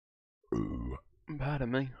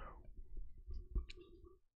Pardon me.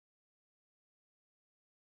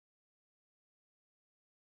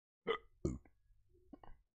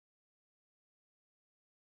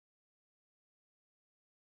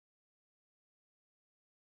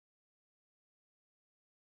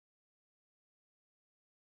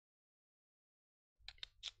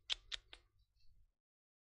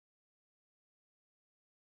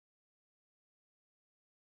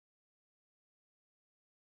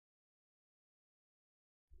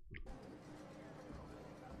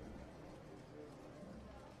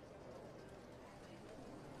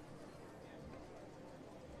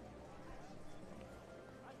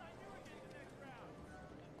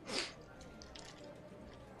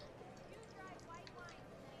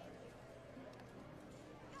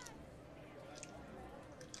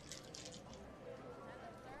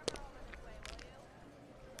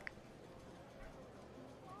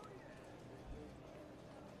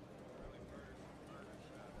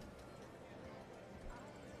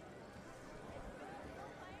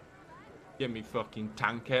 Get me fucking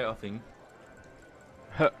tank out, I think.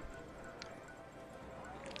 Huh.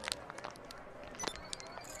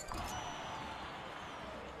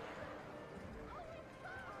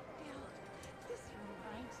 This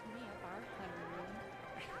reminds me of our honeymoon.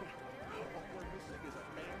 What we're missing is a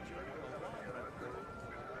banjo and a lyre.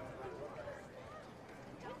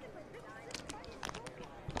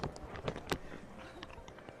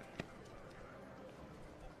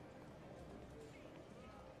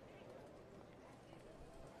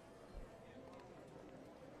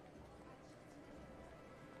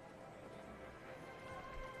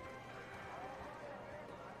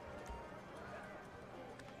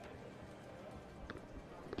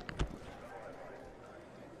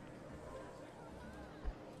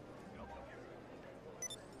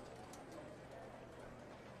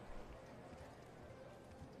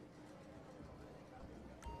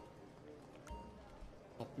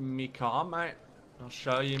 Hop in me car, mate. I'll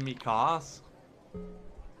show you me cars.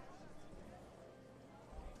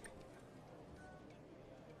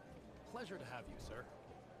 Pleasure to have you, sir.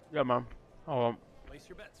 Yeah, man. Oh, Place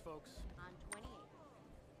your bets, folks. On 28.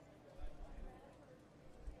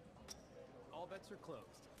 All bets are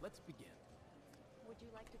closed. Let's begin. Would you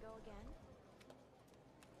like to go again?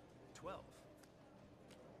 12.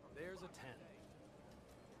 There's a 10.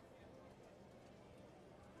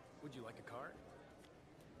 Would you like a card?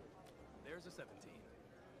 There's a 17.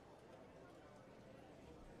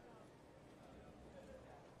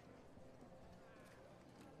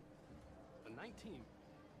 A 19.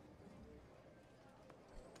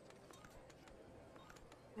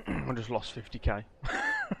 I just lost 50k.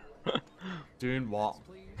 Doing what?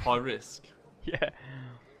 Please. High risk. Yeah.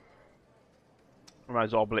 I might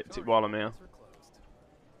as well blitz it while I'm here. Bets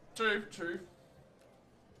are closed. True.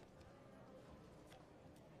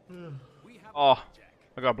 We have Oh, Jack.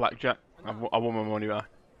 I got blackjack. I won my money back.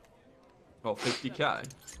 What, 50k?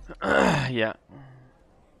 Yeah.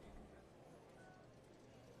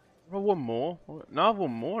 Have I won more? No, I've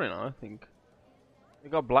won more, I think. I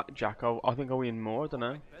got blackjack. I think I win more. I don't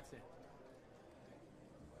know. That's it.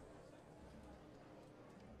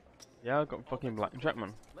 Yeah, I got fucking blackjack,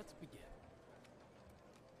 man. Let's begin.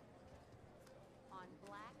 On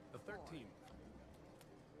black. A 13.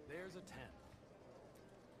 There's a 10.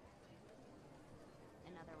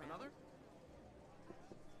 Another round. Another?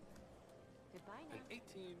 Goodbye An now.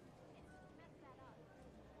 18.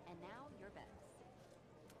 And now your bets.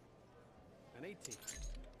 An 18.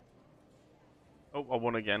 Oh, I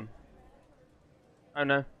won again. Oh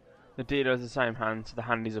no. The dealer has the same hand, so the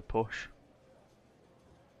hand is a push.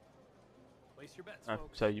 Place your bets, Oh,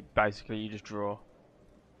 folks. so you basically you just draw.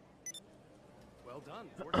 Well done.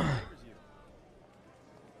 Fortune favors you.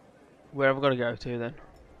 Where have I got to go to then?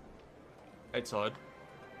 Outside.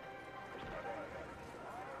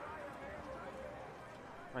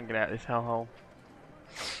 I can get out of this hellhole.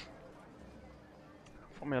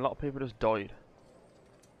 I mean, a lot of people just died.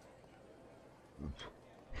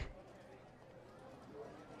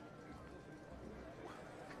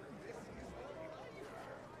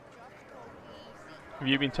 Have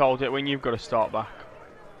you been told yet when you've got to start back?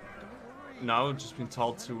 No, I've just been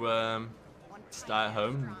told to stay at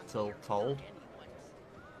home until told.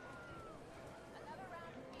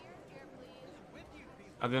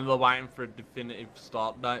 I think they're waiting for a definitive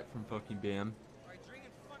start date from fucking BM.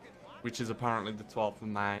 Which is apparently the 12th of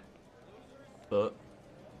May. But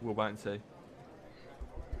we'll wait and see.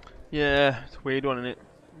 Yeah, it's a weird one, isn't it?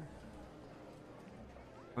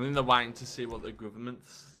 I think they're waiting to see what the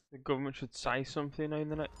government's... The government should say something in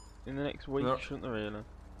the next week, No. shouldn't they? Really?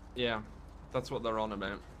 Yeah, that's what they're on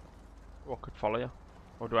about. What could follow you?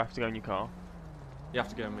 Or do I have to go in your car? You have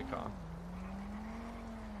to go in my car.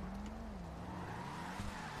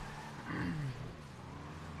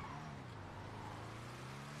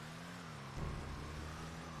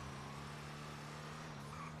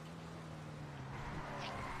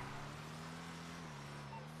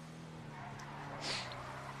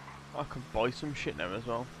 I can buy some shit now as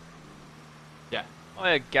well. Yeah. Oh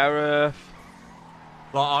yeah, Gareth.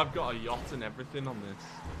 Like, I've got a yacht and everything on this.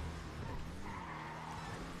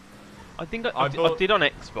 I think I I bought- did on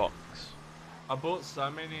Xbox. I bought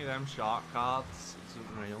so many of them shark cards, it's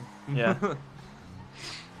unreal. Yeah.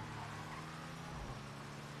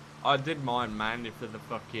 I did mine mainly for the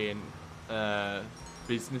fucking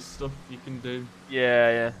business stuff you can do.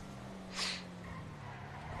 Yeah, yeah.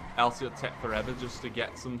 Else it'll take forever just to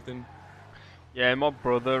get something. Yeah, my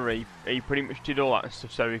brother, he pretty much did all that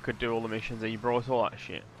stuff so he could do all the missions. He brought all that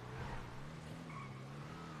shit.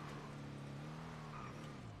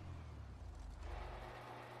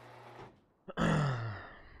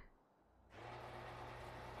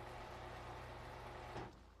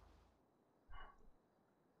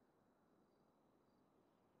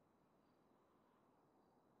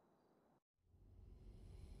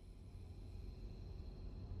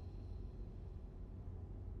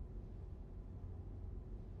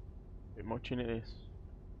 Bit much in it is.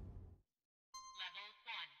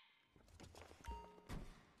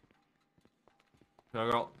 So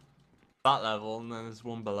I got that level and then there's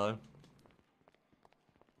one below.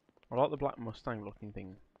 I like the black Mustang looking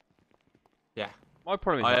thing. Yeah. My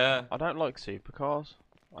problem is I I don't like supercars.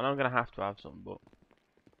 I know I'm gonna have to have some, but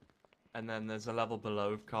and then there's a level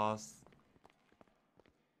below of cars.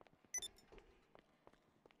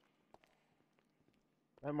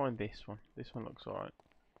 I don't mind this one. This one looks alright.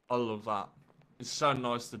 I love that. It's so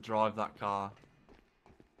nice to drive that car.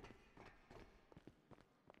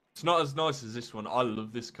 It's not as nice as this one. I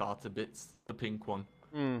love this car to bits, the pink one.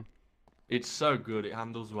 Hmm. It's so good, it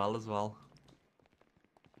handles well as well.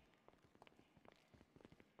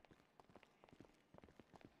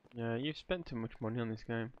 Yeah, you've spent too much money on this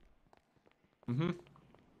game. Mhm.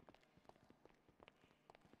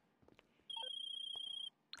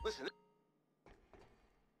 Listen,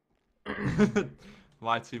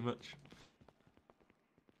 Why too much?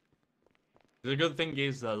 The good thing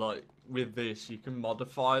is though, like with this, you can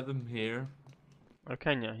modify them here. Oh,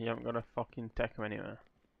 can you? You haven't got to fucking take them anywhere.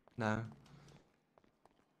 No.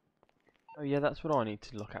 Oh yeah, that's what I need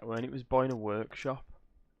to look at when it was buying a workshop.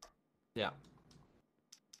 Yeah.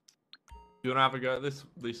 You wanna have a go at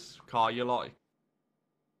this car you like?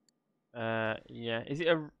 Yeah. Is it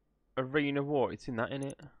a Arena War? It's in that,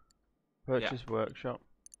 innit? Purchase workshop.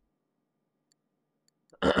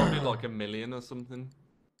 Probably like 1 million or something.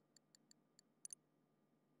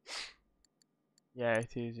 Yeah,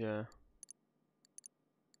 it is. Yeah.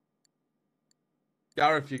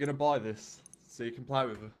 Gareth, you're gonna buy this so you can play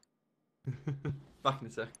with her. Back in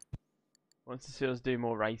a sec. Wants to see us do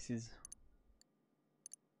more races.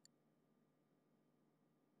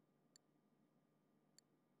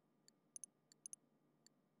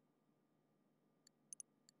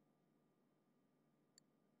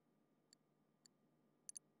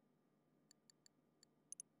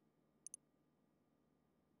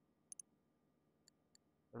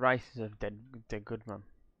 The races are dead good, man.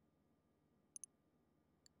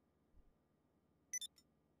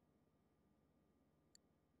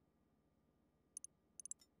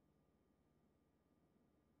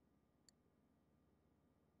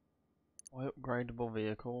 Buy upgradable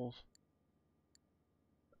vehicles.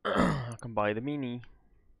 I can buy the Mini.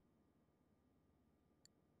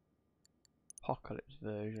 Apocalypse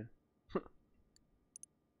version. Do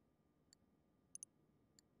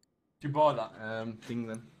you buy that thing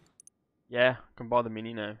then? Yeah, I can buy the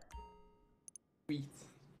Mini now. Sweet.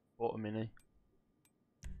 Bought a Mini.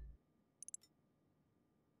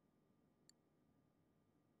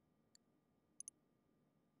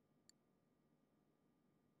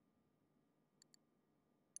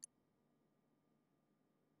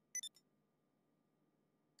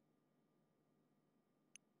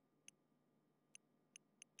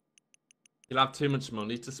 You'll have too much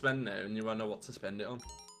money to spend now and you won't know what to spend it on.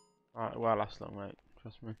 Alright, well, last long, mate.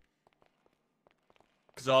 Trust me.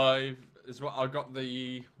 Because I got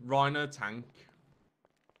the Rhino tank.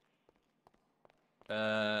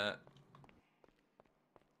 My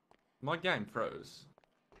game froze.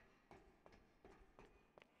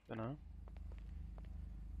 Dunno.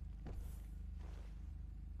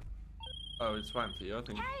 Oh, it's waiting for you, I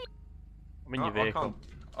think. I'm in your vehicle.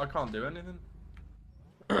 I can't do anything.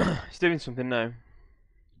 It's doing something now.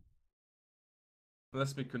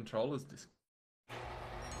 Unless my controller's disc.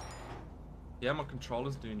 Yeah, my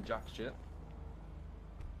controller's doing jack shit.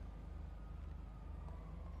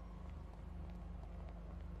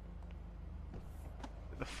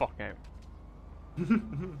 Get the fuck out.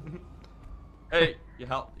 Hey, you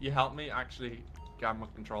help me actually grab my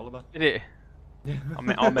controller back. Did it? Yeah.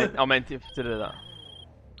 I meant it to do that.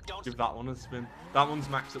 Give that one a spin. That one's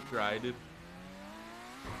max upgraded.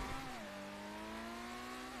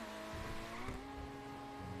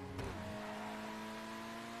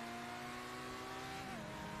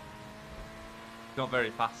 Not very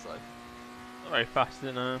fast though. Not very fast,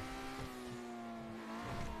 isn't it?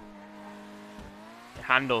 It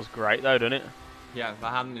handles great though, doesn't it? Yeah, the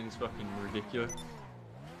handling's fucking ridiculous.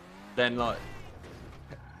 Then like,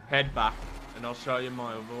 head back, and I'll show you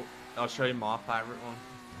my other. I'll show you my favourite one.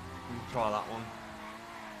 You can try that one.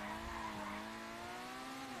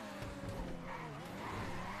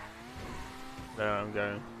 There I'm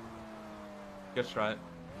going. Go straight.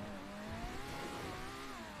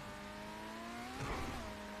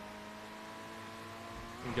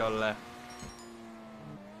 And go left.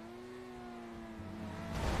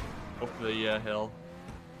 Up the hill.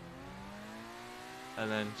 And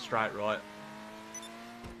then straight right.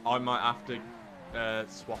 I might have to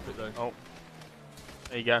swap it though. Oh.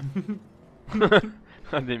 There you go.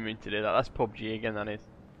 I didn't mean to do that. That's PUBG again, that is.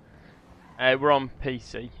 We're on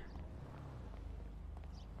PC.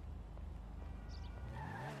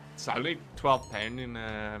 It's only £12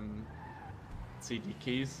 in CD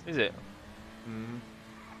keys. Is it? Mm.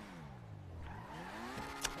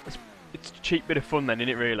 It's a cheap bit of fun then, isn't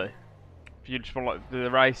it really? If you just want like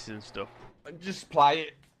the races and stuff. Just play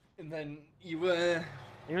it, and then you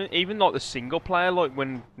Even like the single player, like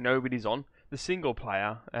when nobody's on, the single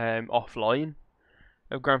player offline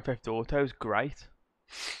of Grand Theft Auto is great.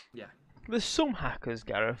 Yeah. There's some hackers,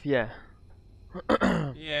 Gareth, yeah.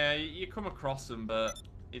 Yeah, you come across them, but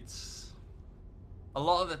it's a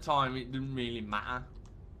lot of the time it doesn't really matter.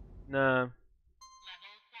 No.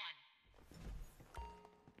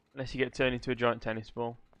 Unless you get turned into a giant tennis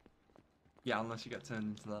ball. Yeah, unless you get turned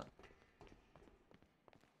into that.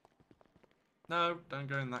 No, don't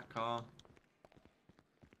go in that car.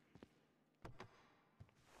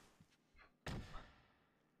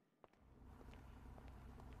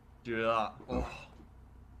 Do that. Oh.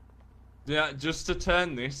 Yeah, just to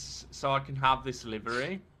turn this so I can have this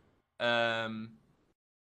livery.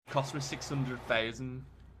 Cost me 600,000.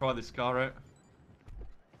 Try this car out.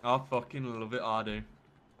 I fucking love it, I do.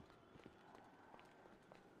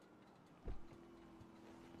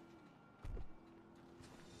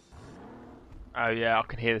 Oh yeah, I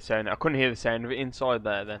can hear the sound. I couldn't hear the sound of it inside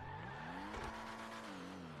there then.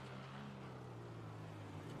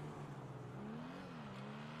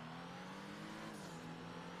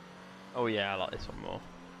 Oh yeah, I like this one more.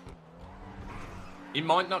 It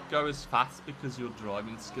might not go as fast because your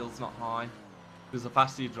driving skill's not high. Because the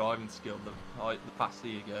faster your driving skill, the faster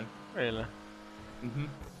you go. Really? Mhm.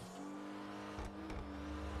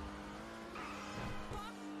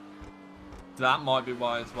 So that might be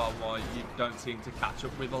why as well why you don't seem to catch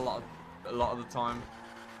up with a lot of the time.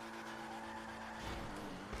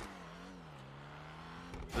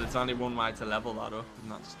 But there's only one way to level that up,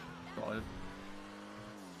 and that's drive.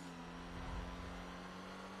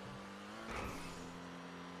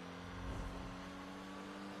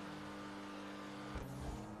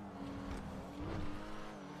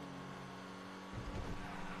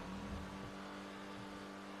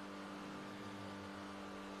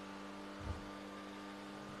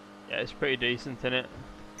 Yeah, it's pretty decent, isn't it?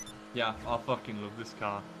 Yeah, I fucking love this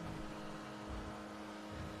car.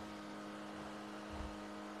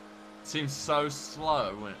 Seems so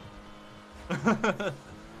slow when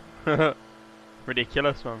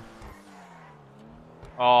Ridiculous, man.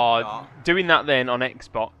 Oh, Yeah. doing that then on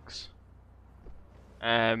Xbox,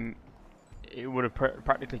 it would have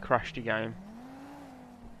practically crashed your game.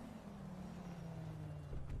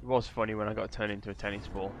 It was funny when I got turned into a tennis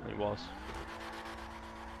ball. It was.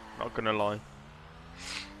 Not gonna lie.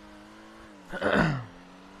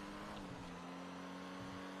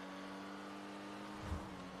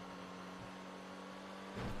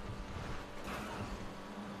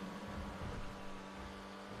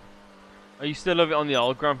 I used to love it on the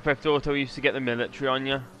old Grand Theft Auto. You used to get the military on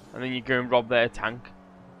you, and then you go and rob their tank.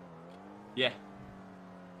 Yeah.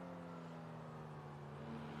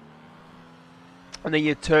 And then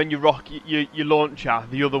you'd turn your your launcher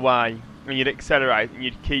the other way, and you'd accelerate, and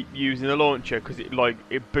you'd keep using the launcher because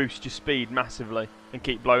it boosts your speed massively, and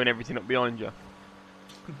keep blowing everything up behind you.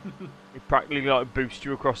 It practically like boosts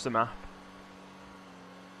you across the map.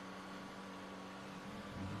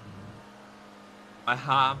 I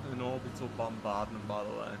have an orbital bombardment, by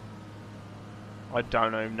the way. I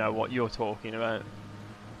don't even know what you're talking about.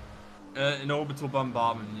 In orbital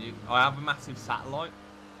bombardment, I have a massive satellite,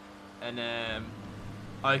 and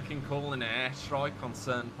I can call an airstrike on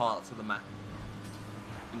certain parts of the map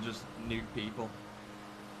and just nuke people.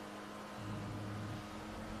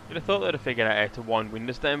 You'd have thought they'd have figured out how to wind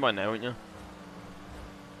windows down by now, wouldn't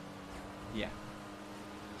you? Yeah.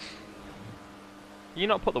 You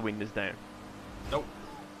not put the windows down. Nope.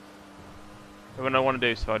 But when I want to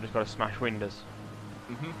do so, I just got to smash windows.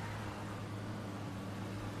 Mhm.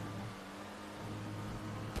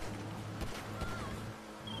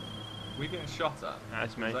 We getting shot at?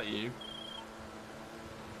 That's me. Is that you?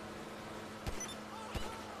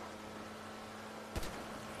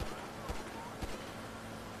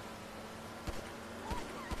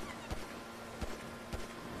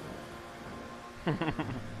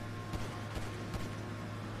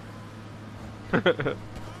 I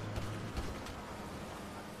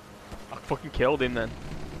fucking killed him then.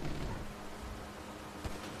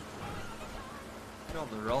 God,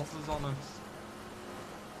 the Rolls is on us.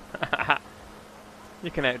 You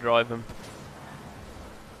can outdrive them.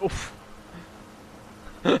 Oof.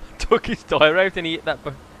 Took his tire out and he hit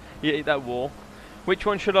that wall. Which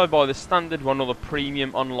one should I buy? The standard one or the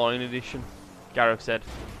premium online edition? Gareth said.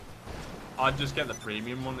 I'd just get the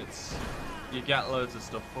premium one. You get loads of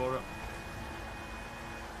stuff for it.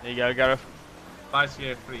 There you go, Gareth. Basically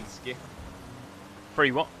a free skip.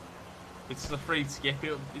 Free what? It's a free skip.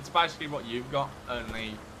 It's basically what you've got,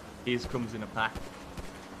 only his comes in a pack.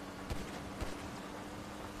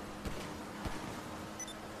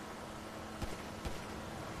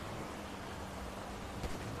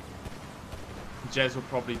 Jez will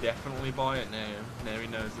probably definitely buy it now. Now he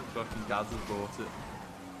knows that fucking Daz has bought it.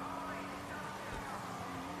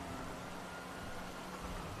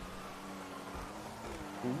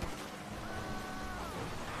 Ooh.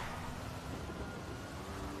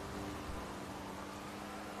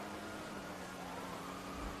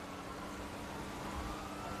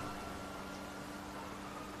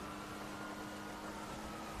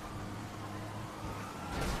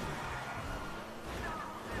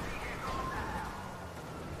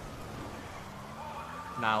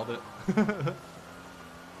 Nailed it.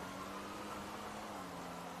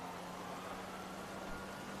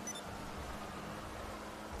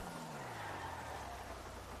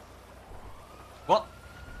 What?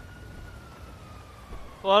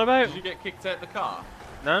 What about? Did you get kicked out the car?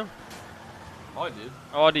 No? I did.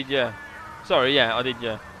 Oh, I did, yeah. Sorry, yeah, I did,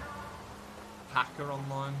 yeah. Hacker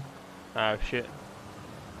online. Oh, shit.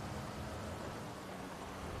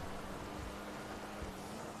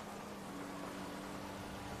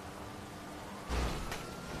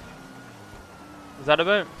 Is that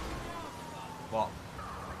about? What?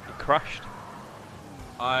 It crashed.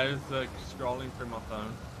 I was scrolling through my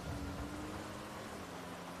phone.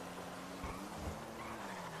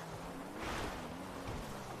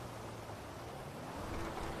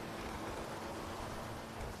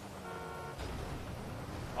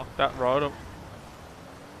 Lock that right up.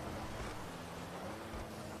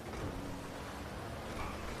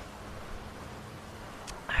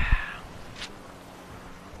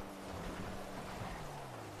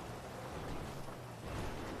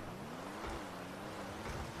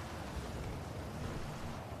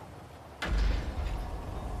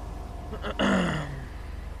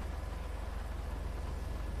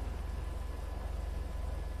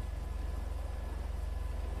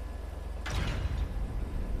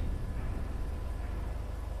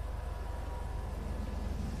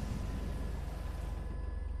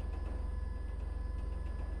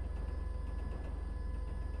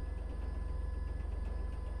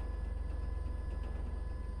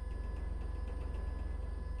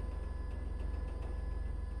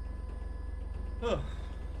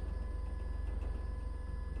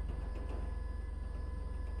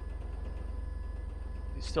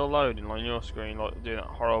 It's still loading on your screen, like doing that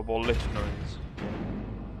horrible lift noise.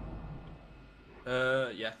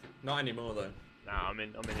 Yeah. Not anymore though. Nah, I'm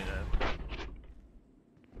in it now.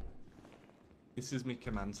 This is my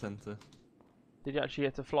command center. Did you actually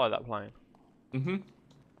get to fly that plane? Mhm.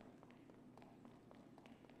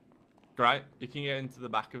 Great. You can get into the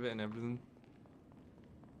back of it and everything.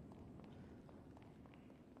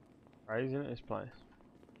 Crazy, isn't it, this place?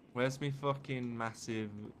 Where's me fucking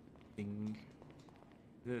massive thing?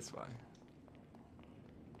 This way.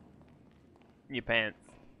 Your pants.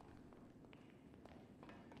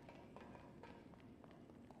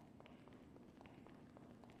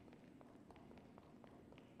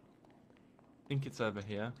 I think it's over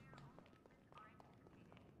here.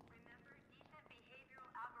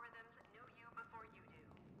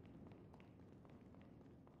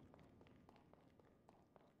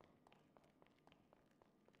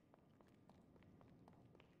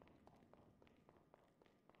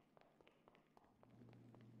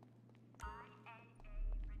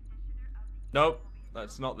 Nope,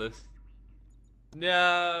 that's not this.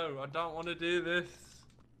 No, I don't want to do this.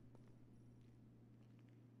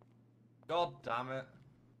 God damn it.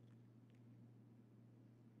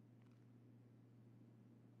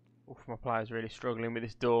 Oof, my player's really struggling with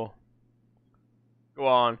this door. Go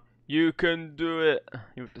on, you can do it.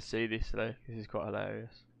 You have to see this though. This is quite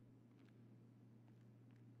hilarious.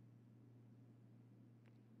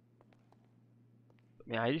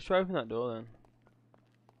 Yeah, you just try to open that door then.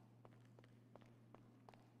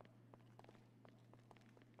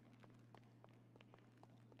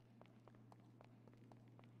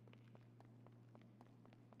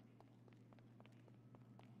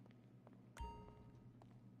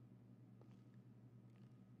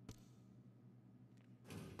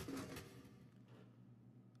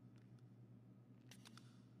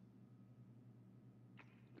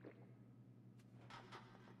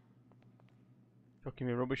 Fucking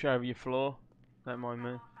me rubbish over your floor. Don't mind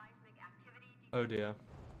me. Oh dear.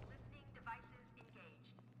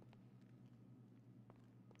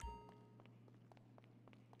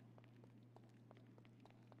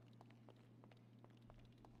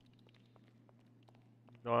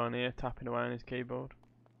 Guy on here tapping away on his keyboard.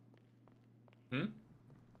 Hmm?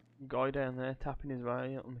 Guy down there tapping his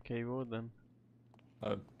way on the keyboard then.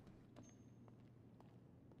 Oh.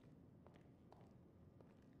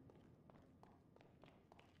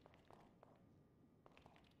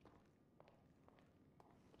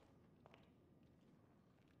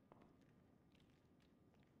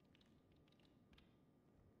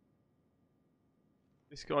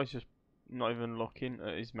 This guy's just not even looking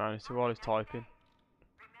at his mouse while he's typing.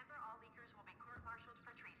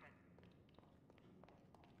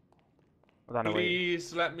 I don't know where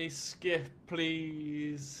Please let me skip,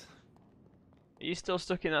 please. Are you still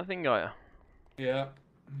stuck in that thing, are you? Yeah.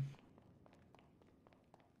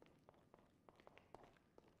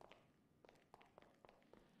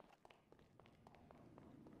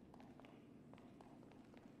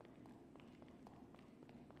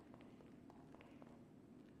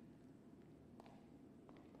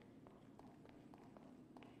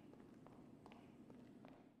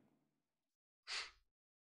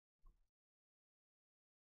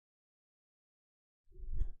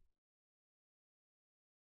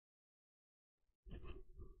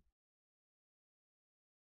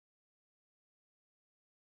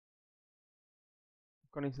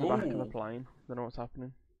 Gone into the back of the Ooh. plane. Don't know what's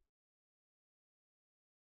happening.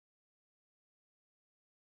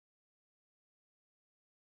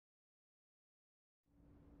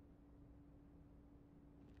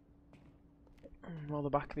 Well, the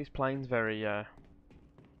back of this plane's very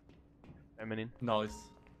feminine. Nice.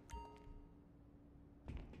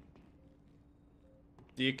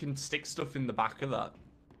 You can stick stuff in the back of that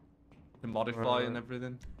to modify and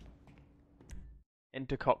everything.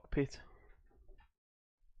 Enter cockpit.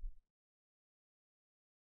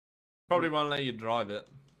 Probably won't let you drive it.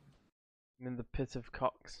 I'm in the pit of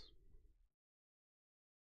cocks.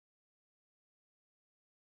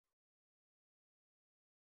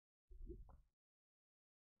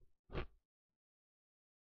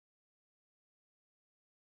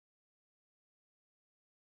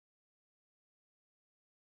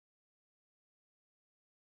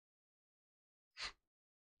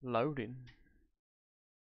 Loading.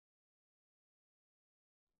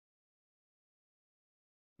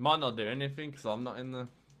 Might not do anything because I'm not in the.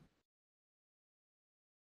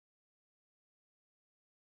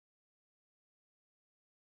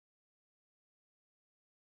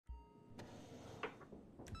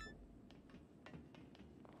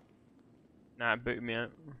 Nah, it booted me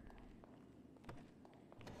out.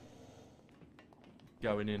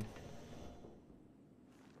 Going in.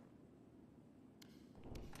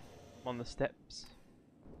 I'm on the steps.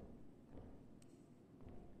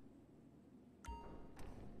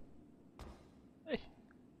 Hey.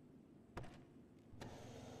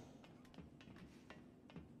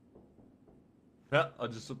 Yeah, I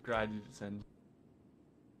just upgraded its end.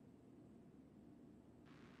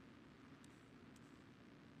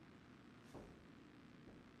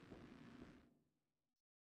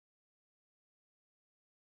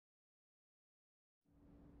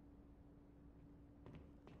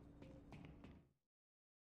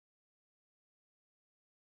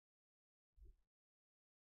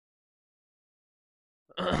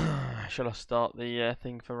 Shall I start the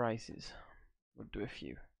thing for races? We'll do a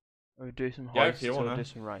few. We'll do some Yeah, if heists you or wanna. do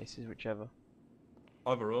some races, whichever.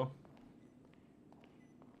 Overall.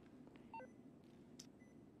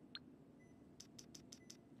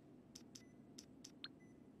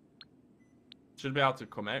 Should be able to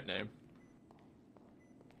come out now.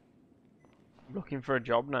 I'm looking for a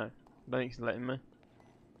job now. I don't think he's letting me.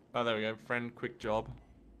 Oh, there we go. Friend, quick job.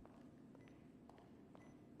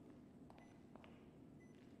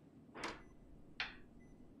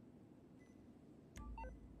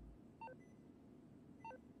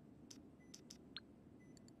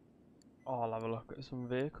 Oh, I'll have a look at some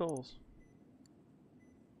vehicles.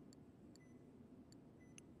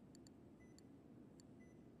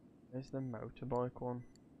 There's the motorbike one.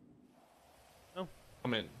 Oh,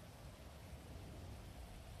 I'm in.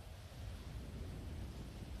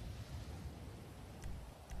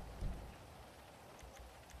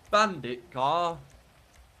 Bandit car.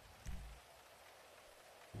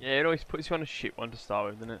 yeah, it always puts you on a shit one to start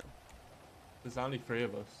with, doesn't it? There's only 3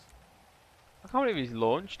 of us. I can't believe he's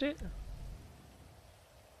launched it.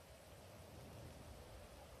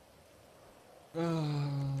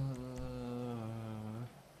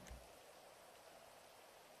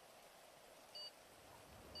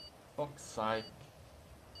 Fuck's sake.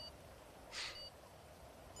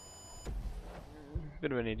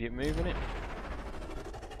 Bit of an idiot move, isn't it?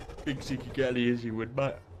 Thinks he could get the easy win,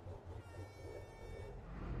 mate.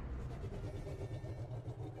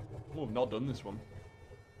 Oh, I've not done this one.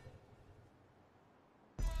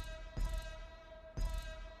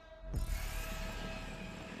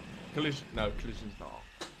 Collision? No, collision's not.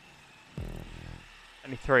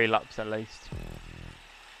 Only 3 laps at least.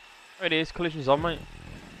 Oh, it is. Collision's on, mate.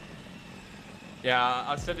 Yeah,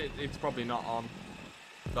 I said it's probably not on.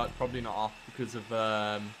 Like, probably not off because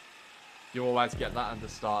of, you always get that at the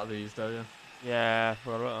start of these, don't you? Yeah,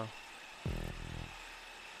 well,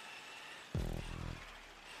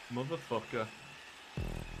 Motherfucker.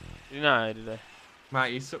 you know, did they?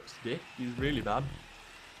 Mate, he sucks dick. He's really bad.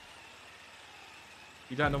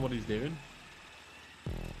 You don't know what he's doing.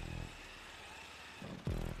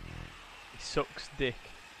 He sucks dick.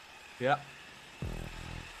 Yeah.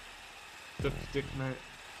 Sucks dick, mate.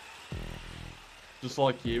 Just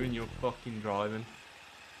like you and your fucking driving.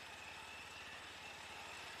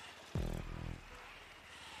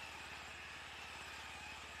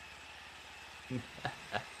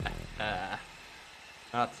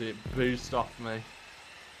 That's it. Boost off me.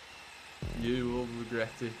 You will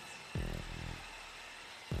regret it.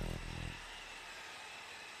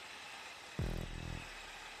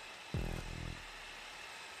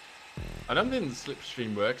 I don't think the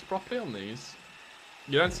slipstream works properly on these.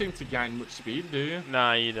 You don't seem to gain much speed, do you?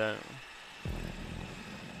 Nah, you don't.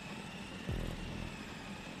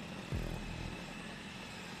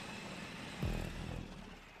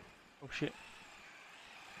 Oh shit.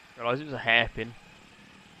 Realised it was a hairpin.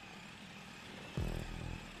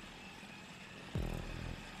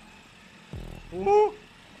 Ooh,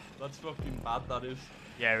 that's fucking bad, that is.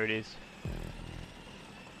 Yeah, it is.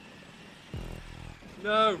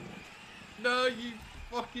 No! No, you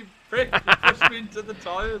fucking prick! You pushed me into the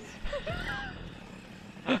tyres!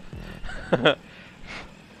 Not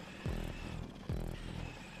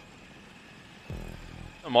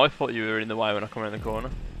my fault you were in the way when I come around the corner.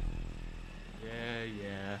 Yeah,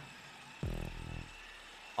 yeah.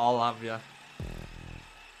 I'll have ya.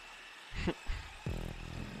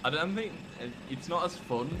 I don't think it's not as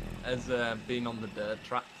fun as being on the dirt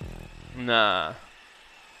track. Nah.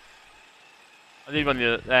 I did one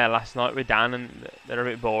there last night with Dan, and they're a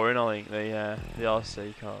bit boring. I think the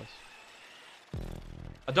RC cars.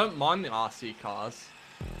 I don't mind the RC cars.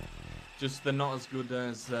 Just they're not as good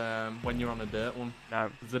as when you're on a dirt one. No.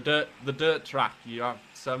 The dirt track, you have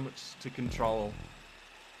so much to control.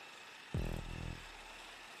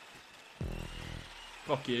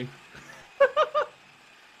 Fuck you.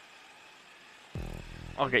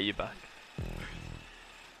 I'll get you back.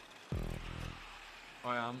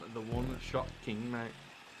 I am the one-shot king, mate.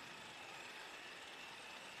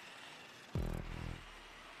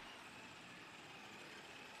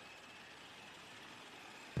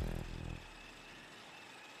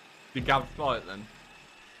 Did Gav fly it then?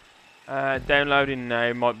 Downloading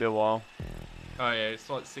now might be a while. Oh yeah, it's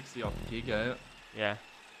like 60 odd gig, eh? Yeah.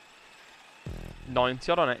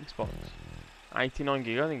 90 odd on Xbox. 89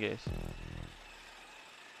 gig, I think it is.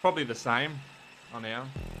 Probably the same on here.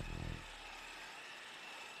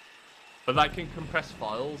 But that can compress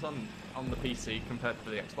files on the PC compared to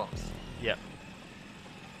the Xbox. Yep.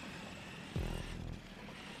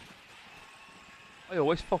 I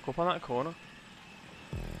always fuck up on that corner.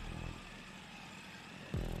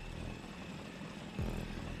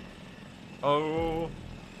 Oh.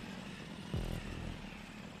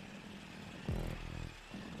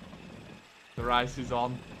 The race is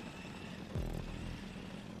on.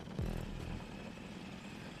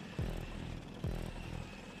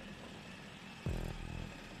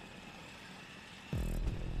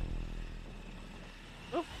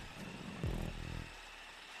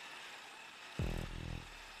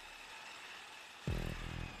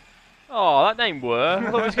 Oh, that didn't work.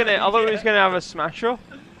 I thought we was gonna have a smash up.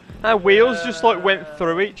 Our wheels just like went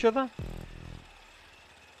through each other.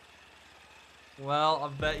 Well, I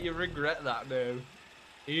bet you regret that now.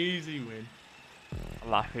 Easy win. I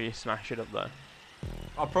laugh if you smash it up though.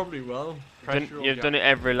 I probably will. You've done it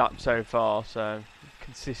every lap so far, so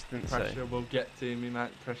consistency. Pressure will get to me,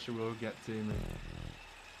 mate. Pressure will get to me.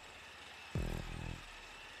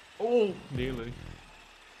 Oh, nearly.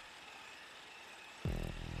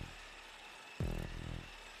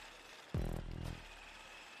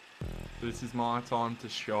 This is my time to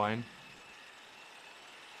shine.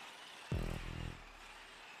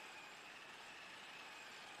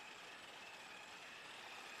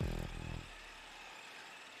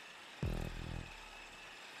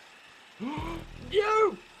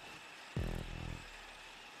 You!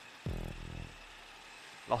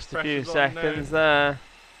 Lost a few Pressure's on seconds there.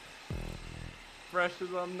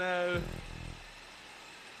 Pressure's on now.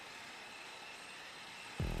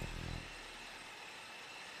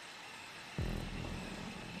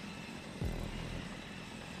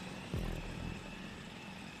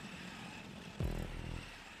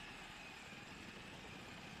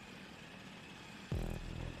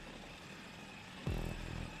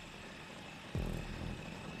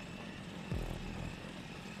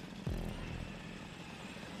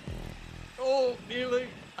 Oh, nearly.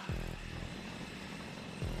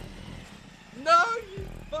 No, you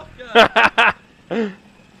fucker.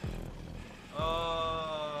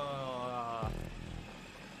 Oh,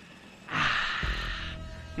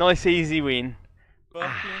 Nice easy win. fucking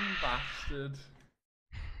bastard.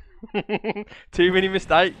 Too many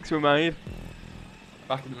mistakes were made.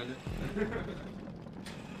 Back in a minute.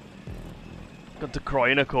 Got to cry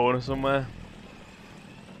in a corner somewhere.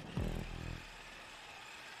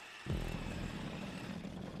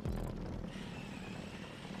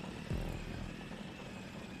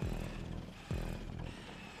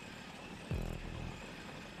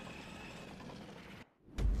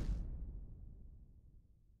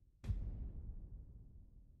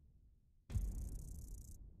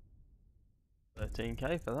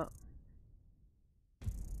 $13K for that.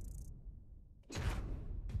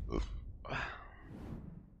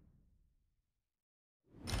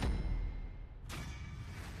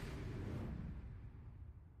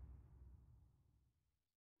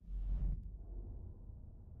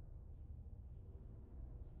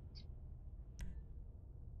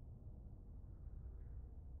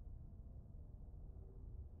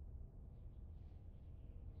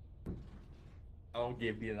 I'll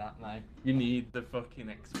give you that, mate. You need the fucking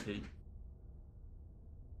XP.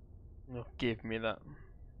 Oh, give me that.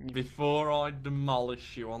 Before I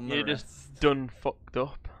demolish you on the You're rest. just done fucked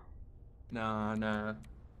up. No.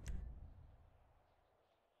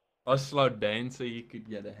 I slowed down so you could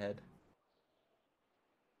get ahead.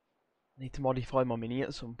 Need to modify my mini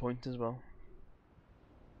at some point as well.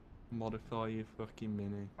 Modify your fucking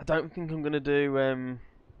mini. I don't think I'm gonna do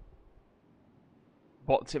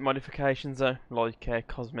what's it modifications though, like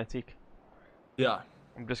cosmetic. Yeah.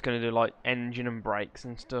 I'm just gonna do like engine and brakes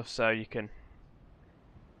and stuff, so you can.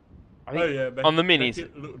 I think yeah, on the minis,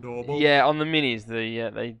 it look adorable. yeah, on the minis,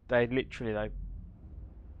 they literally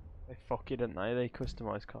they fuck it, don't they? They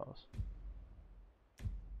customize cars.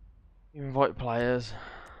 You invite players.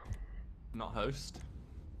 Not host.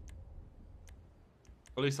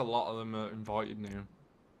 At least a lot of them are invited now.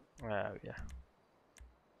 Oh yeah.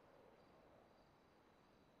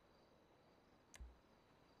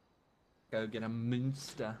 Go get a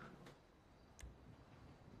monster.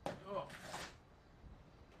 Oh.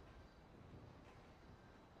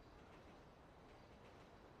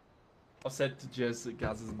 I've said to Jez that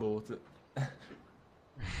Gaz has bought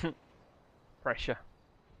it. Pressure.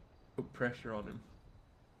 Put pressure on him.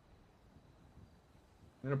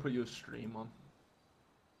 I'm gonna put you a stream on.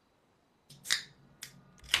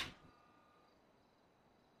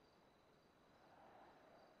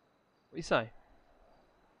 What do you say?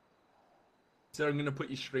 So I'm gonna put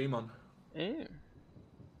your stream on. Ew.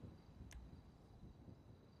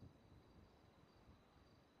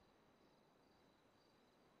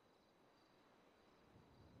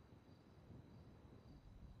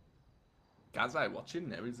 Gaz ain't watching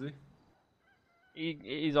now, is he?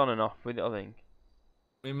 He's on and off with it, I think.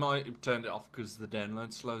 We might have turned it off because the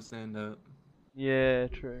download slows down though. Yeah,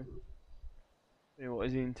 true. Yeah, what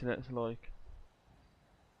his internet's like.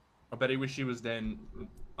 I bet he wish he was down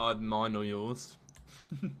either mine or yours.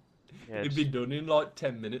 Yeah, It'd be done in like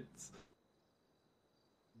 10 minutes.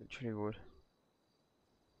 literally would.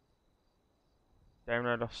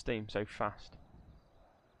 Download off Steam so fast.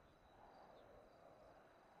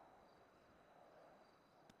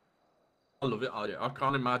 I love it. I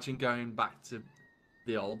can't imagine going back to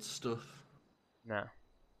the old stuff. No.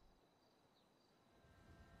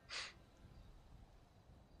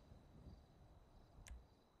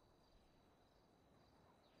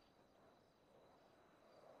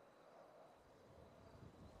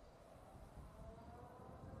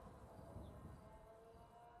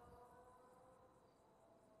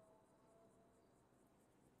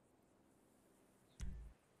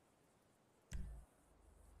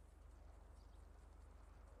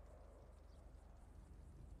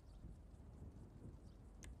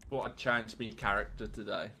 But I changed my character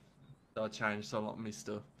today. So I changed a lot of my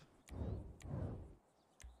stuff.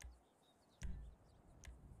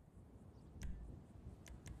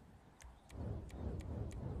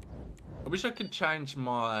 I wish I could change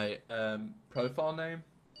my profile name.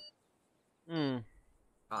 Hmm.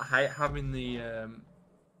 I hate having the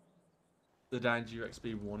Danger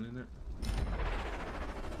XP1 in it.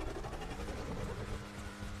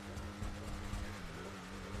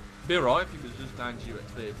 Be alright if it was just Danger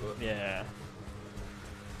XP, but Yeah.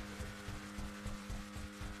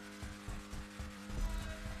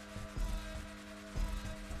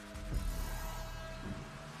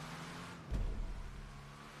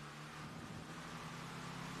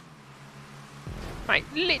 Mate,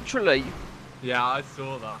 literally, yeah, I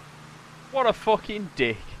saw that. what a fucking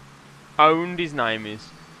dick. Owned his name is.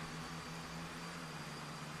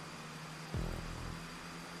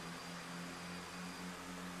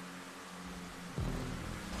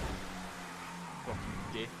 Fucking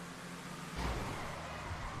dick.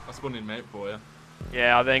 I spun in mate for you.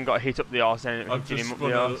 Yeah, I then got hit up the arse and I've hit just him up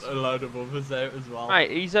spun the arse. a load of others out as well.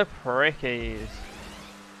 Mate, he's a prick, he is.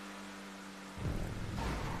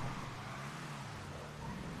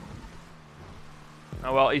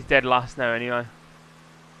 Oh well, he's dead last now anyway.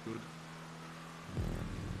 Good.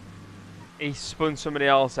 He spun somebody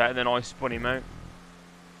else out and then I spun him out.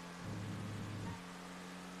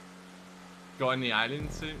 Got in the alien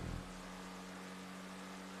suit?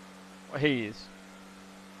 Well, he is.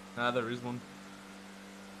 Nah, there is one.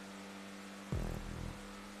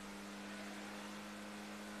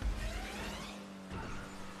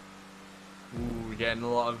 Ooh, we're getting a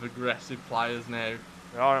lot of aggressive players now.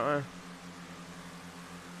 Right,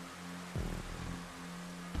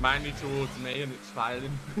 Mainly towards me and it's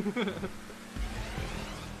failing.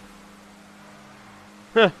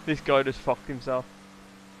 this guy just fucked himself.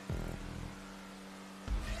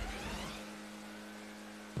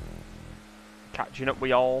 Catching up with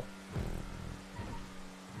y'all.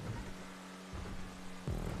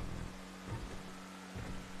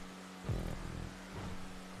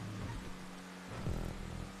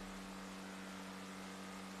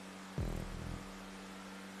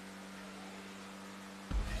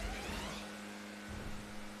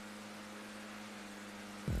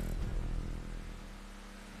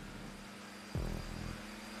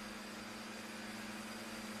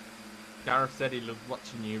 Gareth said he loved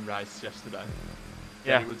watching you race yesterday.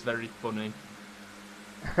 Yeah. It was very funny.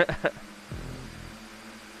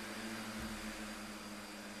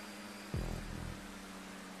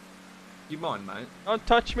 You mind, mate? Don't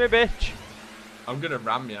touch me, bitch. I'm gonna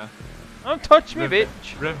ram you. Don't touch me,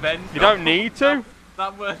 bitch. Revenge. You don't need to.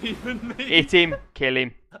 That weren't even me. Hit him. Kill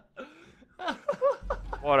him.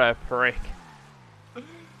 What a prick.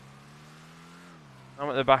 I'm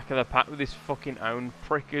at the back of the pack with this fucking own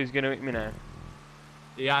prick who's going to hit me now.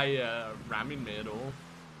 Yeah, ramming me at all.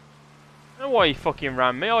 I don't know why he fucking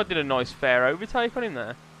ran me. I did a nice fair overtake on him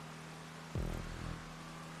there.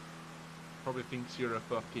 Probably thinks you're a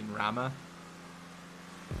fucking rammer.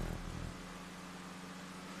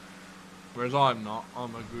 Whereas I'm not.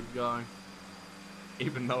 I'm a good guy.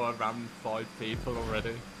 Even though I've rammed 5 people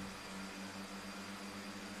already.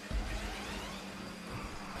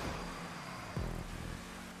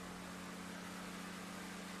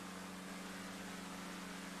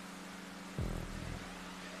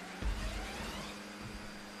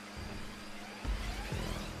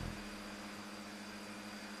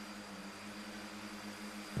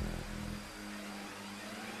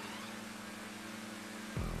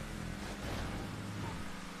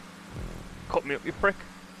 Cut me up, you prick.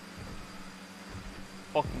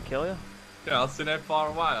 Fucking kill you. Yeah, I'll see how far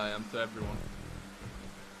away I am to everyone.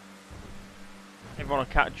 Everyone will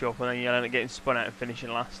catch you up and then you'll end up getting spun out and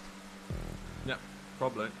finishing last. Yeah,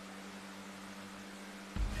 probably.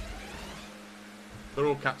 They're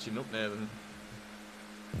all catching up now then.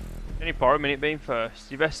 Any part of a minute being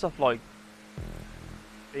first. You best off like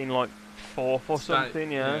being like 4th or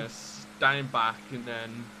something, yeah. Staying back and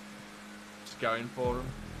then just going for them.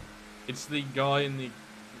 It's the guy in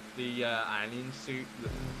the alien suit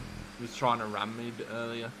that was trying to ram me a bit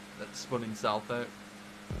earlier that spun himself out.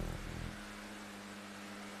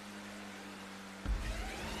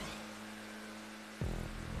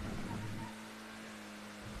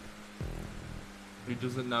 He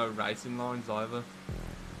doesn't know racing lines either.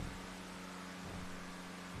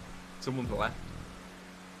 Someone's left.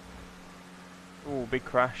 Oh, big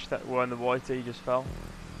crash. That one, the YT just fell.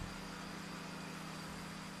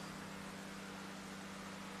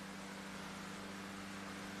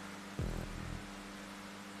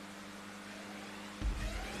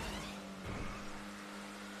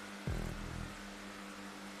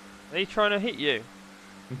 Are he trying to hit you?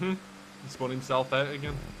 He spun himself out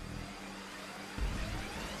again.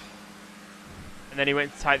 And then he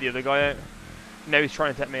went to take the other guy out. Now he's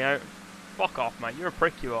trying to take me out. Fuck off, mate. You're a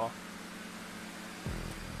prick, you are.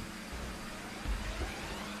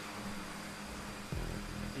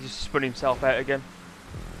 He just spun himself out again.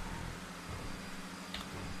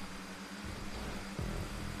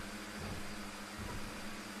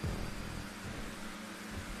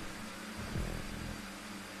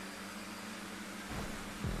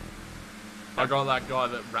 I got that guy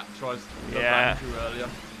that tries to Yeah. ram you earlier.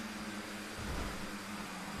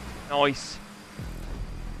 Nice.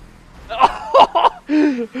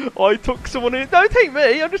 I took someone in. Don't take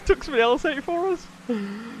me. I just took somebody else out for us.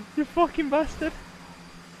 You fucking bastard.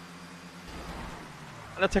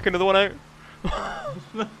 And I took another one out.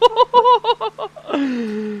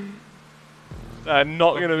 They're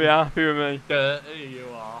not going to be happy with me. Dirty you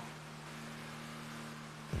are.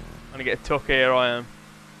 I'm going to get a tuck here, I am.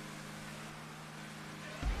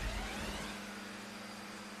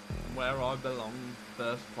 Where I belong,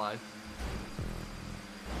 first place.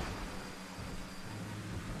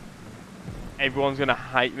 Everyone's going to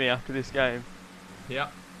hate me after this game.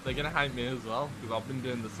 Yep, they're gonna hate me as well, because I've been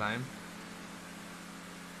doing the same.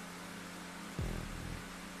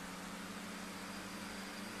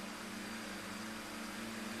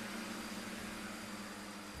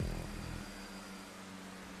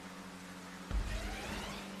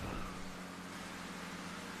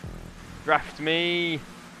 Draft me.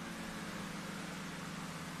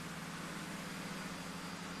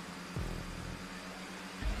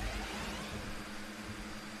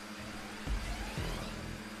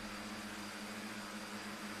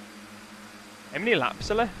 How many laps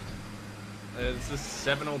are left? There's just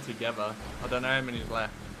 7 altogether. I don't know how many's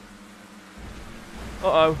left.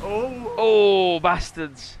 Uh-oh. Oh! Oh,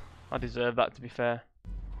 bastards. I deserve that, to be fair.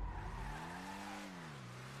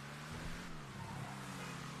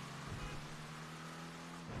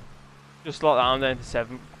 Just like that, I'm down to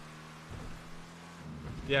 7th.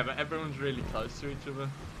 Yeah, but everyone's really close to each other.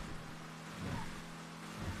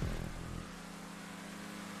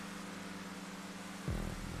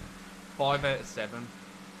 Five out of 7.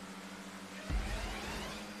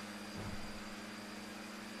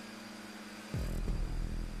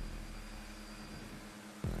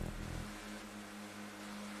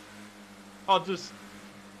 I just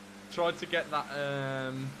tried to get that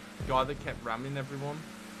guy that kept ramming everyone,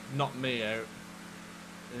 knock me out,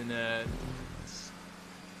 and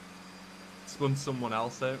spun someone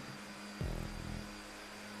else out.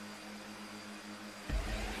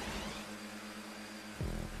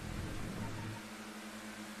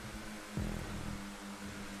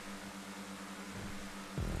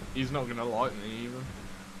 He's not gonna like me either.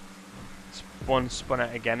 One spun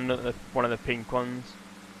out again, another one of the pink ones.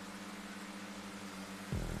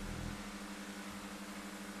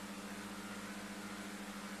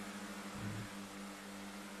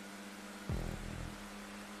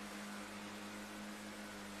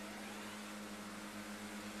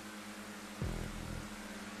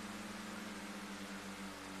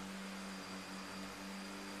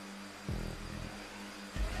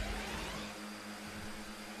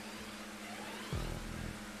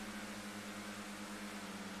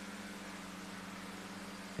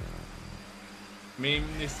 Me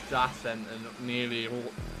and this Ascent and nearly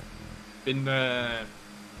all been neck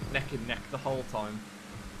and neck the whole time.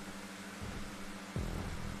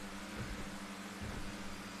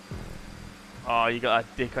 Oh, you got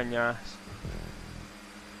that dick on your ass.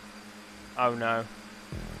 Oh no.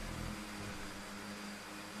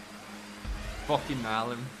 Fucking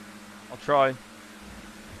nail him. I'll try.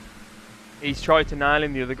 He's tried to nail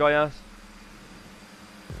him, the other guy has.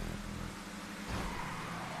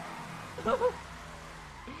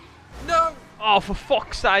 No! Oh, for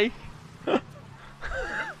fuck's sake. I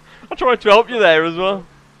tried to help you there as well.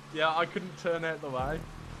 Yeah, I couldn't turn out the way.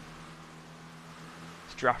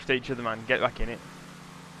 Let's draft each other, man. Get back in it.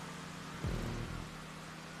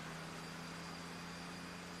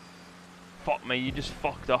 Fuck me, you just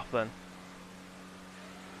fucked off then.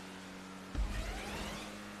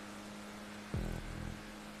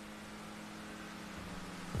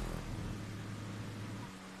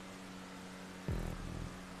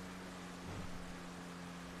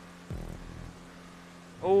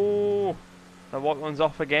 Oh, the white one's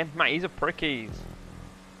off again. Mate, he's a prickies.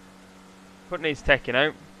 Putting his taking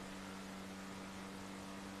out.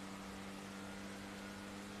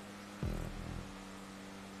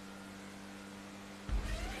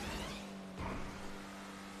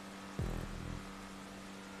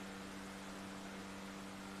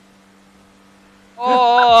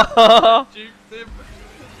 Oh! Juked him.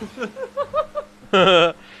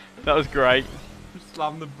 That was great.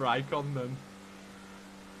 Slam the brake on them.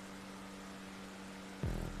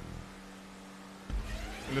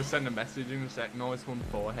 I'm gonna send a message in a sec. Nice one,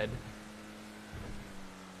 forehead.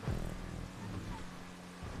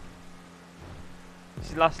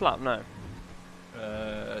 This is last lap now.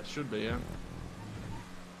 Should be, yeah.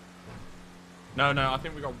 No, I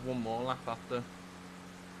think we got one more lap after.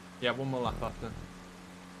 Yeah, one more lap after.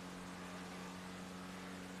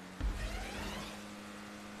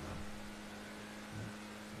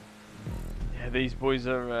 Yeah, these boys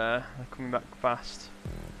are they're coming back fast.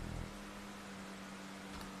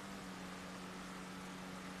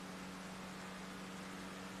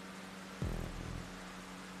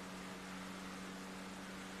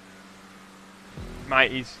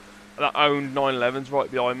 Mate, he's that owned 911's right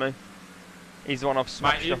behind me. He's the one I've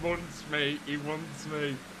smashed. Mate, he wants me. He wants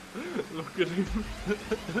me. Look at him.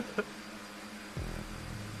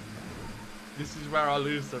 This is where I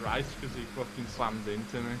lose the race because he fucking slams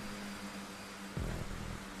into me.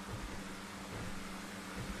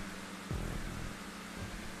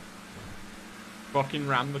 Fucking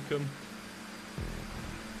ram the cum.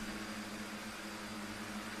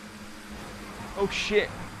 Oh shit!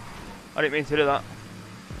 I didn't mean to do that.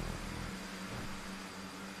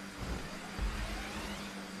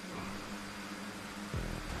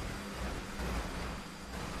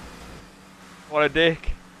 What a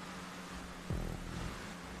dick.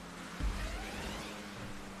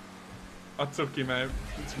 I took him out.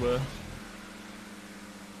 It's worth.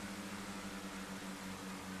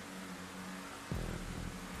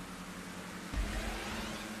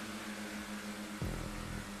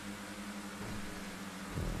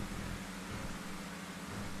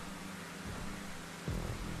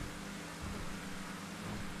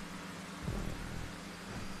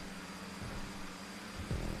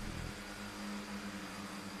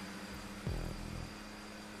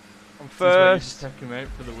 I'm first. Take him out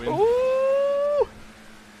for the win. Ooh!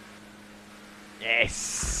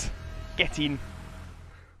 Yes! Get in.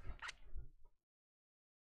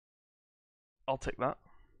 I'll take that.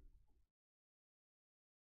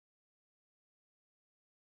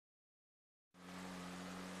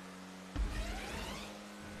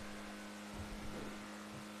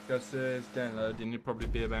 Just it's downloading. It'll probably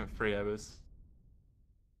be about 3 hours.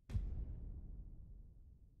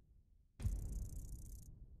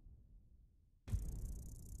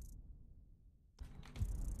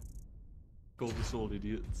 Called us all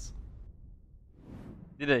idiots.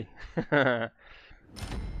 Did he?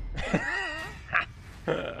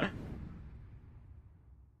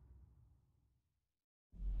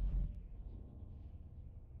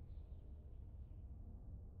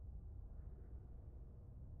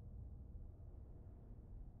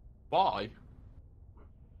 Why?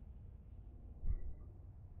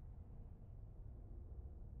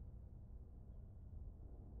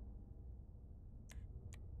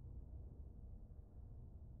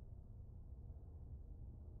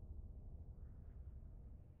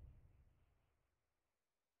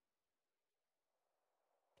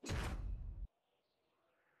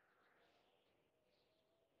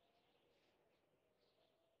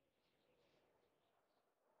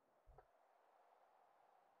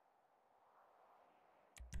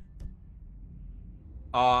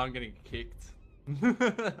 Oh, I'm getting kicked.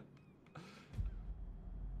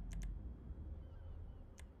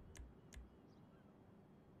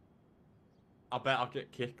 I bet I'll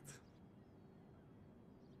get kicked.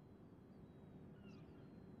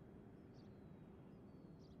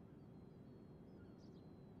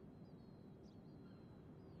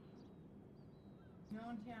 No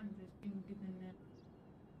chance has been given that.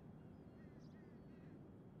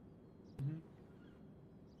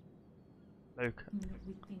 Luke.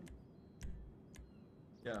 We think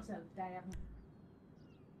Yeah. so. They haven't.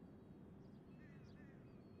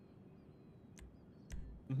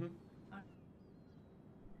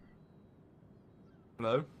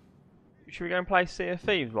 Hello? Should we go and play Sea of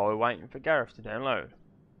Thieves while we're waiting for Gareth to download?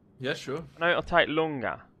 Yeah, sure. I know it'll take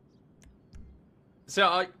longer.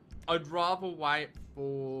 So I'd rather wait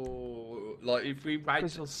for like if we wait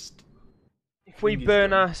till If we Thing is burn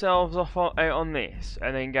done. ourselves off out on this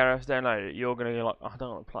and then Gareth's downloaded it, you're gonna be like, "Oh, I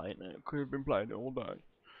don't want to play it now. Could have been playing it all day."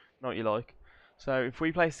 Not what you like. So if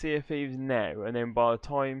we play Sea of Thieves now, and then by the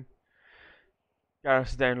time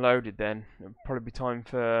Gareth's downloaded, then it'll probably be time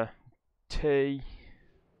for tea,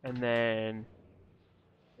 and then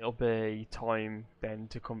it'll be time then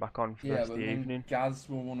to come back on for the Yeah, rest of but the then evening. Gaz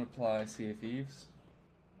will want to play Sea of Thieves.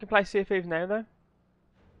 You can play Sea of Thieves now though.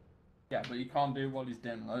 Yeah, but he can't do it while he's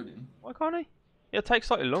downloading. Why can't he? It'll take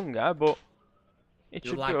slightly longer, but it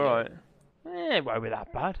You'll should lag be it. alright. It won't be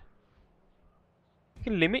that bad. You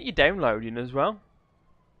can limit your downloading as well.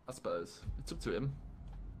 I suppose. It's up to him.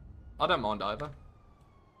 I don't mind either.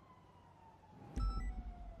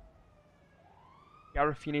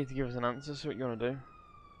 Gareth, you need to give us an answer, so what you want to do?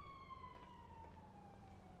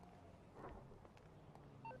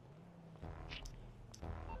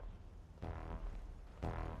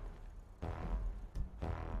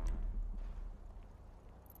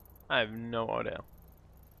 I have no idea.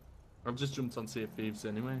 I've just jumped on Sea of Thieves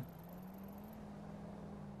anyway.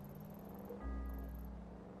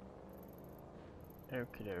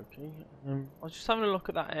 Okie dokie. I was just having a look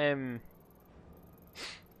at that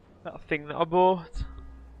that thing that I bought.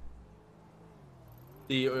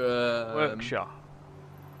 The Workshop.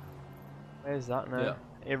 Where's that now?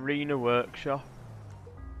 Yeah. Arena Workshop.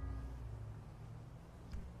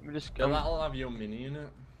 Let me just Yeah, that'll have your mini in it.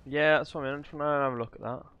 yeah, that's what I mean. I'm trying to have a look at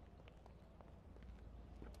that.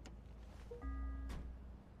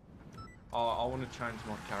 Oh, I want to change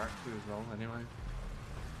my character as well. Anyway.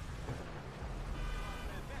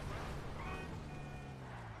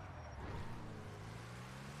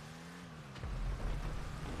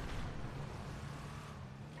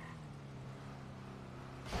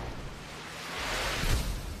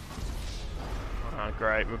 Oh,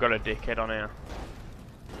 great, we've got a dickhead on here.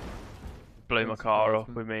 Blew my car up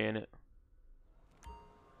with me in it.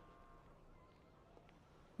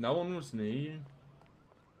 No one was near you.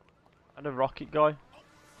 And a rocket guy.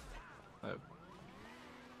 Oh.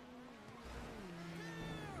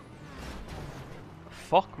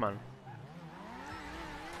 Fuck, man.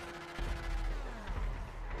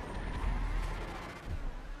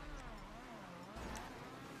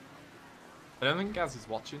 I don't think Gaz is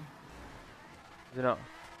watching. Is it not?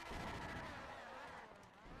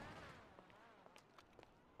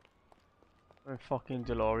 We're fucking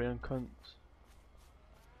DeLorean cunts.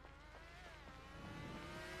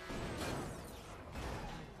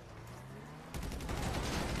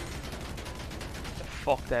 Get the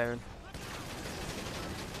fuck down.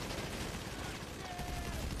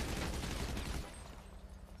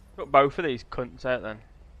 Got both of these cunts out then.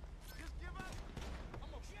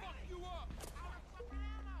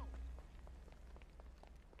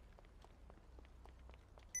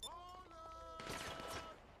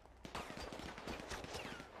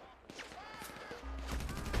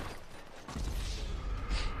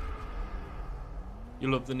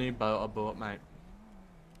 You love the new boat I bought, mate.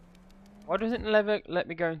 Why doesn't it let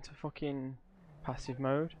me go into fucking passive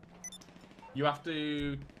mode? You have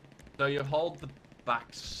to. So you hold the back.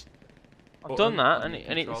 I've done that on and the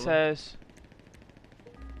it controller. says,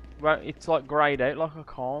 well, it's like greyed out like I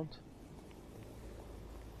can't.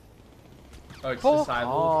 Oh, it's Fuck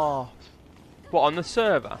disabled. off. What, on the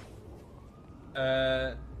server?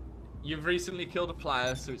 You've recently killed a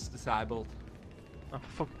player, so it's disabled. Oh,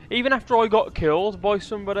 fuck. Even after I got killed by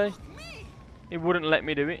somebody, it wouldn't let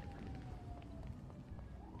me do it.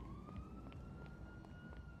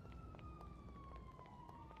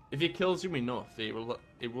 If it kills you enough, it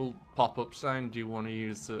will pop up saying, "Do you want to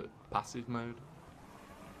use the passive mode?"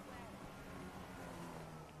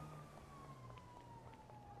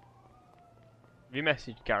 Have you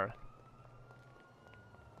messaged Gareth?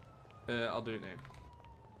 I'll do it now.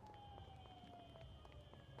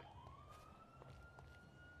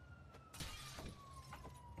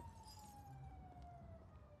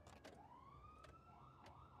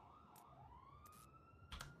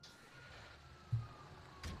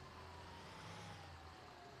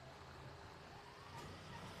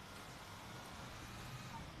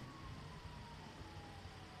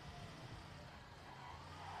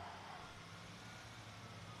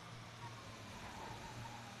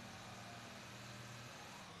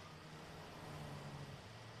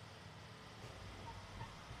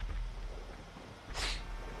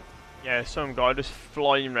 Yeah, some guy just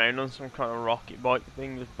flying around on some kind of rocket bike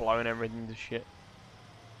thing, just blowing everything to shit.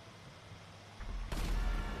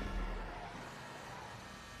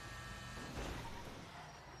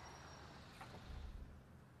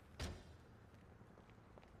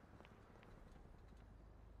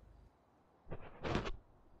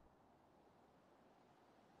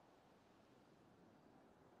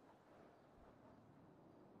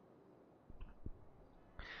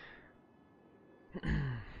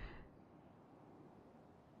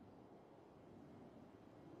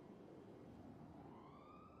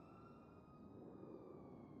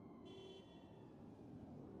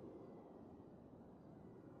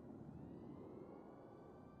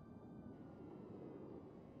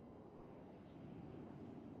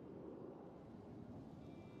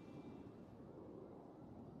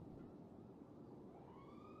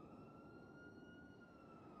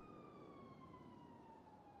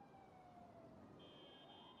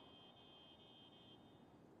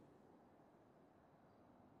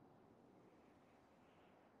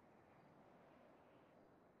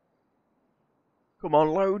 Come on,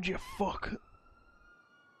 load, you fuck.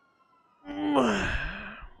 Hi,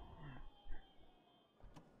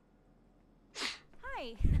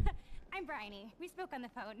 I'm Bryony. We spoke on the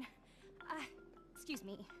phone. Excuse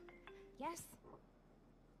me. Yes?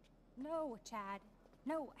 No, Chad.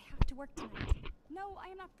 No, I have to work tonight. No, I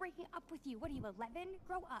am not breaking up with you. What are you, 11?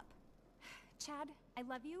 Grow up. Chad, I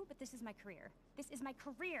love you, but this is my career. This is my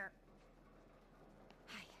career.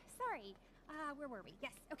 Hi, sorry. Where were we?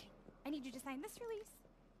 Yes, okay. I need you to sign this release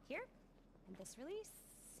here, and this release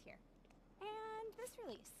here, and this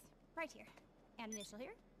release right here, and initial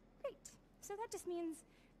here. Great. So that just means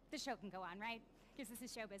the show can go on, right? Because this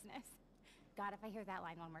is show business. God, if I hear that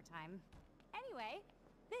line one more time. Anyway,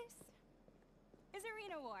 this is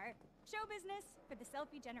Arena War. Show business for the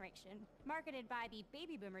selfie generation. Marketed by the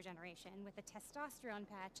baby boomer generation with a testosterone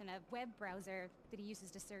patch and a web browser that he uses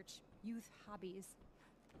to search youth hobbies.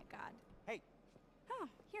 My God. Hey. Oh,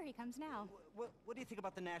 here he comes now. What do you think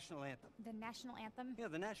about the national anthem? The national anthem? Yeah,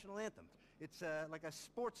 the national anthem. It's like a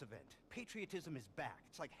sports event. Patriotism is back.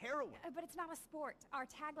 It's like heroin. But it's not a sport. Our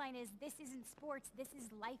tagline is, this isn't sports, this is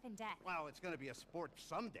life and death. Well, it's gonna be a sport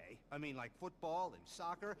someday. I mean, like football and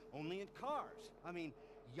soccer, only in cars. I mean,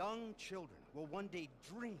 young children will one day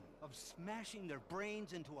dream of smashing their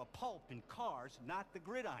brains into a pulp in cars, not the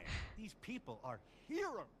gridiron. These people are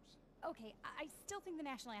heroes. Okay, I still think the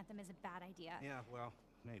national anthem is a bad idea. Yeah, well,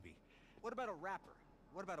 maybe. What about a rapper?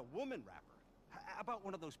 What about a woman rapper? How about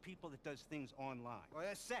one of those people that does things online?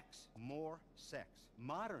 Sex. More sex.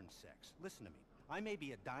 Modern sex. Listen to me. I may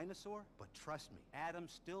be a dinosaur, but trust me, Adam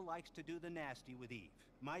still likes to do the nasty with Eve.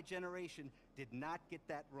 My generation did not get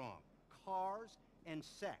that wrong. Cars and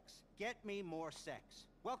sex. Get me more sex.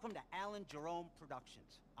 Welcome to Alan Jerome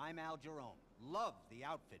Productions. I'm Al Jerome. Love the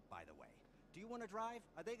outfit, by the way. Do you want to drive?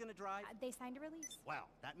 Are they going to drive? They signed a release. Well,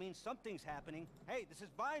 that means something's happening. Hey, this is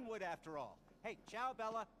Vinewood after all. Hey, ciao,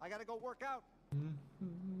 Bella. I gotta go work out.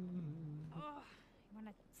 Oh, I want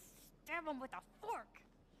to stab him with a fork.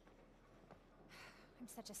 I'm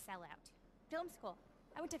such a sellout. Film school.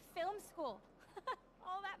 I went to film school.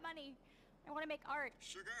 All that money. I want to make art.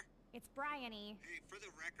 Sugar? It's Bryony. Hey, for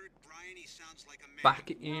the record, Bryony sounds like a man.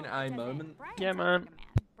 Back in No, a it doesn't. moment. Brian Yeah, sounds man. like a man.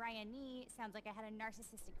 Bryony sounds like I had a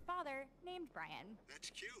narcissistic father named Brian. That's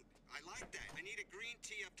cute. I like that. I need a green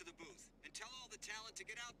tea up to the booth. And tell all the talent to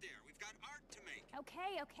get out there. We've got art to make.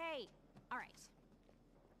 Okay. All right.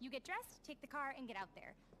 You get dressed, take the car, and get out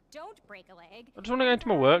there. Don't break a leg. I just want to go into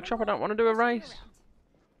my workshop. I don't want to do a race.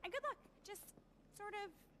 And good luck. Just sort of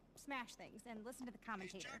smash things and listen to the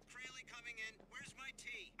commentator. Is Jack Crayley coming in? Where's my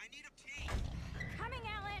tea? I need a tea. Coming,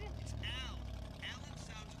 Alan. It's Al. Alan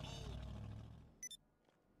sounds old.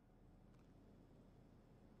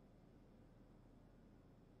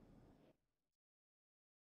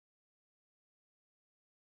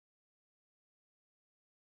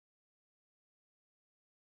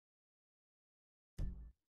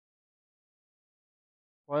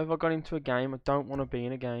 Why have I gone into a game? I don't want to be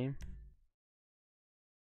in a game.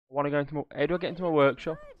 I want to go into my... How do I get into my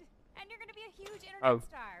workshop? Good. And you're going to be a huge internet Oh.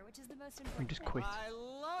 star, which is the most I important just thing. quit. I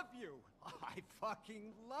love you. I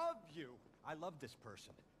fucking love you. I love this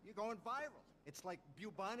person. You're going viral. It's like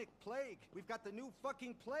bubonic plague. We've got the new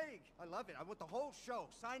fucking plague. I love it. I want the whole show.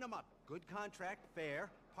 Sign them up. Good contract, fair,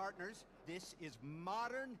 partners. This is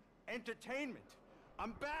modern entertainment.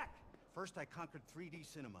 I'm back. First I conquered 3D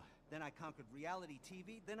cinema. Then I conquered reality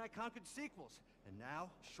TV. Then I conquered sequels. And now,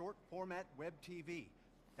 short format web TV.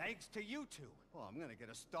 Thanks to you two. Well, I'm gonna get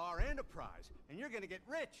a star and a prize. And you're gonna get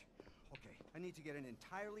rich. Okay, I need to get an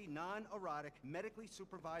entirely non-erotic, medically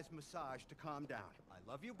supervised massage to calm down. I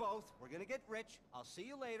love you both. We're gonna get rich. I'll see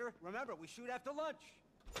you later. Remember, we shoot after lunch.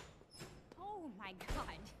 Oh my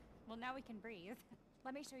god. Well, now we can breathe.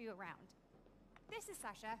 Let me show you around. This is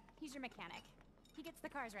Sasha. He's your mechanic. He gets the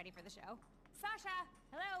cars ready for the show. Sasha!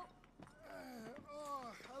 Hello!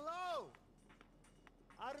 Hello!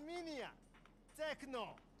 Armenia! Techno!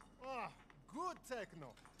 Oh, good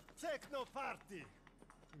techno! Techno party!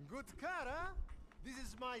 Good car, huh? This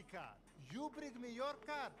is my car. You bring me your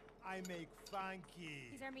car, I make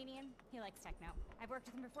funky. He's Armenian. He likes techno. I've worked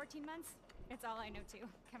with him for 14 months. It's all I know too.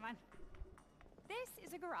 Come on. This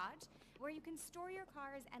is a garage where you can store your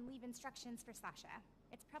cars and leave instructions for Sasha.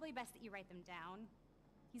 It's probably best that you write them down.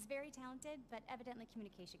 He's very talented, but evidently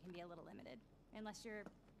communication can be a little limited. Unless you're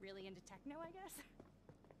really into techno, I guess.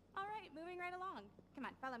 All right, moving right along. Come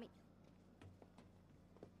on, follow me.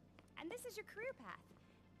 And this is your career path.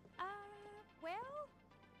 Well,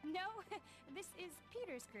 no, this is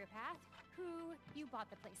Peter's career path, who you bought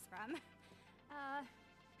the place from.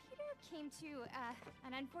 Peter came to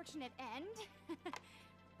an unfortunate end,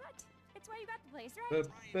 but it's why you got the place,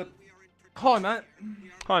 right? Hi, mate.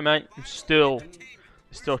 Hi, mate. I'm still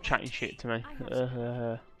chatting shit to me. I hope so.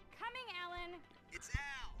 Coming, Alan.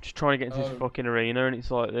 Just trying to get into this Oh. fucking arena, and it's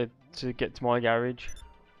like to get to my garage.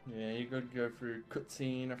 Yeah, you gotta go through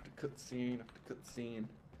cutscene after cutscene after cutscene.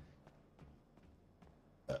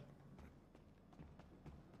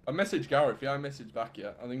 I messaged Gareth. Yeah, I messaged back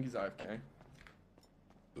yet. I think he's AFK.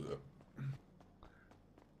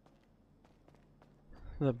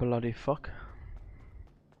 The bloody fuck.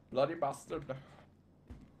 Bloody bastard.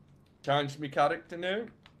 Changed me character now.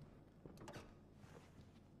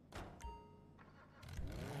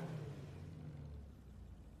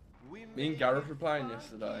 Me and Gareth were playing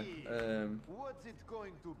yesterday. What's it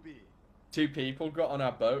going to be? 2 people got on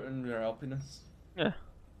our boat and were helping us. Yeah.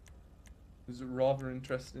 It was rather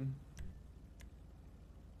interesting.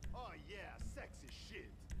 Oh yeah, sexy shit.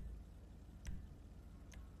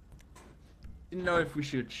 Didn't know if we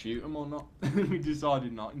should shoot them or not. We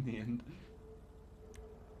decided not in the end.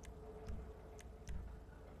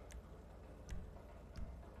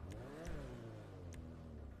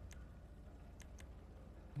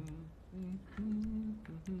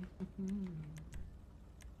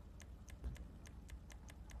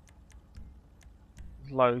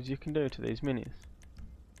 There's loads you can do to these minis.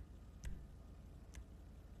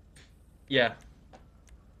 Yeah.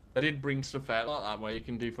 They did bring stuff out like that where you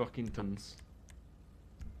can do fucking tons.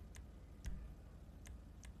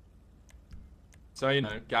 So, you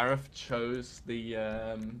know, Gareth chose the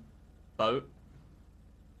boat.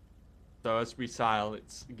 So as we sail,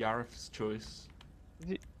 it's Gareth's choice.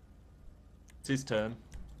 Is it? It's his turn.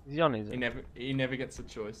 Is he on, is it? He never gets a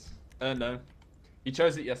choice. No. He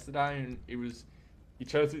chose it yesterday, and he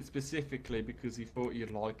chose it specifically because he thought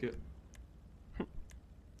you'd like it.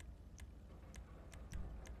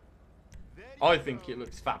 I think it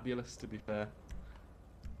looks fabulous, to be fair.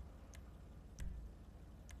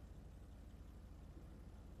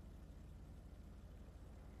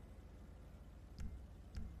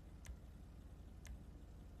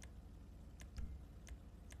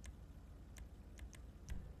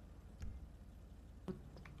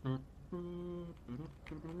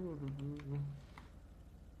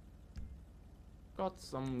 Got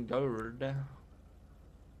some gold.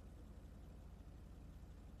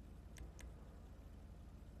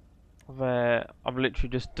 I've literally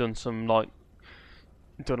just done some like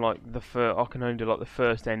the first. I can only do like the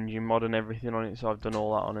first engine mod and everything on it, so I've done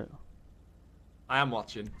all that on it. I am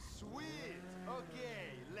watching. Sweet.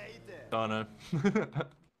 Okay, later. Oh no.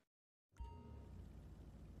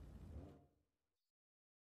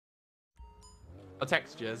 I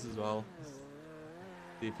text Jez as well.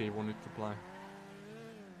 See if he wanted to play.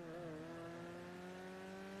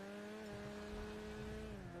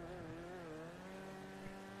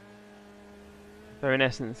 So in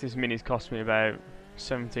essence, this mini's cost me about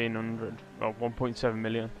 1,700, well, 1.7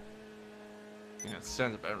 million. Yeah,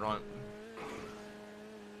 sounds about right.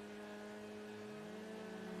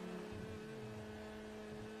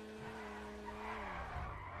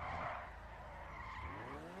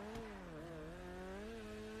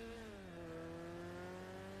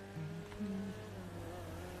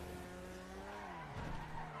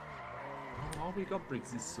 Oh, we got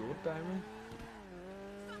Briggs' sword, don't we?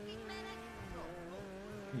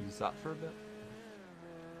 Use that for a bit.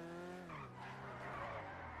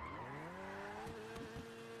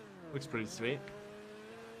 Looks pretty sweet.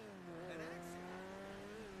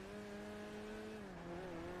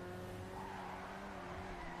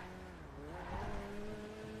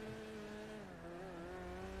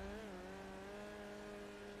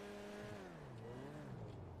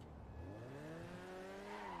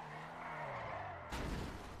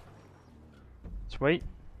 Sweet.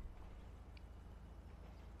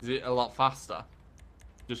 Is it a lot faster?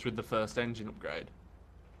 Just with the first engine upgrade?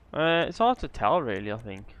 It's hard to tell, really. I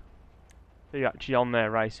think. Are you actually on there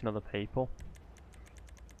racing other people?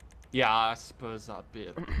 Yeah, I suppose that'd be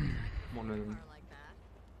one of them.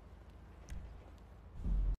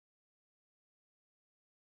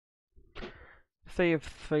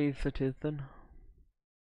 Thief it is then.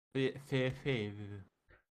 Fair.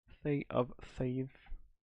 Thief of thief.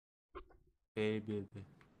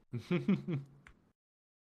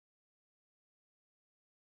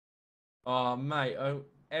 Oh mate, how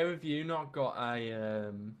have you not got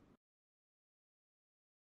a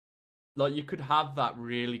like you could have that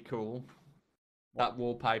really cool that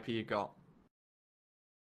wallpaper you got.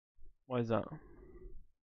 Why is that?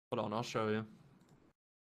 Hold on, I'll show you.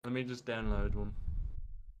 Let me just download one.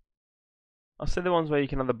 I see the ones where you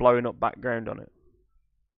can have the blowing up background on it.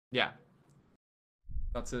 Yeah.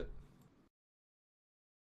 That's it.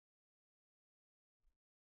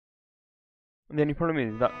 And the only problem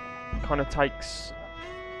is that kind of takes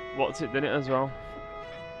what's it, doesn't it, as well?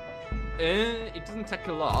 It doesn't take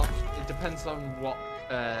a lot. It depends on what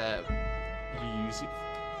you use it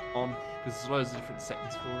on, because there's loads of different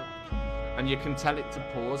settings for it, and you can tell it to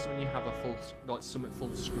pause when you have a full, like something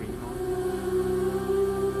full screen on.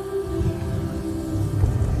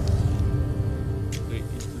 It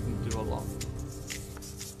doesn't do a lot.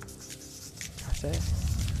 That's it.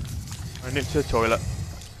 I nip to the toilet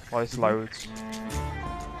while this loads.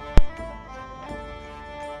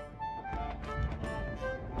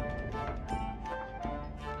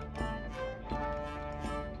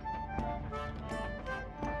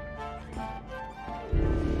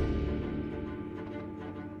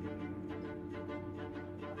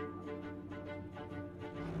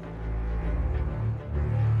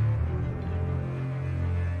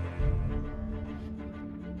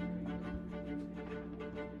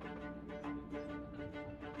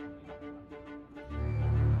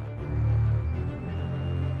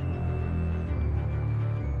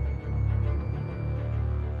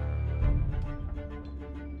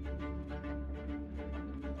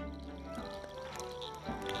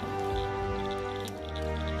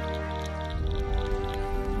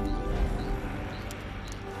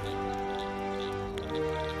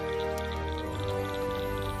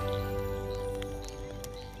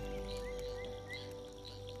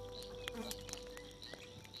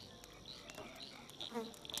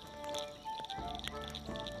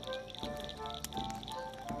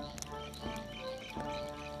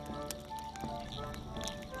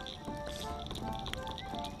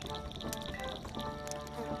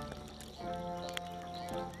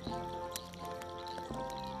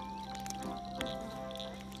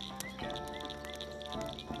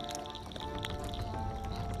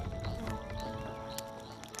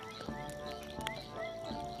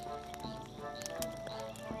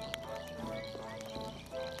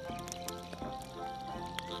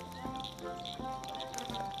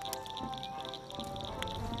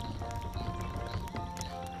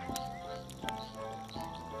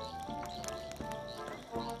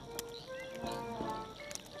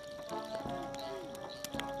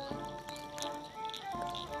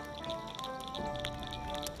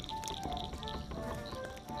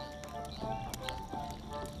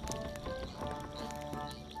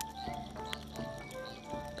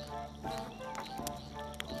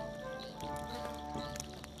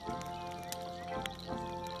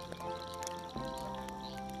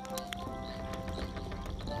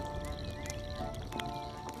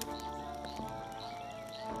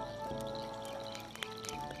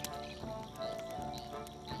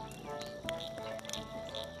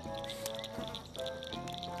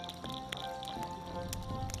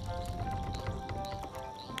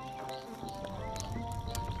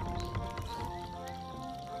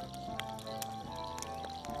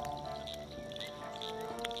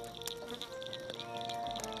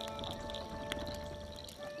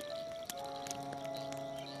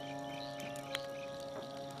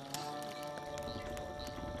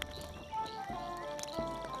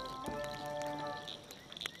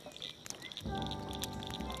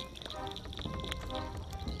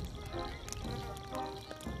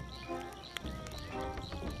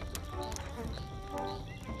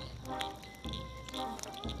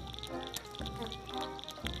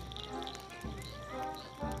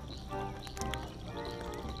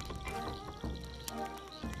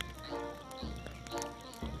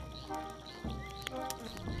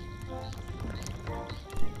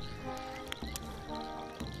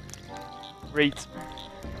 Read.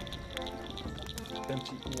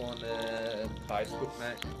 Sent you on Facebook,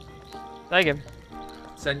 mate. Thank you.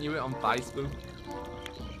 Sent you it on Facebook.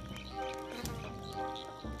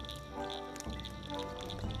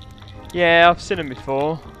 Yeah, I've seen him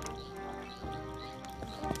before.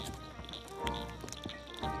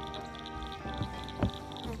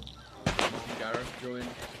 Gareth joined.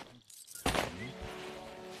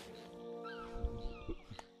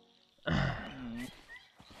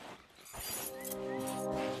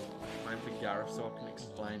 I'm for Gareth so I can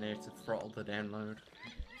explain how to throttle the download.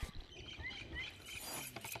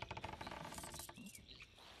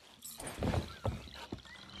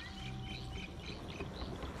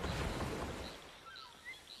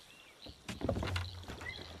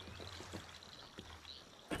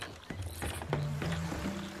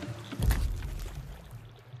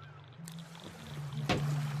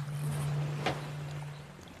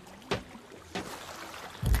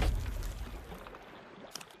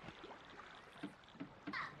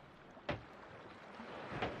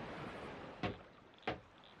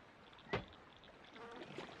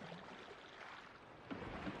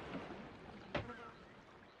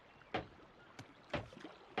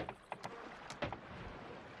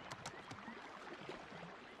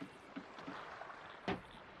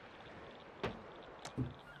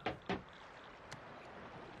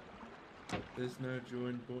 There's no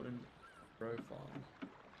join button. Profile.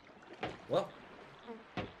 What?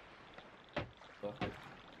 Fuck it.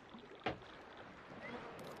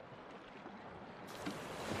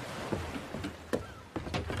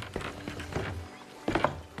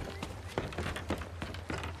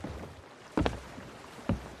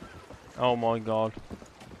 Oh my god.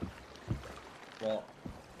 What?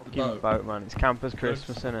 Fucking boat, man. It's Campers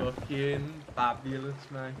Christmas, isn't it? Fucking fabulous,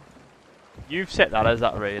 mate. You've set that as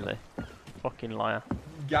that, really? Fucking liar.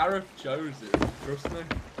 Gareth chose it, trust me.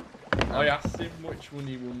 I asked him which one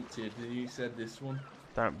he wanted, and he said this one.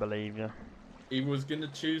 Don't believe you. He was gonna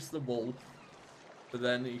choose the wolf, but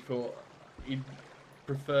then he thought he'd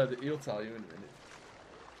prefer that. He'll tell you in a minute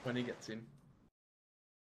when he gets in.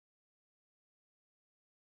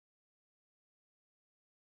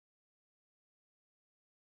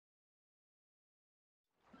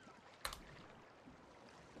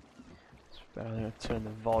 I'm going to turn the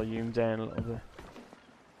volume down a little bit.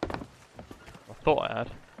 I thought I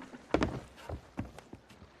had.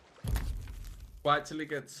 Wait till it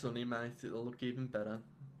gets sunny, mate. It'll look even better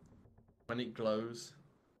when it glows.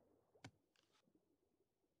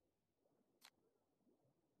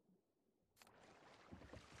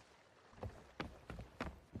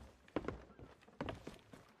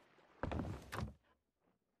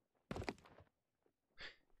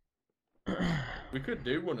 We could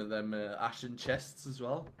do one of them ashen chests as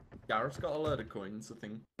well. Gareth's got a load of coins, I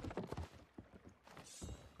think.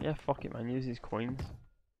 Yeah, fuck it, man. Use these coins.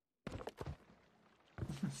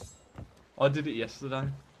 I did it yesterday.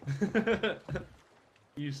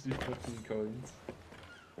 Used these fucking coins.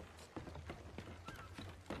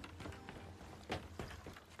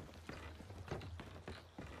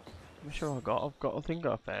 I'm sure I think I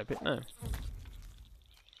got a fair bit now.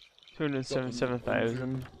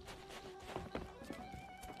 277,000.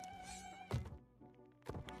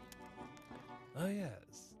 Oh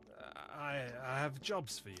yes, I have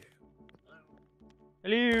jobs for you.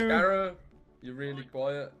 Hello. Gareth, you're really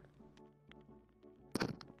quiet.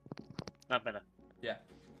 Not better. Yeah.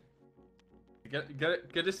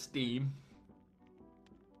 Get a Steam.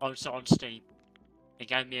 On Steam. He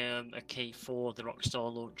gave me a key for the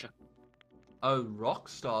Rockstar launcher. Oh,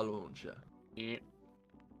 Rockstar launcher. Yeah.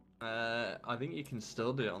 I think you can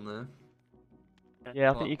still do it on there. Yeah,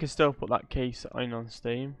 I think you can still put that key sign on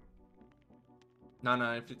Steam. No,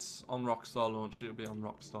 if it's on Rockstar launcher, it'll be on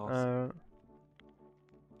Rockstar.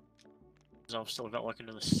 Because I've still got like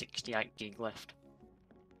another 68 gig left.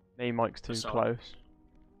 Me mic's too So- close.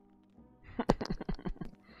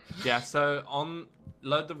 Yeah, so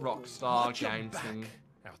load the Rockstar Watch your game back thing.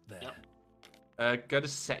 out there. Yep. Go to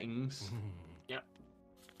settings. Yep.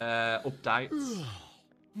 Updates.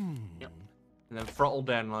 Yep. And then throttle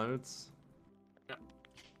downloads. Yep.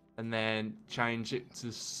 And then change it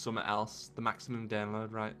to something else, the maximum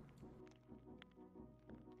download rate.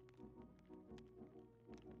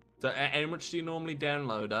 So how much do you normally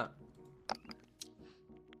download at?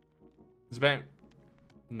 It's about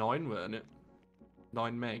 9, weren't it?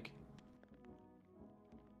 9 meg.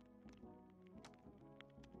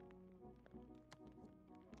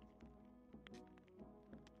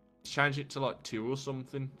 Change it to like 2 or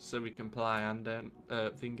something so we can play and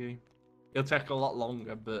thingy. It'll take a lot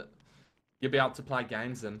longer, but you'll be able to play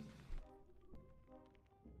games then.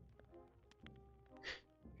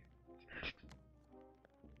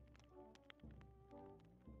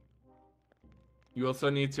 You also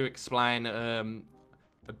need to explain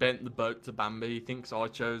I bent the boat to Bambi. He thinks I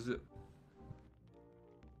chose it.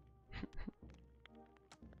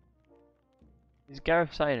 Is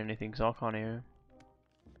Gareth saying anything? Cause I can't hear him.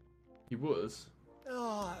 He was.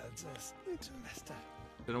 Oh, just little mister.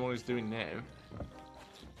 Don't know what he's doing now.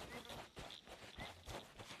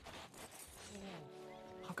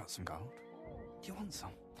 I've got some gold. Do you want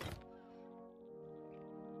some?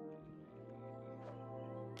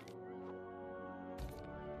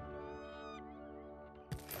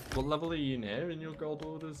 What level are you now in your gold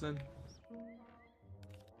orders then?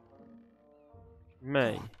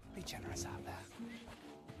 Me. Be generous out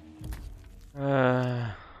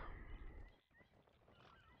there.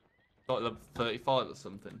 Like level 35 or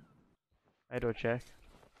something. How do I check?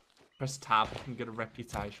 Press tab and get a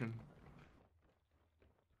reputation.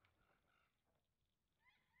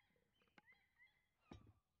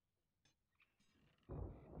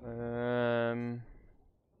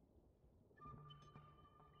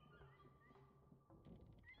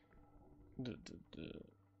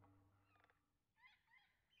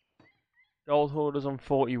 Gold hoarders on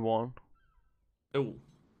 41. Oh,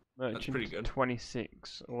 Merchant pretty good.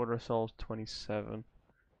 26. Order of souls 27.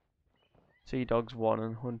 Sea dogs 1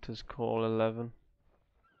 and hunters call 11.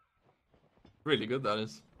 Really good, that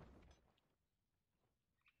is.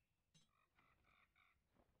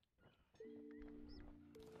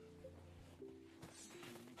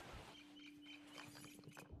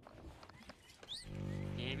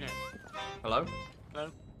 Yeah, no. Hello?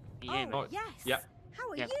 Hello? You hear me? Oh, yes. yeah. How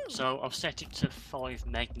are Yeah. you? So I've set it to 5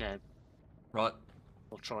 meg now. Right.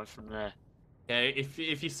 We'll try from there. Yeah, if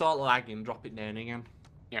you start lagging, drop it down again.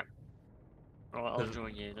 Yeah. Right, I'll Does-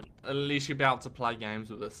 join you then. At least you'll be able to play games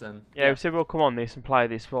with us then. Yeah, we said we'll come on this and play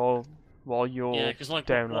this while you're Yeah, because like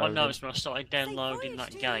what I downloading. noticed when I started downloading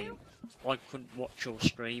voyage that to game, you. I couldn't watch your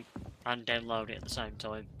stream and download it at the same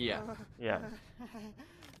time. Yeah. Yeah.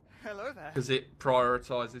 Hello there. Because it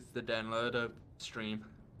prioritizes the downloader stream.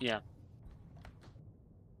 Yeah.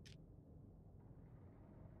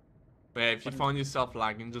 But yeah, if you find yourself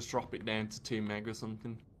lagging, just drop it down to 2 meg or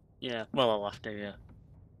something. Yeah. Well, I'll have to. Yeah.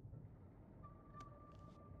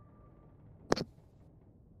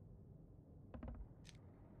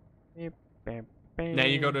 Now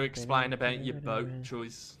you got to explain about your boat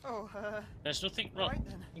choice. Oh, There's nothing wrong. right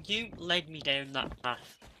then. You led me down that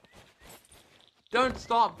path. Don't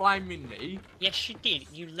start blaming me. Yes, you did.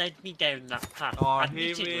 You led me down that path. Oh, here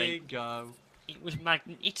Admittedly, we go. it was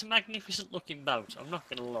It's a magnificent looking boat. I'm not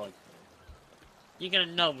gonna lie. You're gonna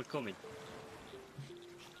know we're coming.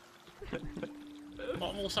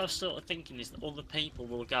 What I'm also sort of thinking is that other people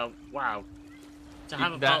will go, "Wow, to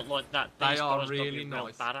have a boat like that, they these are guys really got to be real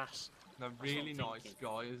nice. badass." They're what really I'm nice thinking.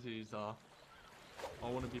 guys who's I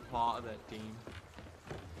want to be part of their team.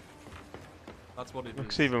 That's what it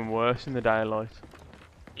Looks is. even worse in the daylight.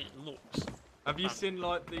 It looks. Have you seen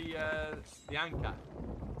like the anchor?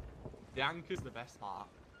 The anchor's the best part.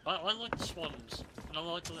 I like the swans, and I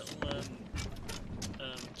like the little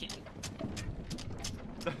kitten.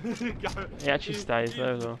 He actually stays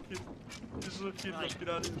there as well. He's looking Right.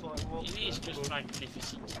 at it like, what It is the just fuck?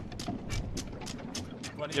 magnificent.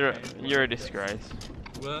 20 You're pound. you're a disgrace.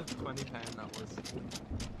 Worth £20 that was.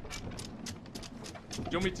 Do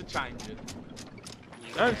you want me to change it?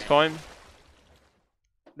 No, it's fine.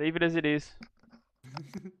 Leave it as it is.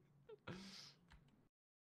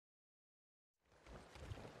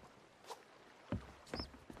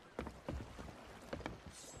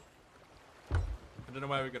 I don't know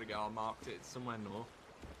where we're gonna go. I marked it. It's somewhere north.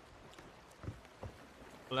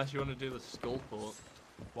 Unless you want to do the skull port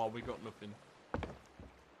while we got nothing.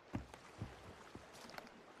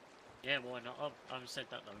 Yeah, why not? I haven't said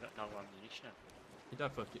that though. I've got no ammunition. You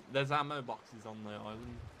don't fuck it. There's ammo boxes on the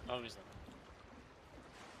island. Oh, is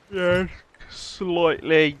there? Yeah,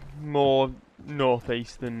 slightly more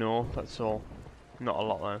northeast than north. That's all. Not a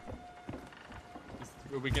lot though.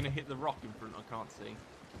 Are we gonna hit the rock in front? I can't see.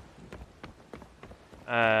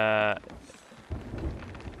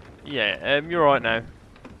 Yeah, you're right now.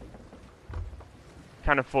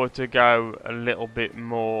 Can afford to go a little bit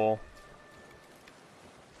more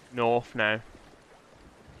north now.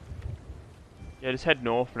 Yeah, just head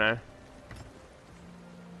north now.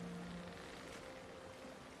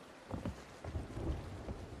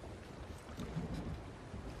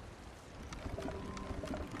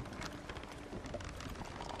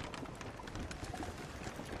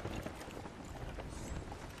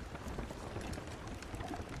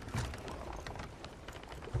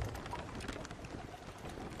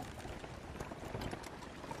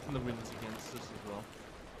 And the wind's against us as well.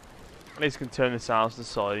 At least you can turn the sails to the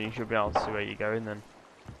side and you should be able to see where you're going then.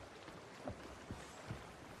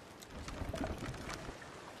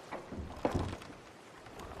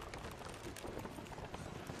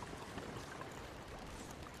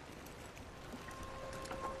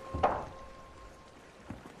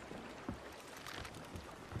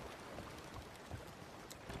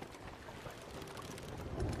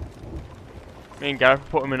 Me and Gareth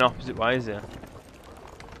put them in opposite ways here.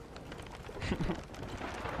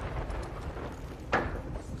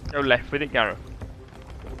 Go left with it, Gareth.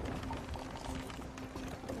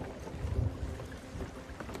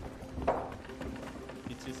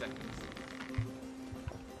 Be 2 seconds.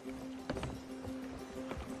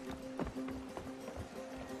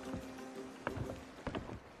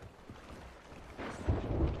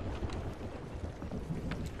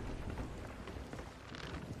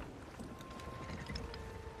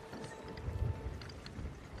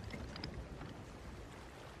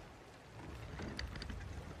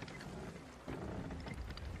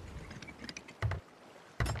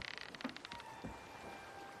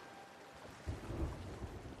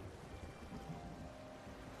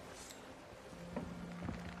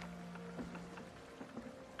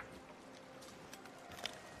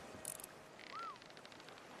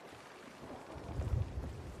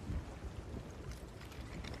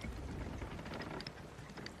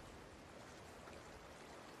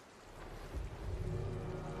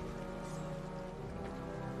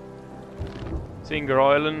 Singer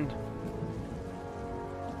Island.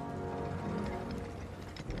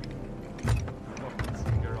 Fucking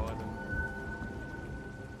Singer Island.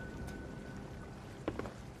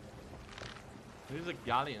 There's a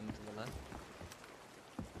galleon to the left.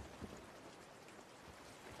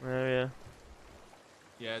 Oh yeah.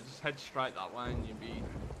 Yeah, just head straight that way and you'll be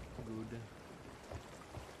good.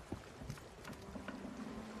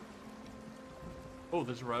 Oh,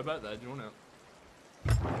 there's a rowboat there. Do you want it?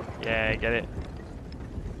 Yeah, get it.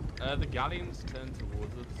 The galleons turn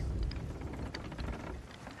towards us.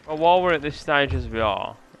 Well, while we're at this stage as we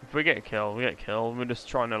are, if we get killed, we get killed. We'll just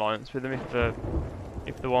try an alliance with them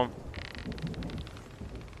if they want.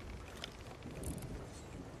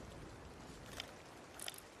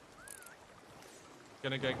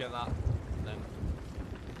 Gonna go get that then.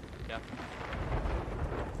 Yeah.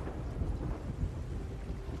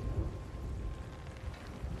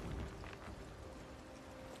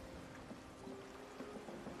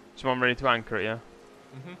 Someone ready to anchor it, yeah?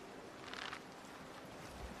 Mhm.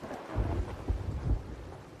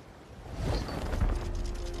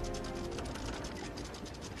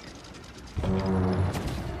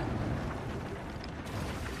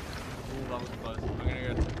 Ooh, that was close. I'm gonna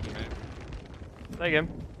go take you out. Take him.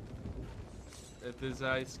 If there's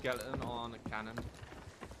a skeleton on a cannon.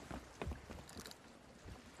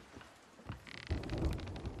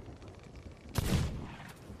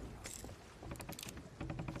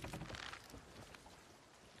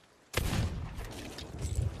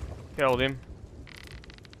 Killed him.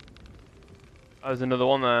 There's another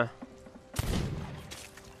one there.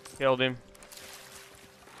 Killed him.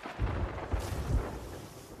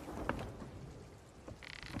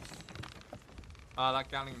 That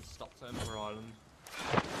galleon stopped at Ember Island.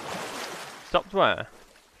 Stopped where?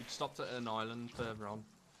 It stopped at an island further on.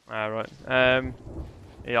 Ah, right.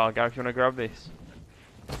 Yeah, Gareth, you want to grab this?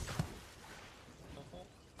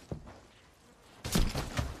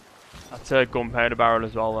 That's a gunpowder barrel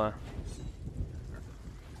as well there.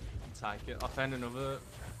 Take it. I found another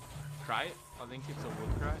crate. I think it's a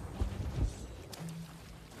wood crate.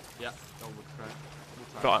 Yeah, a wood crate.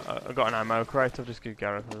 We'll take it. I got an ammo crate, I'll just give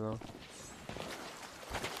Gareth as well.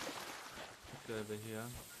 It's over here.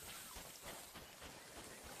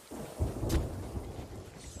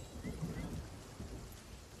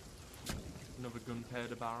 Another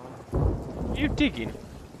gunpowder barrel. You digging?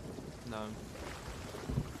 No.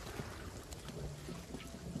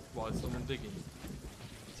 Why is someone digging?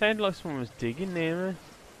 Sounded like someone was digging near me.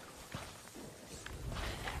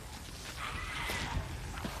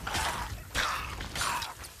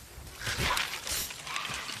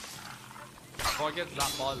 If I get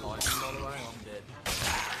that by lightning, by the way, I'm dead.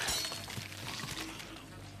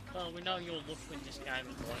 Well, we know you'll look when this game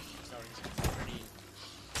is like, so it's pretty...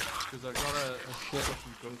 Because I've got a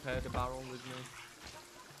fucking gunpowder barrel with me.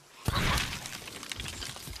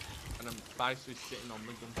 And I'm basically sitting on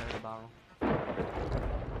the gunpowder barrel.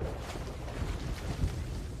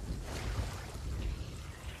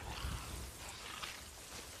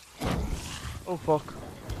 Oh fuck.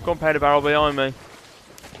 Gunpowder barrel behind me.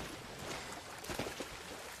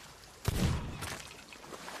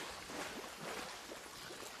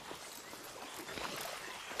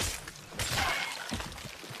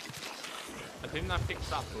 I think that fixed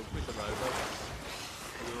that bug with the robots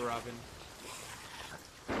we were having.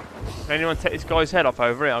 Can anyone take this guy's head off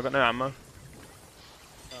over it? I've got no ammo.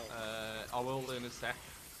 I will in a sec.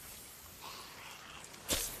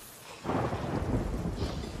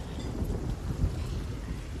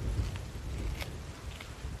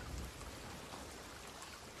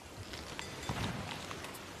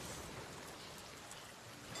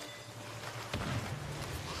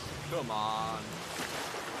 Come on.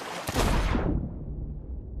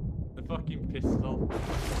 The fucking pistol.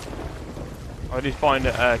 I did find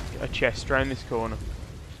a chest around this corner.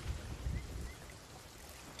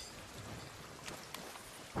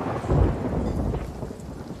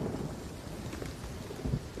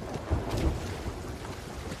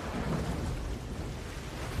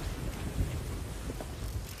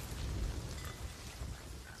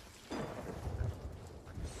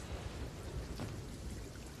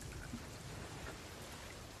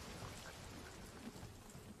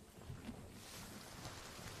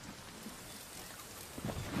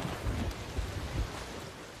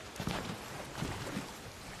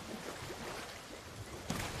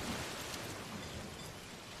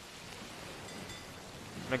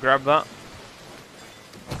 Gonna grab that.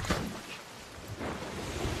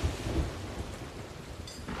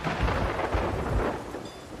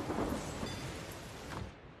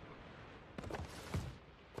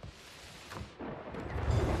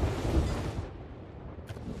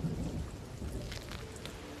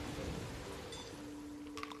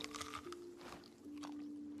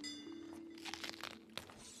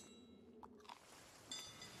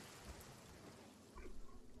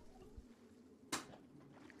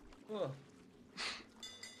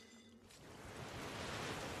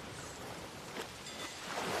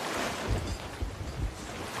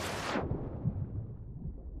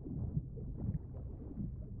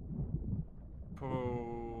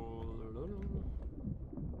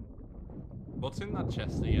 What's in that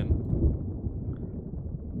chest again?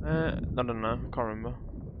 I don't know. Can't remember.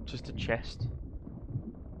 Just a chest.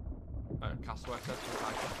 Castaway chest.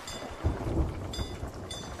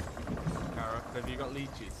 Gareth, have you got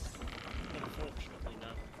leeches? Unfortunately, no.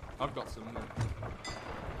 I've got some. Got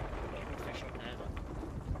one fish on there, though.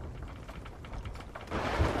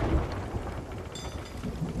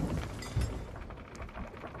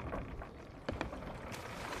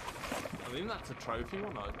 I think that's a trophy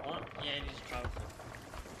or not? Oh, yeah, it is a trophy.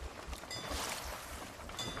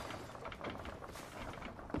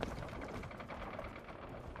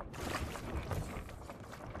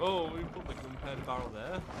 Oh, we put the gunpowder barrel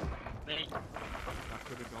there. Me. That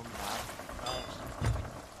could have gone bad. Oh,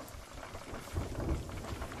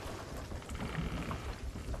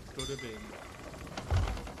 Could have been.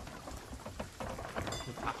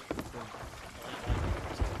 Catastrophe.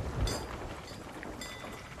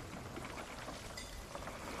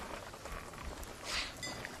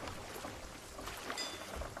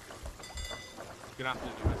 Gonna have to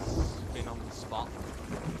do a spin on the spot.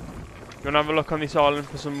 You wanna have a look on this island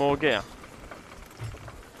for some more gear?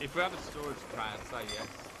 If we had a storage tray, I'd say yes.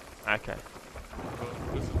 Okay.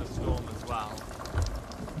 But because of the storm as well,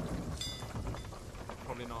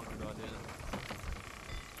 probably not a good idea.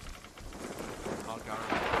 I'll go.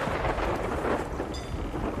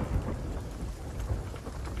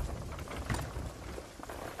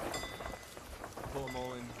 Put them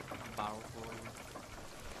all in barrel for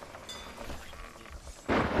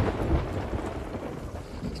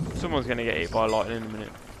you. Someone's gonna get hit by lightning in a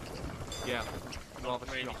minute. Yeah. Rather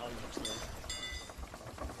really shocked. hopefully.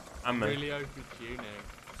 And me. Really hope it's you now.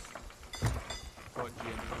 Quite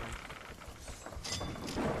genuine.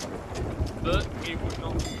 But it would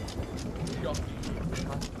not be shocking.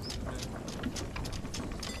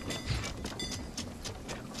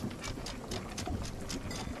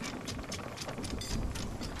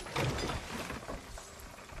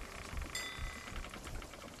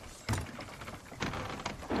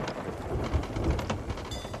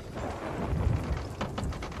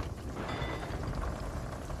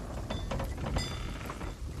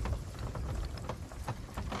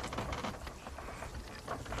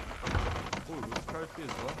 Trophy as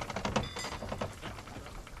well.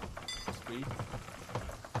 Speed.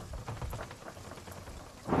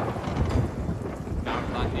 Now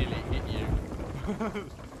that nearly hit you.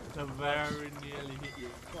 That very nearly hit you.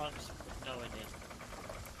 Right, nowhere near.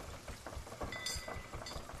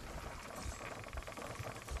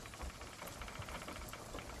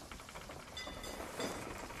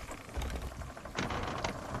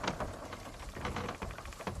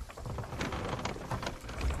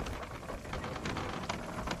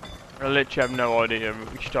 I literally have no idea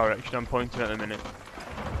which direction I'm pointing at the minute.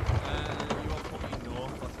 You are pointing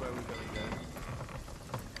north, that's where we're going to go.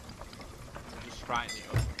 Just straighten it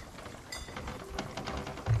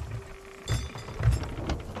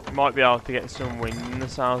up. Might be able to get some wind in the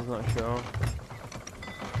sails, not sure.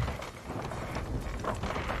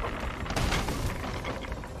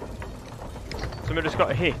 Someone just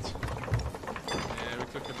got a hit. Yeah, we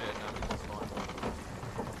took a bit of damage, that's fine.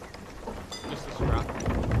 Just a scrap.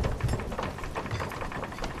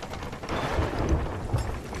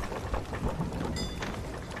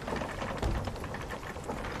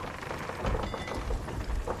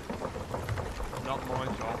 Not my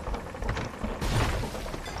job.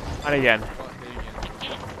 And again. Got to do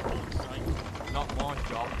again. Not my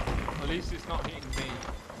job. At least it's not hitting me.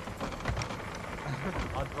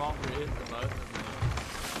 I'd rather it hit the boat than me.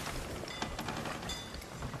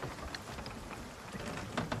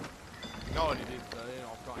 No, it is though.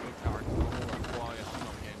 I've got a new character. That's why I'm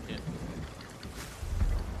not getting hit.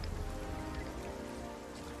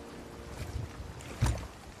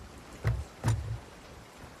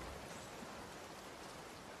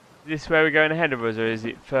 Is this where we're going ahead of us, or is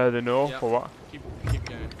it further north, Yep. or what? Keep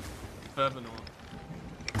going. Further north.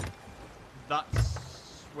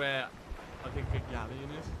 That's where I think the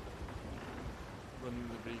galleon is. Running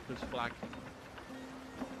the Reaper's flag.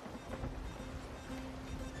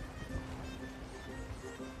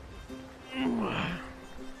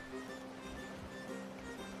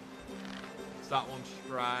 It's that one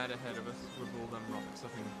straight ahead of us with all them rocks, I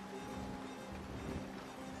think.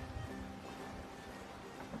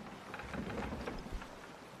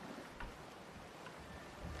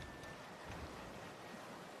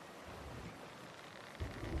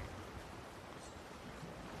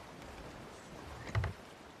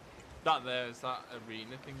 That there is that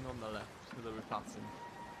arena thing on the left that we're passing.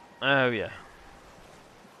 Oh yeah.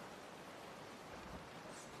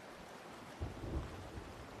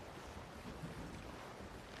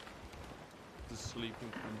 There's sleep in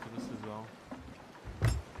front of us as well.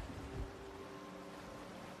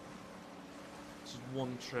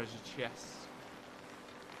 one treasure chest.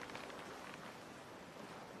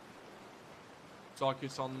 It's like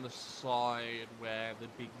it's on the side where the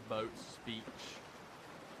big boats beach.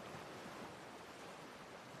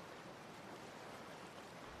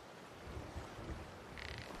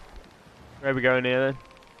 Where are we going here then?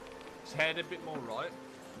 Just head a bit more right.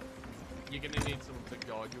 You're gonna need someone to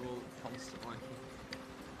guide you all constantly.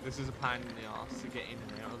 This is a pain in the arse to get in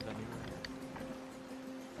and out of anyway.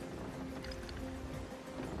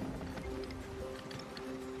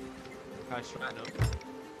 Okay, straighten up.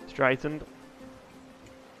 Straightened.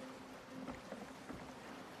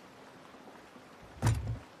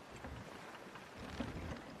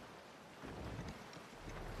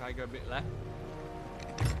 Okay, go a bit left.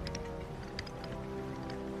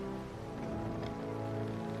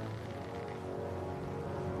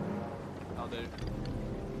 I'll do.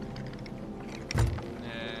 And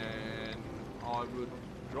then I would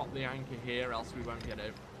drop the anchor here, else we won't get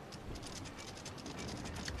out.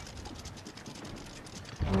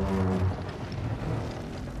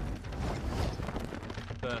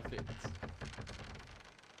 Perfect.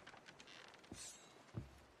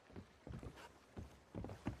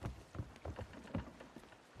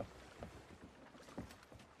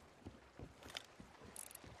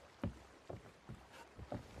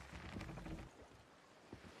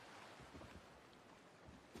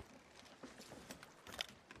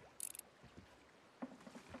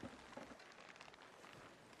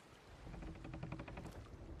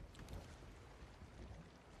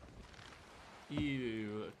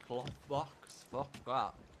 Ew, a cloth box. Fuck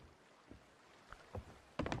that.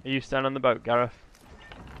 Are you staying on the boat, Gareth?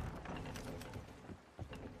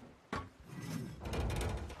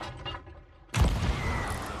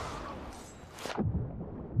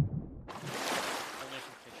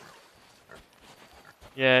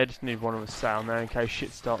 Yeah, I just need one of us down there in case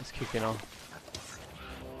shit starts kicking off.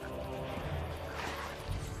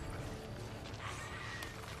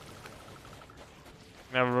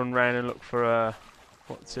 Now run round and look for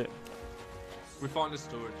what's it? We find a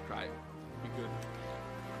storage crate. Be good.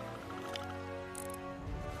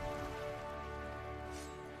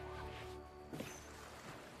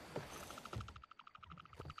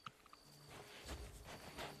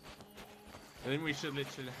 I think we should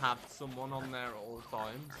literally have someone on there at all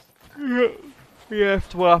times. Yeah,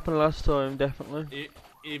 after what happened last time, definitely.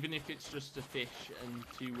 Even if it's just to fish and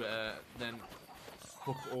to then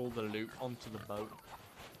hook all the loot onto the boat.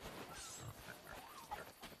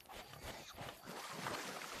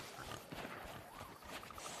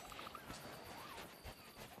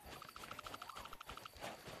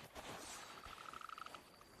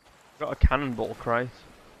 Got a cannonball crate.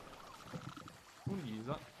 I want to use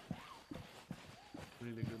that.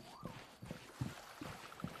 Really good.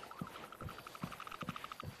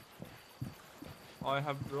 I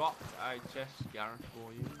have dropped a chest, Gareth,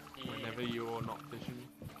 for you whenever you're not fishing.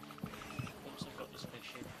 Once I've got this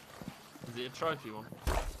fishing. Is it a trophy one?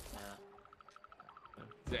 Nah.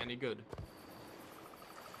 Is it any good?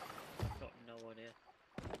 Got no idea.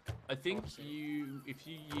 I think if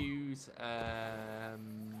you use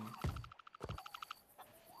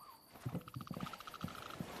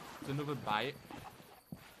it's another bait.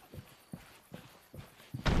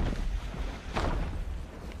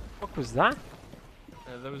 What was that?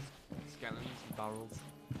 Those skeletons and barrels.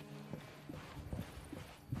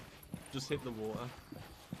 Just hit the water.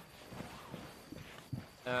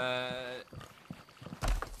 I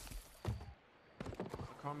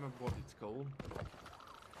can't remember what it's called.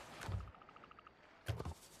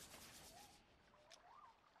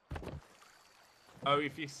 Oh,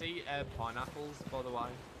 if you see pineapples, by the way,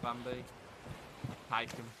 Bambi, take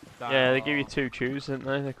them. Yeah, they give you 2 chews, don't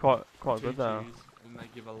they? They're quite good though. And they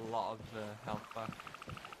give a lot of health back.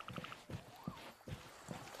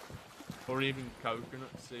 Or even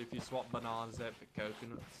coconuts, if you swap bananas out for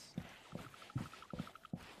coconuts.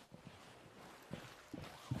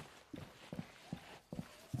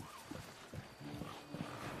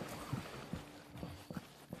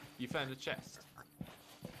 You found a chest?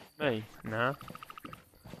 Me? Nah.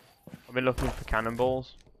 I've been looking for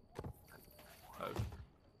cannonballs. Oh.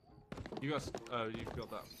 Oh, you've got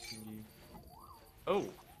that. Can you... Oh!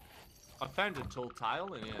 I found a tall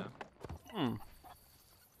tile in here. Hmm.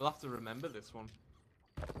 We'll have to remember this one.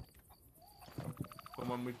 From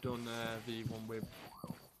when we've done the one we've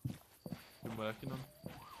been working on.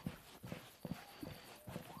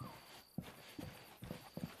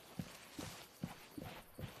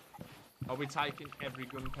 Are we taking every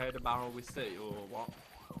gunpowder barrel we see, or what?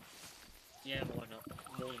 Yeah, why not?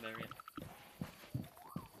 More the merrier.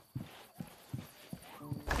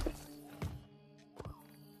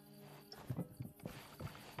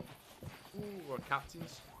 Or a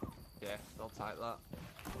captain's? Yeah, I'll take that.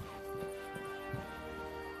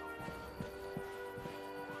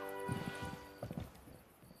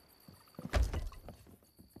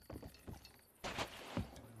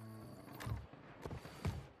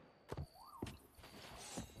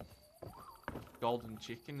 Golden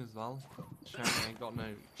chicken as well. Shame I ain't got no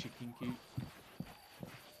chicken coop.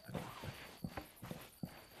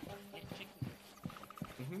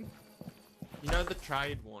 You know the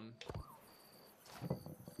trade one?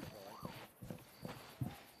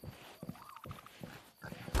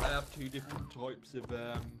 I have two different types of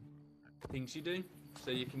things you do.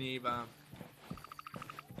 So you can either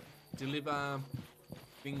deliver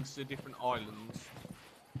things to different islands,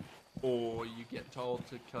 or you get told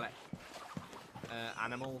to collect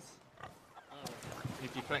animals.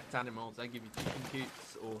 If you collect animals, they give you chicken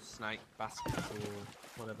coops or snake baskets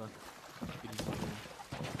or whatever.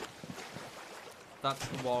 That's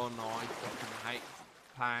the one I fucking hate,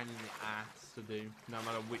 pain in the ass to do, no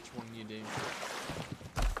matter which one you do.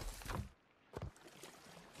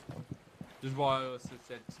 This is why I also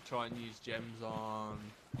said to try and use gems on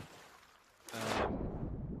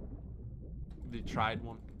the trade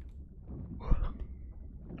one.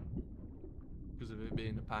 Because of it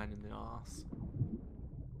being a pain in the ass.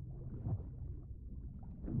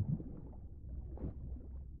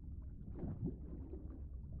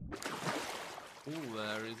 Ooh,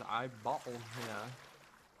 there is a bottle here.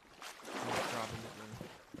 I'm grabbing it now.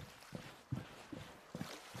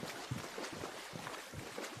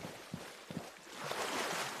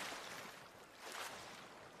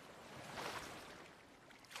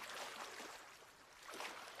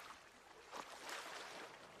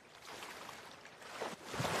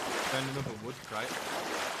 Found another wood crate.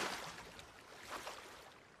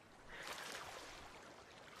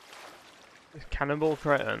 It's cannonball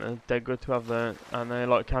crate, and they're good to have there, and they're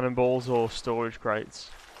like cannonballs or storage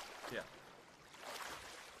crates. Yeah.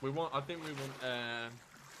 I think we want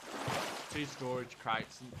 2 storage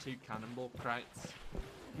crates and 2 cannonball crates.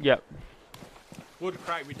 Yep. Wood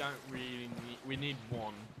crate we don't really need. We need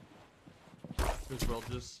one. Because we'll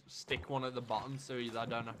just stick one at the bottom so they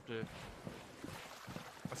don't have to.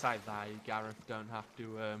 I say they, Gareth, don't have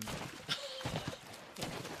to.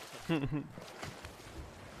 Don't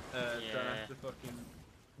have to fucking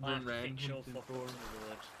run around hunting for 'em.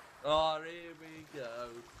 Oh, here we go.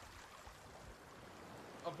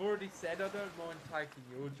 I've already said I don't mind taking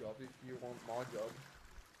your job if you want my job.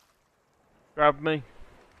 Grab me.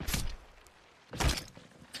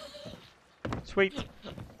 Sweet.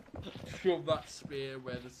 Shove that spear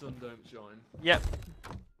where the sun don't shine. Yep.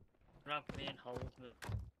 Grab me and hold me.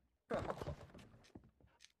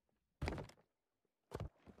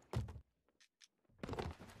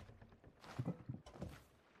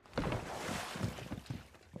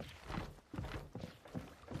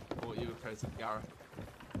 Bought you a present, Gareth.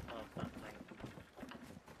 Oh,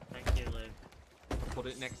 thank you, Lou. Put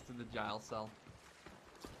it next to the jail cell.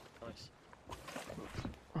 Nice.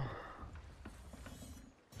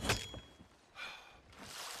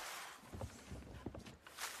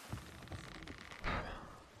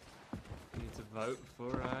 Need to vote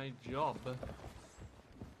for a job.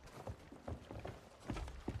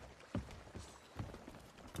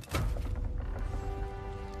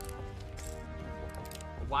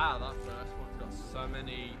 Wow, that first one's got so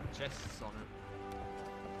many chests on it.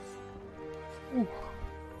 Ooh.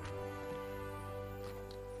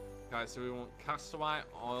 Okay, so we want Castaway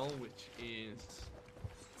Oil, which is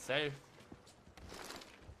safe.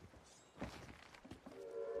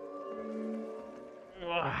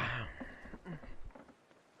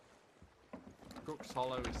 Cook's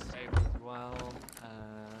Hollow is safe as well,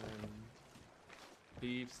 and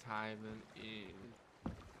Thieves Haven is.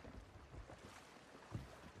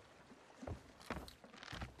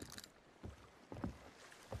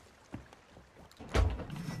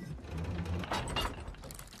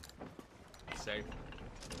 Safe.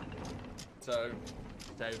 So,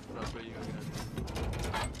 Dave, that's where you're going.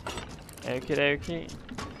 Okie dokie.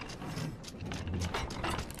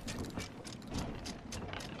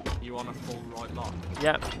 You want a full right lock?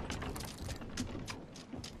 Yep.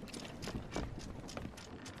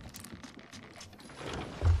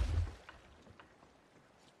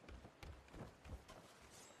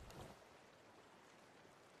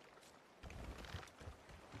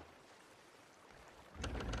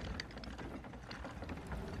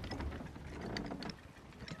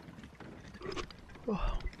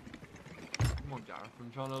 Come on, Gareth,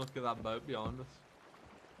 I'm trying to look at that boat behind us.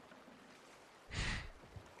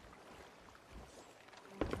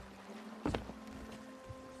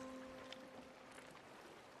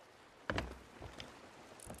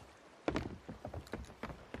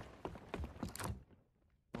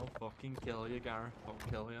 fucking kill you, Gareth. I'll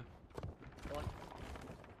kill you. What?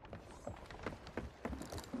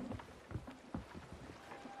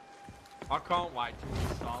 I can't wait till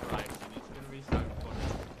we start racing. It's gonna be so fun.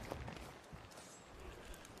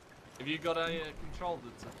 Have you got a control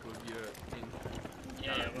that's a good? You're in.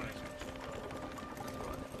 Yeah, right.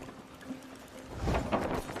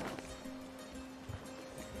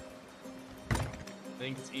 I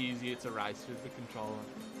think it's easier to race with the controller.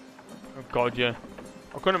 Oh god, yeah.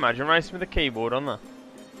 I couldn't imagine racing with a keyboard on there.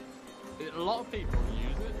 A lot of people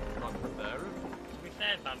use it, I prefer it. To be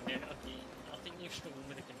fair, Bambi, I think you struggled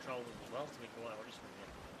with the controllers as well, to be quite honest with you.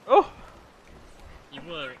 Oh! You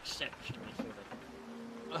were exceptionally funny.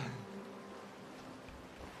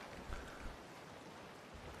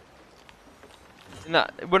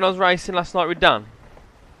 When I was racing last night with Dan.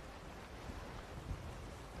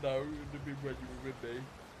 No, it would have been when you were with me.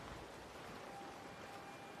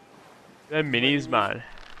 They're minis, man.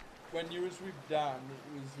 When you was with Dan,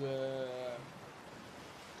 it was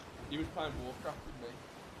he was playing Warcraft with me.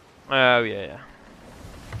 Oh, yeah.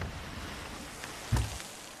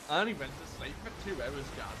 I only went to sleep for 2 hours,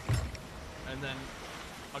 guys. And then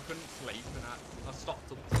I couldn't sleep and I stopped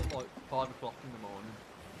up till like 5 o'clock in the morning.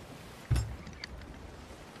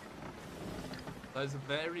 There's a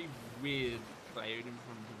very weird cloud in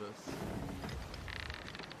front of us.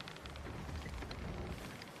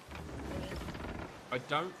 I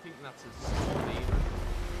don't think that's a storm either.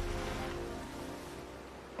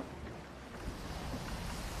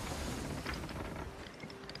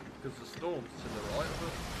 Because the storm's to the right of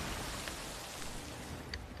us.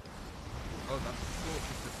 Oh, that's the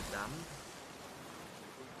fortress of the damned.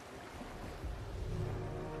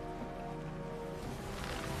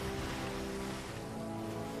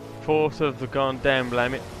 Force of the goddamn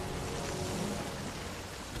blame it. I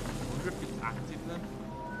wonder if it's active then.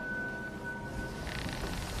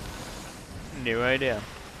 No idea.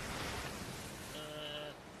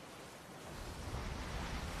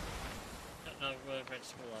 Don't know where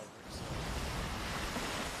Red's all over it, so.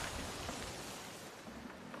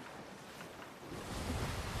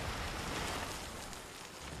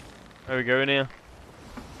 Where we going here?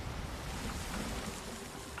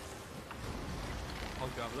 I'll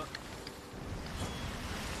go have a look.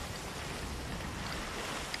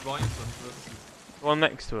 Right in front of us. The one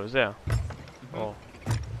next to us, yeah. Oh.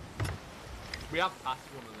 We have passed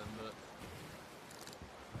one of them, but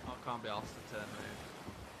I can't be asked to turn around.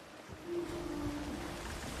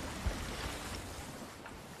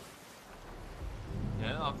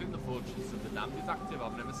 Yeah, I think the Fortress of the Damned is active.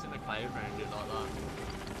 I've never seen a cloud around it like that.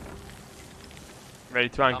 Ready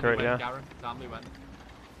to anchor it, yeah. Gareth, tell me when.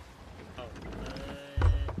 Oh,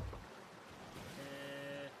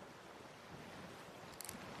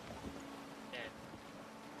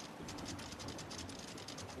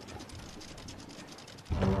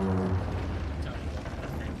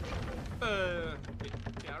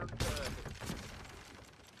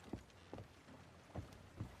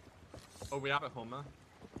 Oh, we have a Hummer.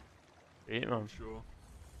 Eat man. Sure.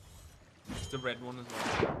 It's the red one as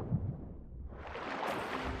well.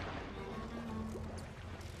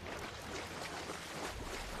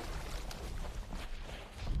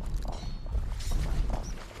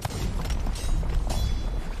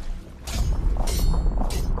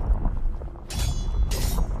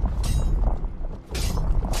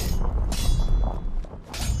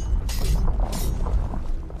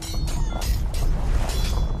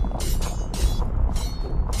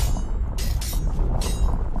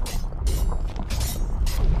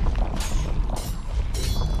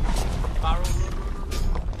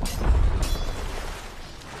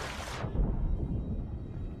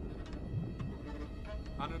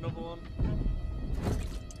 And another one.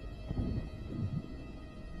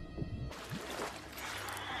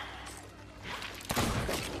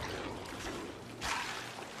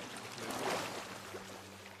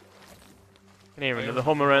 Can hear another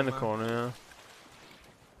hum around the corner, yeah.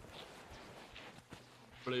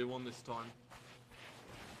 Blue one this time.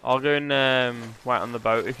 I'll go and wait on the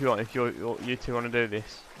boat if you want. If you two want to do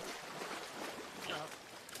this.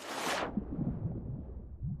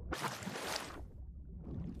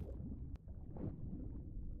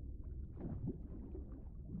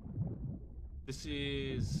 This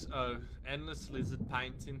is endless lizard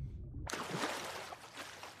painting.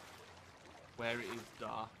 Where it is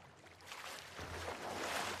dark.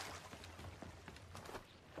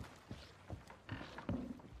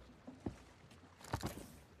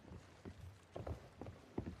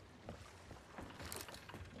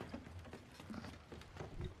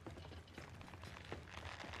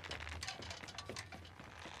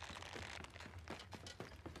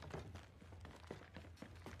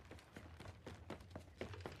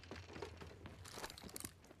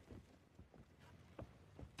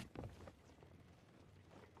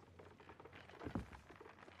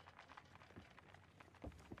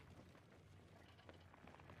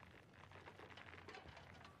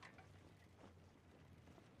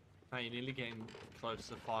 mate, you're nearly getting close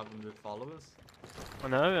to 500 followers. I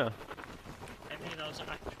know, yeah. How many of those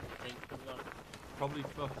are actual people though? Probably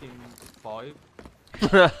fucking 5.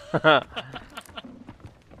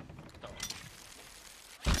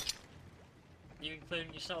 You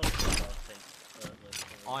including yourself in that, I think?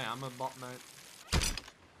 I am a bot, mate.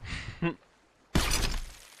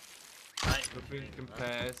 Nothing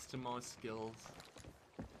compares to my skills.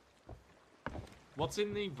 What's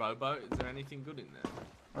in the rowboat? Is there anything good in there?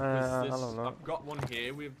 I don't know. I've got one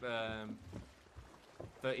here with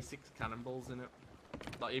 36 cannonballs in it.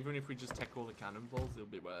 Like, even if we just take all the cannonballs, it'll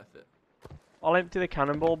be worth it. I'll empty the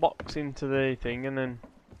cannonball box into the thing, and then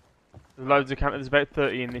there's loads of there's about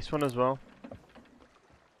 30 in this one as well.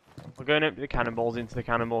 I'll go and empty the cannonballs into the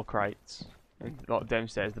cannonball crates, and like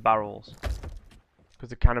downstairs the barrels, because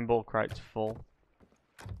the cannonball crate's full.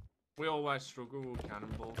 We always struggle with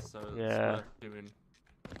cannonballs, so it's Yeah. worth doing.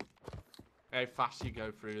 How fast you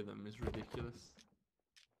go through them is ridiculous.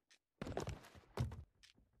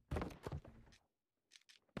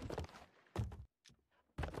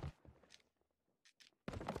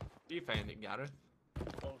 You found it, Gareth?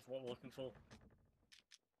 What we're looking for?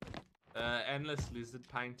 Endless lizard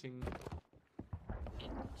painting.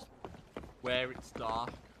 Where it's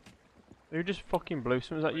dark. Who just fucking blew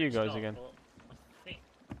some? Was that you guys again? I think.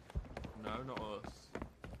 No, not us.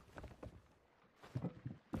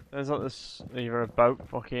 There's like this either a boat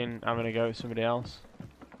fucking having a go at somebody else.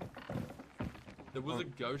 There was a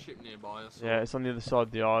ghost ship nearby. I saw. Yeah, it's on the other side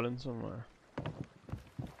of the island somewhere.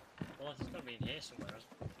 Well, it's gotta be in here somewhere.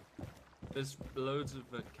 There's loads of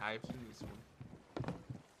caves in this one.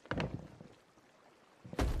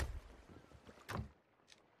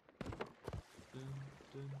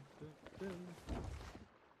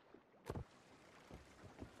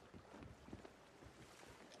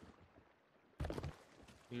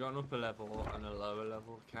 You got an upper level and a lower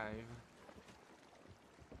level cave.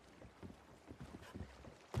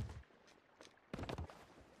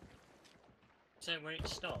 So where it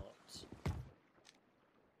starts?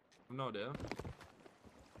 I've no idea.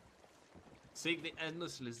 Seek the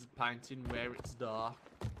endless lizard painting where it's dark.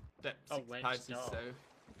 Depth Oh, 6 where it's paces dark. south.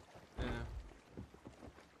 Yeah.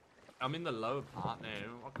 I'm in the lower part now.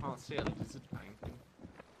 I can't see a lizard painting.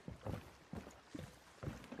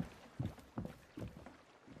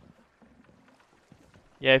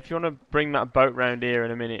 Yeah, if you want to bring that boat round here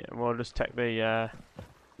in a minute, and we'll just take the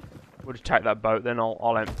we'll just take that boat. Then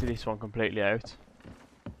I'll empty this one completely out.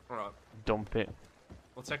 Alright. Dump it.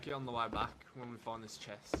 We'll take it on the way back when we find this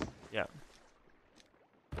chest. Yeah.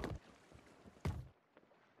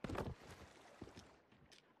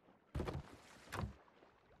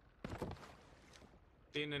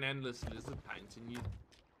 Being an endless lizard painting, you'd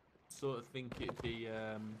sort of think it'd be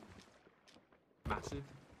massive.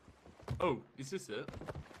 Oh, is this it?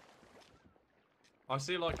 I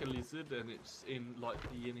see like a lizard and it's in like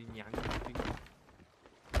the yin and yang thing.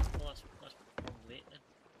 Well, that's probably it then.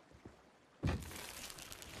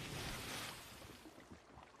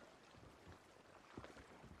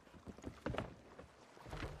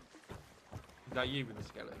 Is that you with the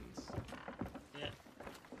skeletons? Yeah.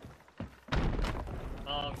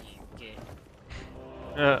 Oh, you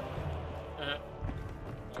git.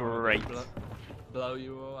 Great. Blow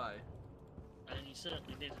you away. And you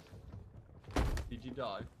certainly did. Did you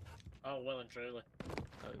die? Oh, well and truly.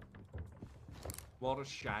 Oh. What a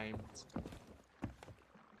shame.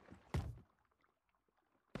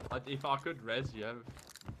 If I could res you,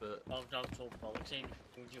 but Oh, don't talk bollocks in.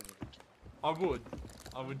 Would you wouldn't? I would.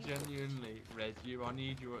 I would genuinely res you. I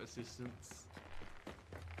need your assistance.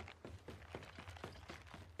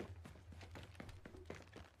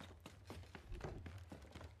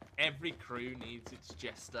 Every crew needs its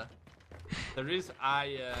jester. There is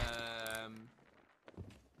a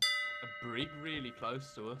brig really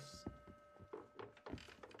close to us.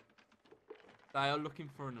 They are looking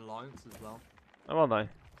for an alliance as well. Oh, are they?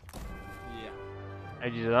 Yeah.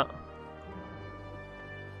 How'd you do that?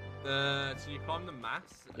 So you climb the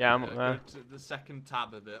mast. Yeah, I'm up go there. to the second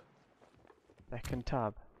tab of it. Second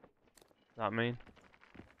tab. Does that mean?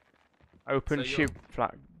 Open So ship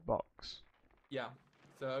flag box. Yeah.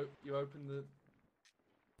 So you open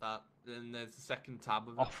that, then there's the second tab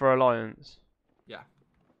of it. Offer alliance. Yeah.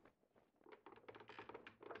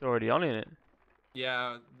 It's already on in it.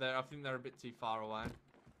 Yeah, I think they're a bit too far away.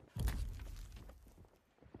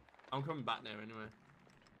 I'm coming back now anyway.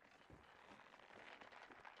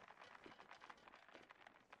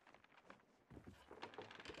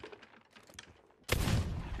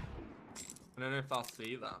 I don't know if I'll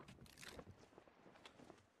see that.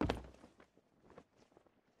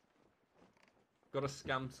 Gotta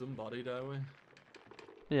scam somebody, don't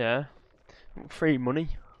we? Yeah. Free money.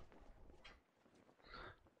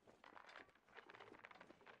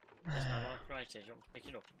 There's no more right here. Do you want to pick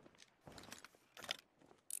it up?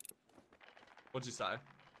 What'd you say?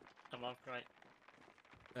 Come on, right.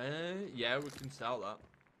 Yeah, we can sell that.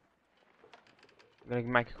 I'm gonna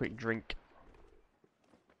make a quick drink.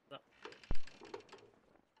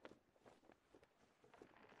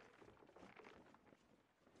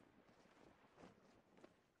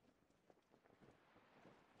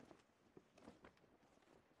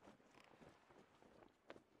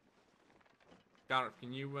 Gareth,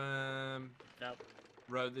 can you Nope.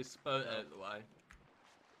 row this boat out of the way,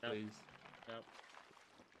 Nope. please? Nope.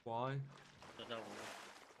 Why? There's no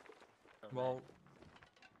one. Well,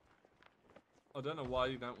 I don't know why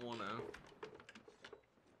you don't want to.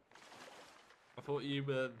 I thought you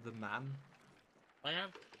were the man. I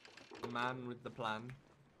am. The man with the plan.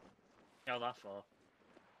 Go that far.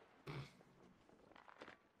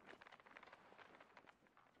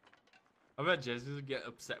 I bet Jez will get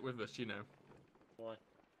upset with us, you know. Why?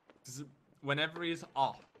 'Cause whenever he's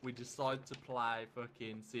off, we decide to play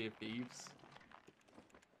fucking Sea of Thieves.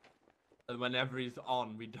 And whenever he's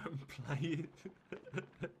on, we don't play it.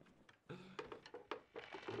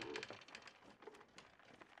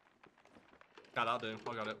 God, I'll do.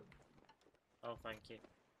 I got it. Oh, thank you.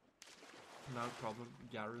 No problem,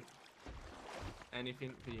 Gareth.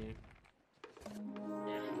 Anything for you.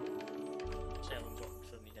 Yeah. 7 bucks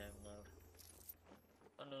for me download.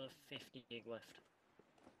 Another 50 gig left.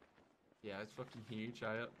 Yeah, it's fucking huge,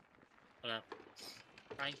 eh? I know.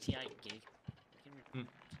 98 gig.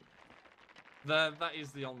 That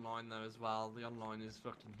is the online though as well. The online is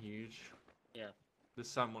fucking huge. Yeah. There's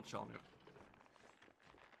so much on it.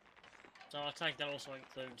 So I take that also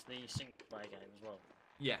includes the single player game as well.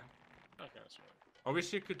 Yeah. Okay, that's right. I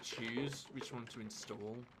wish you could choose which one to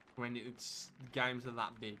install when it's games are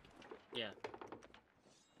that big. Yeah.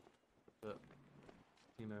 But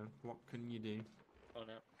you know, what can you do? Oh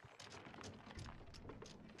no.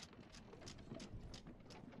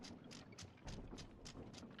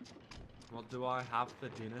 What do I have for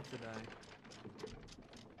dinner today?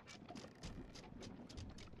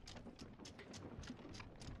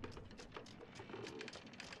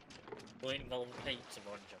 Will it involve a pizza,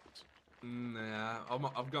 Ron Jones? Yeah,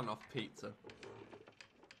 I've gone off pizza.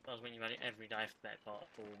 That was when you had it every day for the better part of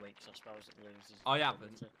 4 weeks, I suppose it loses. I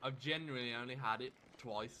haven't. I've genuinely only had it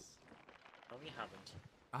twice. Oh, you haven't?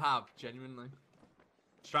 I have, genuinely.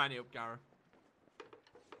 Straighten it up, Gareth.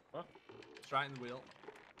 What? Straighten the wheel.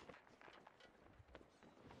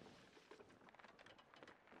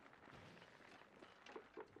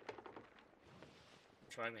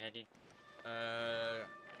 Try me heading.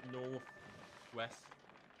 Northwest.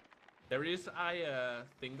 There is a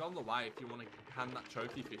thing on the way if you want to hand that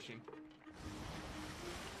trophy fishing.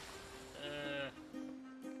 I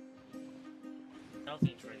don't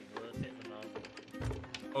think it's really worth it at the moment.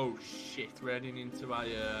 Oh shit, we're heading into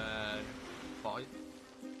a fight.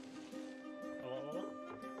 What?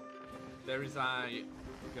 There is a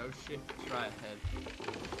ghost ship straight ahead. I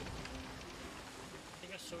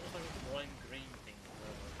think I saw like a lime green thing.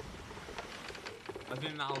 I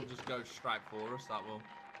think that'll just go straight for us, that will.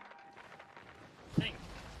 Think.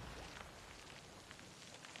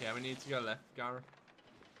 Yeah, we need to go left, Gareth.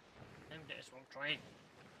 Maybe this one trying.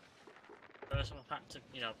 First I've had to,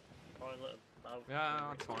 you know, buy a little boat.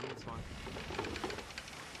 Yeah, that's fine, that's fine.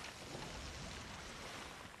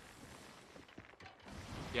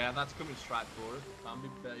 Yeah, that's coming straight for us. Bambi,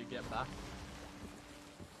 better get back.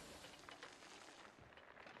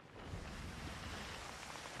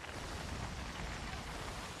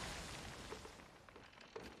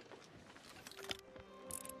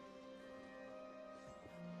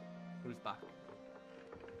 Who's back?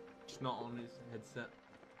 Just not on his headset.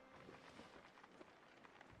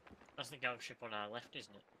 That's the ghost ship on our left,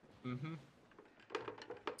 isn't it? Mm-hmm.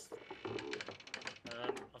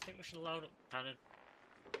 I think we should load up cannon.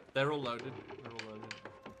 They're all loaded. They're all loaded.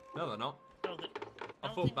 No, they're not. No, I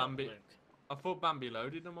no, thought they're not, Bambi. Luke. I thought Bambi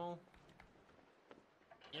loaded them all.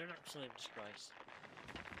 You're an absolute disgrace.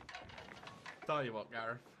 Tell you what,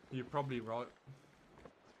 Gareth, you're probably right.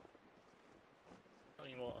 Tell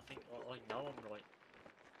you what, I think I know I'm right.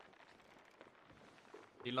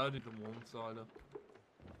 He loaded them one side up.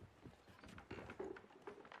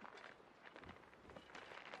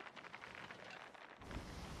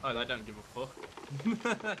 Oh, they don't give a fuck.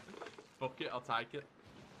 Fuck it, I'll take it.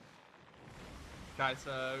 Okay,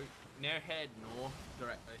 so now head north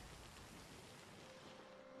directly.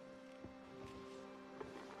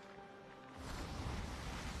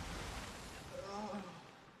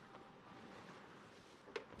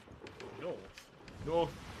 North?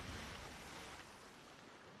 North.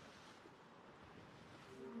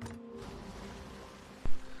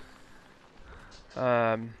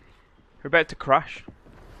 We're about to crash.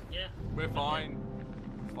 Yeah. We're fine.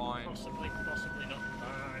 Fine. Possibly not. No.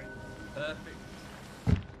 Perfect.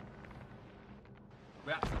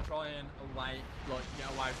 We have to try and get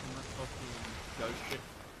away from that fucking ghost ship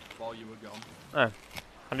while you were gone. Oh,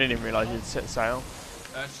 I didn't even realise you'd set sail.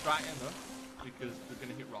 Straight in though, because we're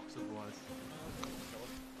gonna hit rocks otherwise.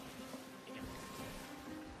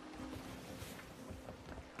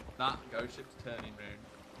 That ghost ship's turning round.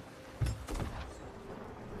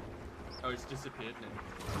 Oh, it's disappeared now.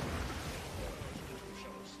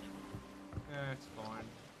 Yeah, it's fine.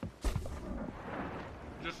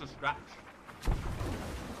 Just a scratch.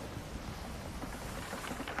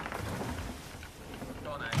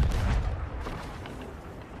 Go on, Amy.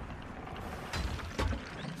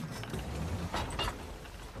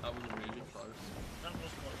 That was really close. That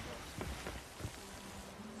was quite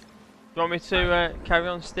Do you want me to carry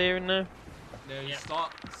on steering now? No, you Yeah.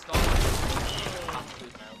 start. close.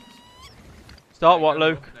 Start what,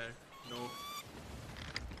 Luke? No.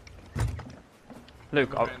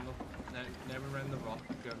 Luke, Never ran the rock.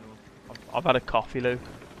 Go north. I've had a coffee, Luke.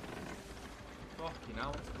 Fucking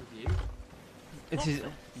hell, what's with you? It is,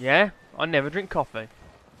 yeah, I never drink coffee.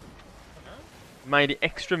 No? Made it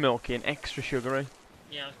extra milky and extra sugary.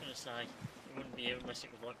 Yeah, I was going to say, it wouldn't be here unless it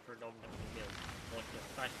was like predominantly milk. Like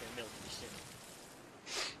basically milk and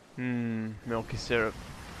syrup. Milky syrup.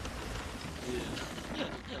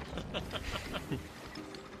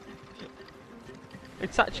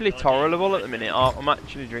 It's actually tolerable at the minute. I'm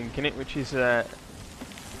actually drinking it, which is I'm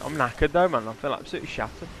knackered though, man. I feel absolutely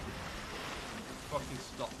shattered. Fucking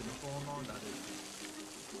stopping up all night, that is.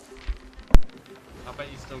 I bet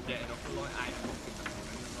you're still getting up at like 8 o'clock in the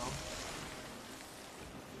morning as well.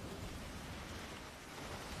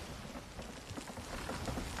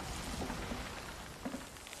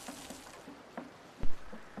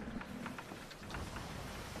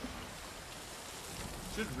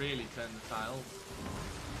 Should really turn the tails.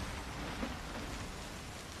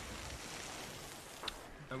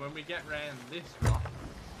 And when we get round this rock,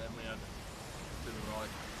 then we have to the right.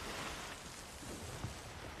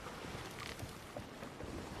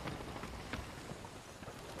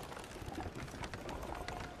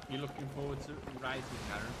 You looking forward to racing,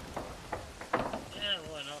 Darren? Yeah,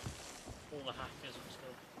 why not? All the hackers and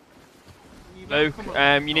stuff. You better Luke, come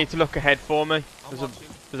up. you need to look ahead for me. I'm watching.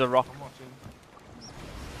 There's a rock. I'm watching.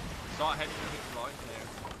 Start heading a bit right there.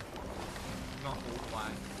 Not all the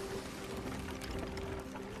way.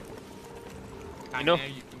 And Enough. now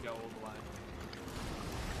you can go all the way.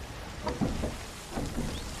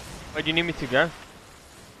 Where do you need me to go?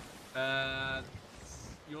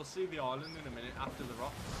 You'll see the island in a minute after the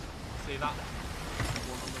rocks. See that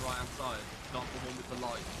one on the right hand side? Not the one with the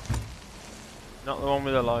light. Not the one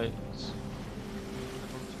with the lights. There's a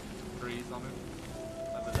bunch of trees on it.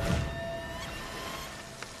 Over there.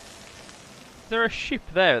 Is there a ship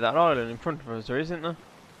there at that island in front of us, or isn't there?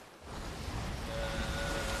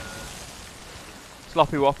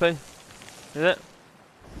 Sloppy Woppy? Is it?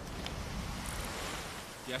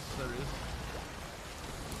 Yes, there is.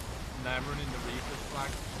 And they're running the Reaper's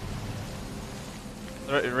flag.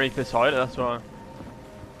 They're at Reaper's Height, that's why. Is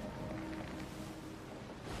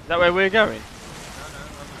that where we're going?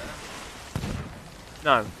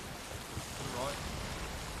 No, over there. No. To the right.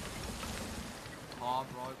 Hard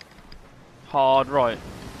right. Hard right.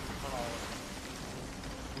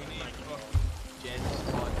 We need fucking Jed's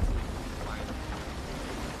right to plane.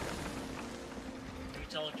 Can you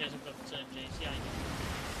tell Jez I've got to turn GTA?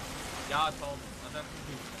 Yeah, I told him. I don't think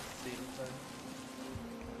he's seen it though.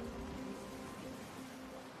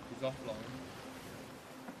 He's offline.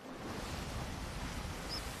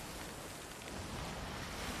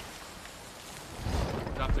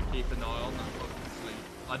 You have to keep an eye on that fucking sleep.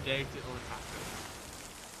 I doubt it'll attack us.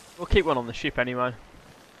 We'll keep one on the ship anyway.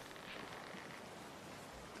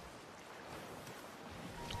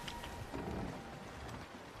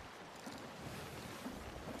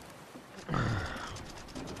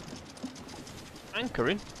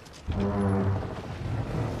 Anchoring?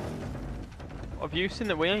 What have you seen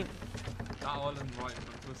that we ain't? That island right in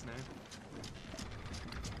front of us now.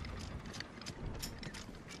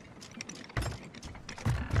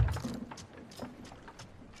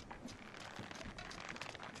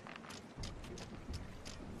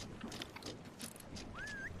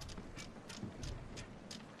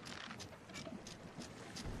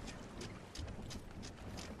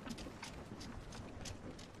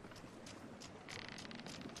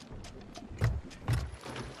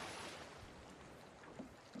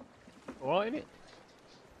 Alright, innit?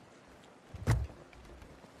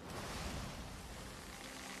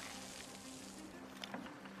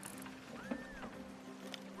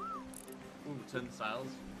 turn sales.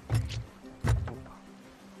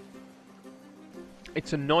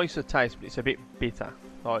 It's a nicer taste, but it's a bit bitter.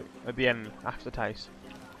 Like at the end, aftertaste.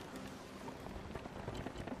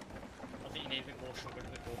 I think you need a bit more sugar and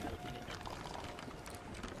a bit more milk in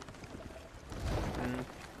it.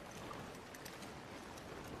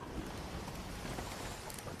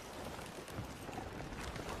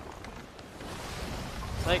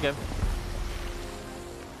 There you go.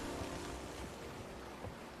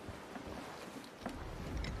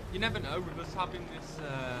 You never know, with us having this thing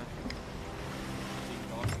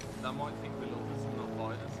on, they might think we love us and not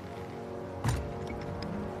fight us.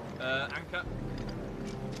 Anchor.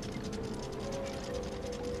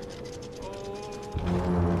 Oh,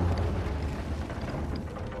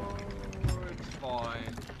 it's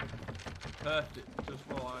fine. Perfect, just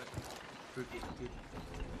like predicted.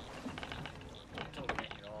 Don't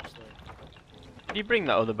get your arse though. Did you bring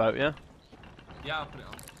that other boat? Yeah. Yeah, I'll put it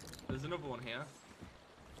on. There's another one here.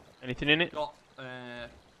 Anything in it? Got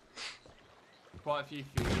quite a few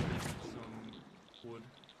food and some wood.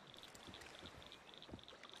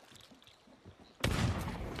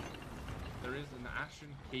 There is an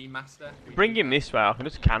Ashen Keymaster. Bring him this way. I can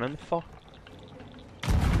just cannon the fuck.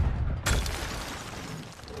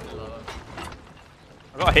 Hello.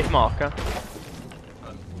 I got a hit marker.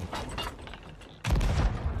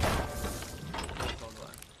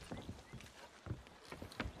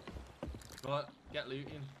 Right, get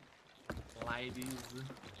looting. Ladies.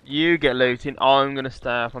 You get looting. I'm gonna stay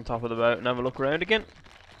up on top of the boat and have a look around again.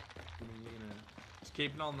 Just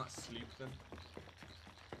keep an eye on that sloop then.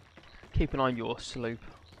 Keep an eye on your sloop.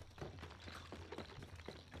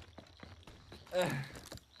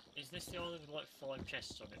 Is this the only with like 5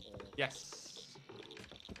 chests on it, or? Yes.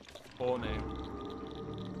 4 now.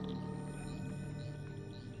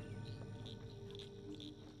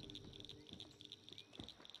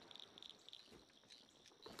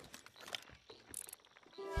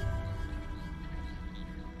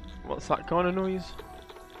 What's that kind of noise?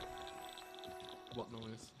 What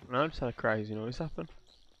noise? No, I just had a crazy noise happen.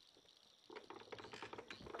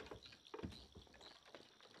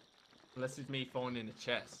 Unless it's me finding a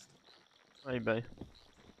chest. Maybe. This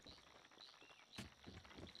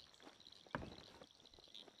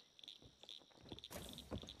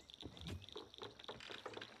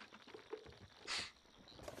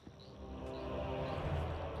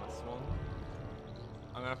one.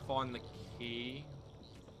 I'm gonna find the key.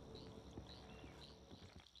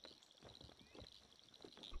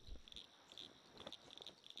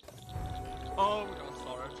 Oh, we got a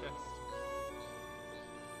sorrow chest.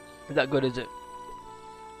 Is that good, is it?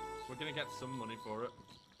 We're gonna get some money for it,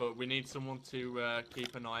 but we need someone to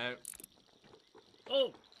keep an eye out.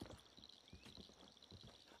 Oh!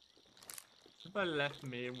 If I left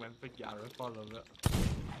me and went for Gareth, I love it.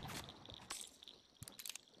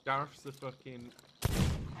 Gareth's the fucking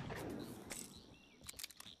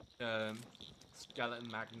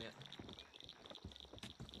skeleton magnet.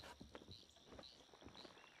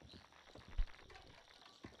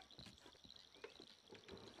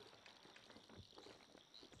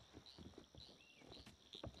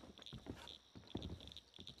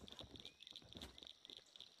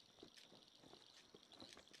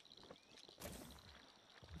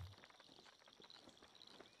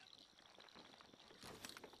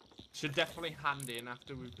 Should definitely hand in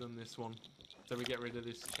after we've done this one, so we get rid of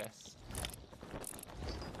this chest.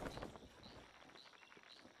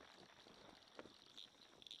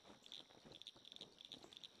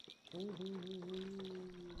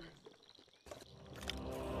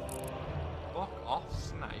 Fuck off,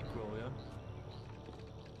 snake, will ya?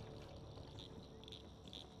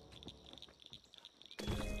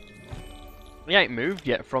 We ain't moved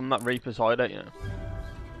yet from that Reaper's hideout, you know.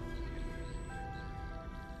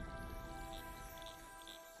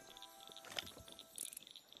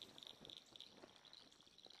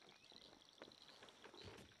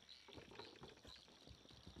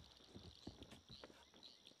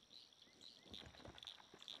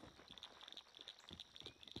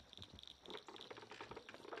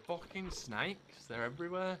 Fucking snakes, they're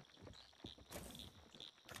everywhere.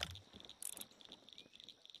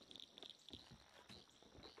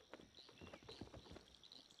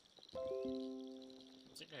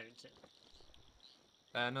 Is it there, is it?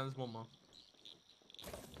 No, there's one more.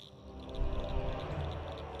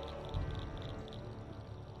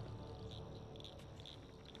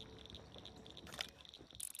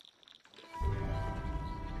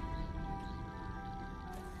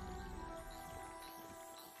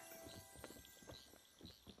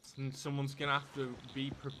 And someone's gonna have to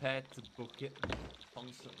be prepared to book it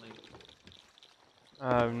constantly.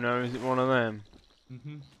 Oh no, is it one of them?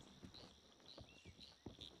 Mm-hmm.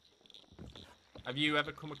 Have you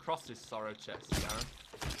ever come across this sorrow chest, Gareth?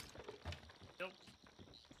 Nope.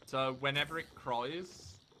 So whenever it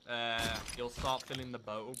cries, you'll start filling the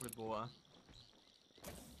boat up with water.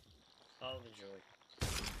 I'll enjoy.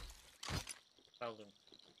 Well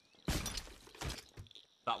done.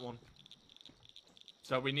 That one.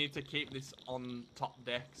 So we need to keep this on top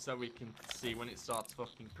deck so we can see when it starts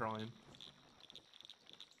fucking crying.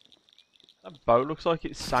 That boat looks like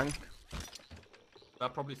it sank.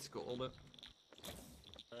 That probably scuttled it.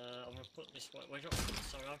 I'm gonna put this way. Where's your?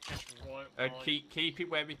 Sorry, I'll check right. Keep it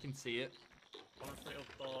where we can see it. I'm gonna put it up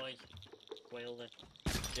by whale then.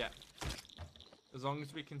 Yeah. As long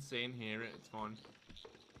as we can see and hear it, it's fine.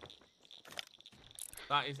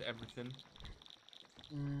 That is everything.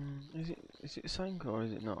 Is it sank or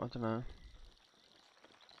is it not? I don't know.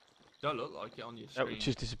 Don't look like it on your screen. Oh, it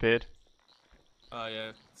just disappeared. Oh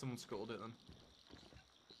yeah, someone scuttled it then.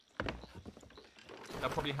 They'll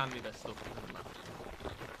probably hand me their stuff.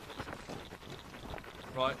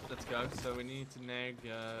 Right, let's go. So we need to now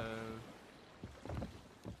go.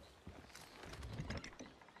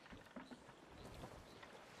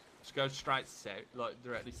 Just go straight south, like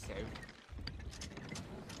directly south.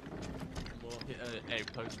 We'll hit an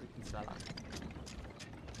outpost we can sell at.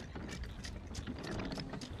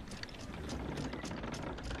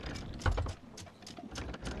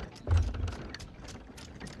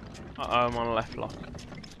 I'm on left lock.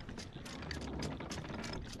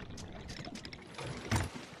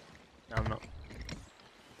 No, I'm not.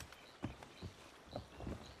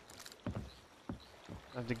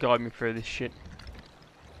 I have to guide me through this shit.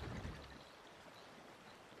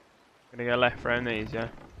 Gonna go left round these, yeah?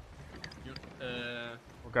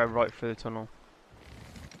 We'll go right through the tunnel.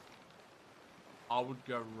 I would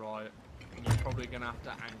go right. You're probably gonna have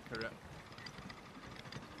to anchor it.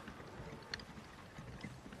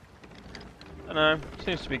 I know,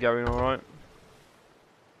 seems to be going alright.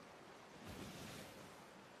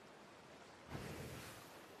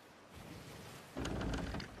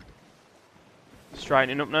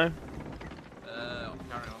 Straightening up now.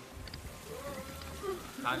 Carry on.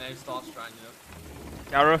 I now start straightening up.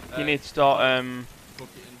 Gareth, you need to start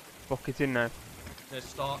Bucketing. bucketing now. Now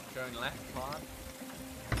start going left hard.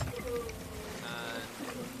 And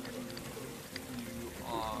you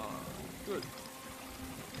are good.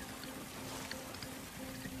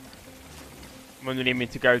 When you need me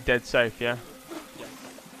to go dead safe, yeah? Yes.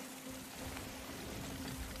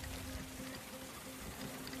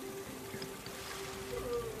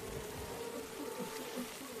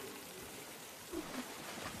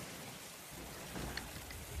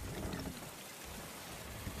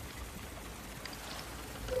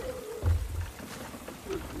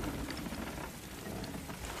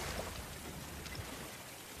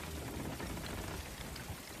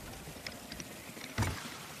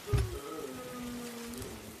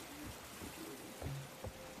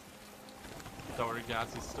 Sorry guys,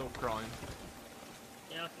 he's still crying.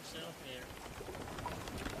 Yeah, I can see up here.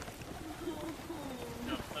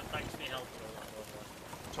 No, thanks for your help with all that, by the way.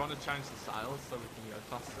 I'm trying to change the sails so we can go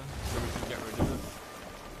faster, so we can get rid of this.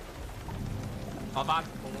 I've had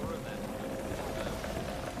 4 of them on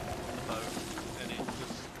the boat, and it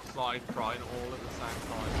just started crying all at the same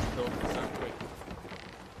time. It killed me so quick.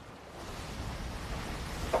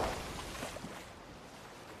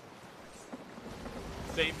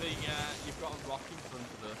 See, you've got a rock in front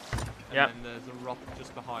of us, and Yep. then there's a rock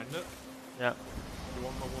just behind it. Yeah. You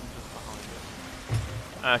want the one just behind it.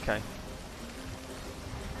 Okay.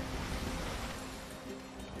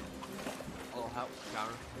 I'll help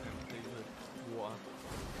Gareth empty the water.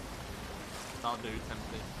 That'll do, it's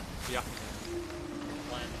empty. Yeah.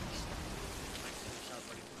 Thanks for yourself,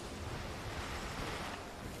 buddy.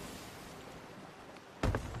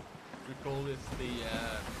 We call this the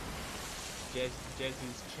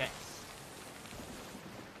Jez's chest.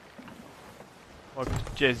 Well,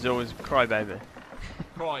 Jez is always a crybaby.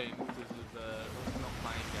 Crying because of not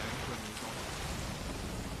playing games when he's on.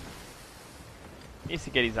 He needs to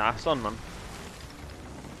get his ass on, man.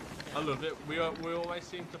 I love it. We always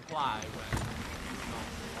seem to play when he's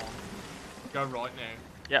not on. Go right now.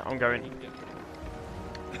 Yeah, I'm going.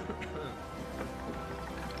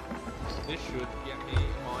 This should get me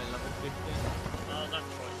my level 15. Oh, that's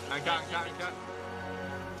right. And go.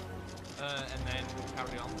 And then we'll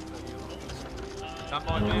carry on. That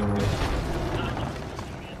might be a bit.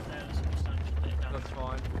 That's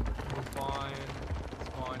fine. We're fine. It's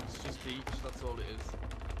fine. It's just beach. That's all it is.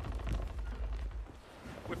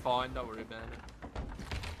 We're fine. Don't worry about it.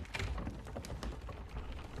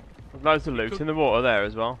 There's loads of loot in the water there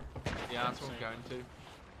as well. Yeah, that's what I'm going to.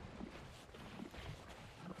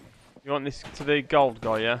 You want this to the gold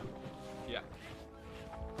guy, yeah? Yeah.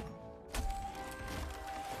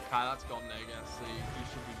 that's gone there, guys. So you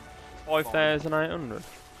should be 5,800.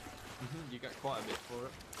 You get quite a bit for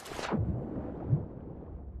it.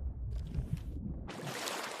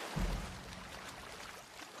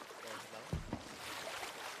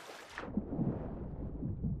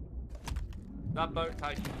 That boat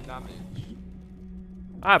taking damage.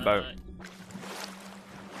 Our boat. A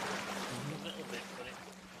little bit, but it,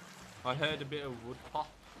 I heard a bit of wood pop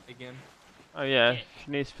again. Oh yeah,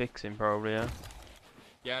 she needs fixing probably, yeah.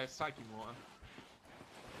 Yeah, it's taking water.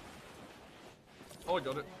 Oh, I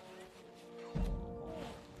got it.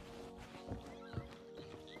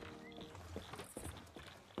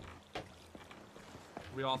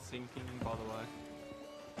 We are sinking, by the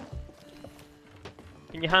way.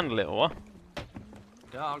 Can you handle it or what?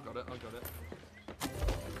 Yeah, I got it, I got it.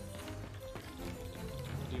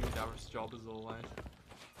 Doing Gareth's job as always.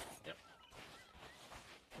 yep.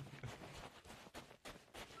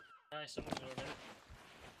 Nice, someone's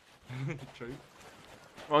already. True.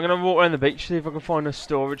 Well, I'm gonna walk around the beach, see if I can find a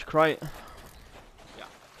storage crate. Yeah.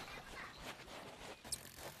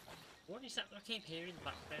 What is that I keep hearing in the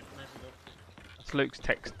background when I look? That's Luke's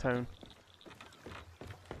text tone.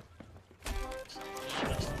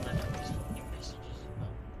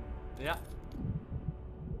 Yeah.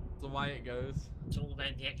 That's the way it goes. It's all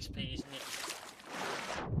about the XP, isn't it?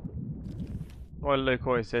 Well, Luke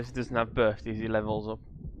always says he doesn't have birthdays, he levels up.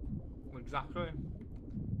 Exactly.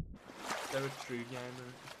 They're a true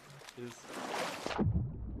gamer. Is.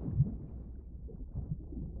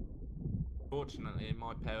 Fortunately,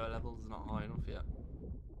 my power level is not high enough yet.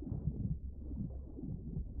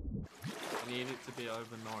 I need it to be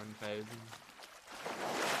over 9,000.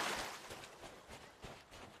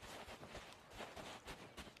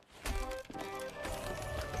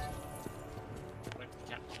 Where did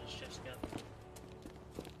the captain's chest go?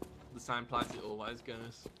 The same place it always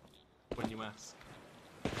goes when you ask.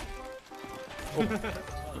 Oh,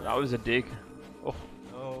 that was a dig. Oh,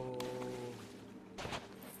 Oh.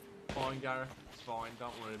 Fine, Gareth. It's fine.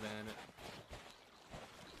 Don't worry about it.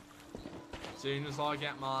 As soon as I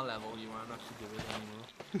get my level, you won't have to do it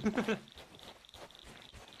anymore.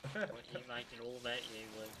 What, you make it all about you,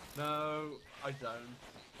 Luke? No, I don't.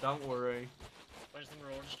 Don't worry. Where's the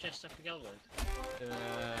Marauder's chest have to go, Luke?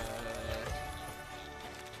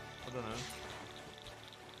 I don't know.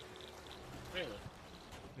 Really?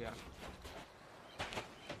 Yeah.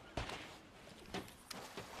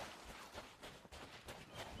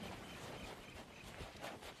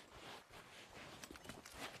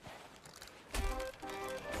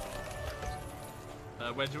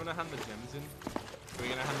 Where do you want to hand the gems in? Are we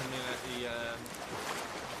going to hand them in at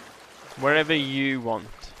the... wherever you want.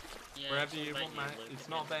 Yeah, wherever it's you all want, about mate. Luke, It's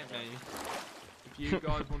isn't not it? about me. If you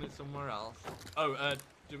guys want it somewhere else... Oh,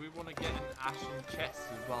 do we want to get an ashen chest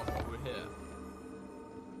as well while we're here?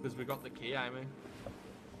 Because we got the key, Amy.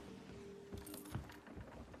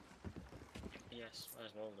 Yes, might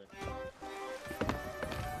as well do.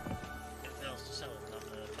 Anything else to sell on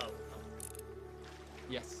that boat?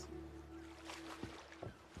 Yes.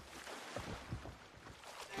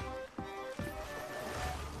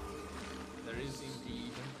 There is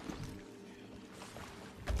indeed.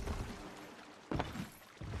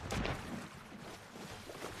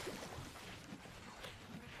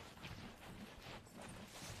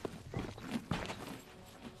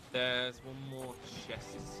 There's one more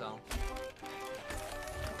chest to sell.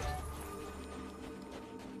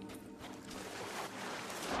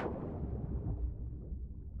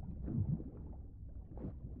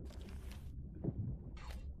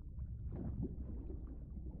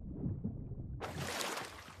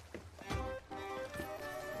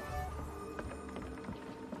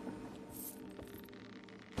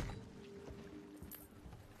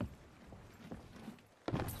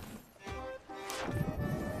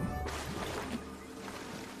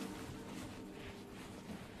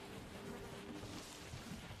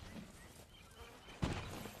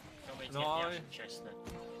 Got me to No, get the I- ashen chest then.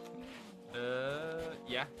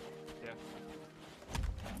 Yeah. Yeah.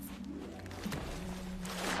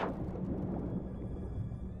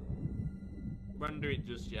 Won't do it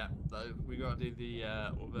just yet, though. We gotta do the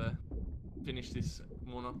other. Finish this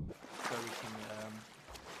one up so we can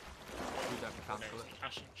we don't cancel it.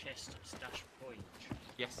 Ashen chest stash point.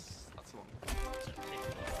 Yes, that's the one. Is it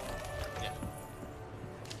 50? Yeah.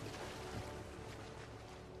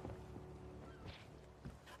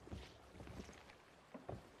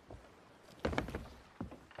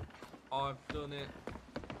 I've done it.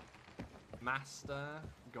 Master,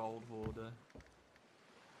 gold hoarder.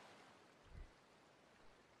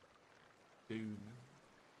 Boom.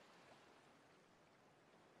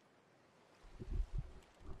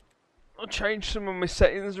 I'll change some of my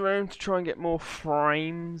settings around to try and get more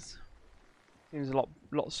frames. Seems a lot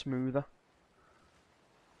smoother.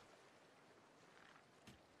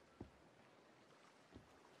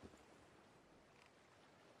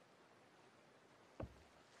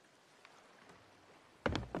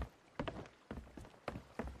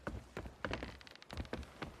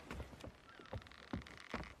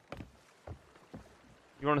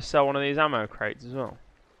 You want to sell one of these ammo crates as well?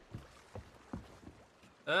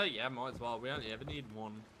 Yeah, might as well. We only ever need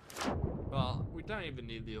one. Well, we don't even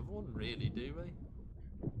need the other one, really, do we?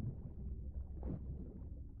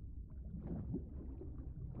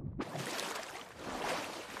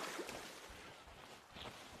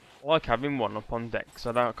 I like having one up on deck, so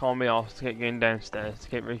I can't be asked to keep going downstairs to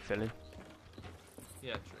keep refilling.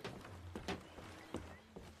 Yeah, true.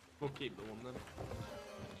 We'll keep the one then.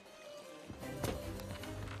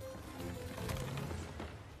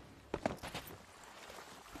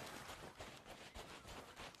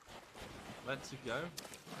 Let's go.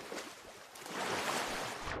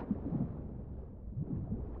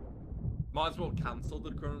 Might as well cancel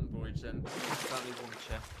the current voyage then. It's only one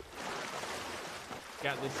chest.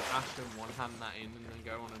 Get this ash in one, hand that in, and then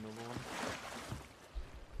go on another one.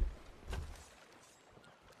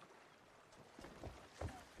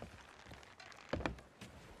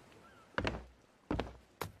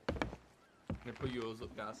 I'm gonna put yours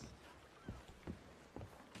up, guys.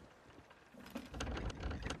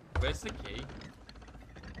 Where's the key?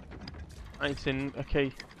 It's in a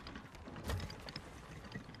key.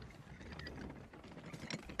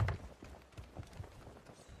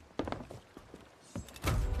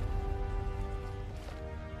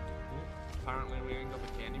 Apparently we ain't got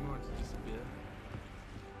the key anymore, it's disappeared.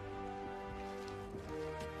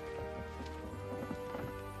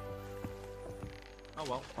 Oh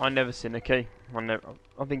well. I never seen a key.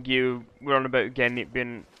 I think you were on about getting it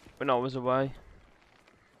when I was away.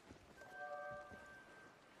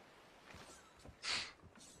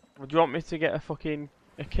 Would you want me to get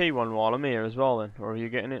a key one while I'm here as well then, or are you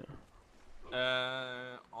getting it?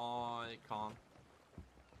 I can't.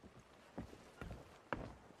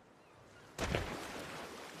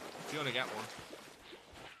 If you want to get one.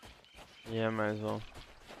 Yeah, may as well.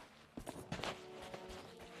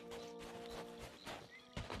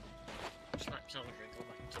 Slap yourself a drink, I'll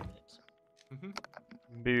back in 2 minutes.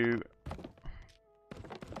 Boo.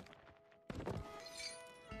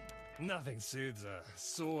 Nothing soothes a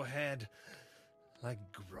sore head like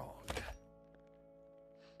grog.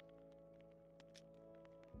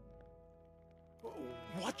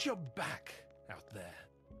 Watch your back out there.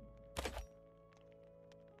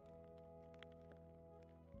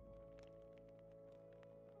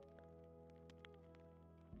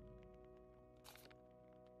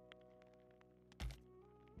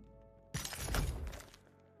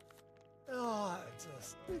 Oh,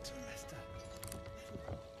 just little Lester.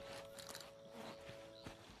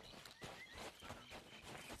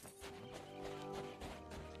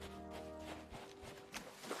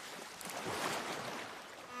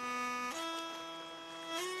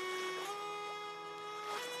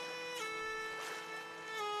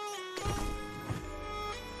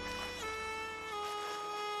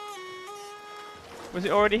 Was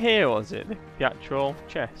it already here, was it? The actual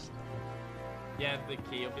chest? Yeah, the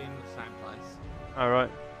key will be in the same place. Alright.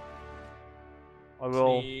 I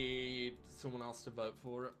will. Need someone else to vote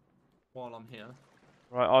for it while I'm here.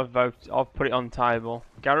 Right, I've put it on the table.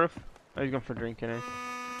 Gareth? Oh, he's gone for a drink, innit?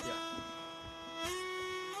 Yeah.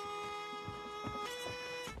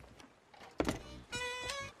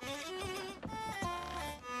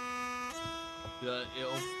 Yeah,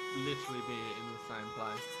 it'll literally be in the same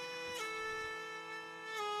place.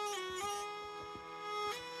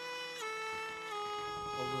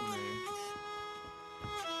 Over me.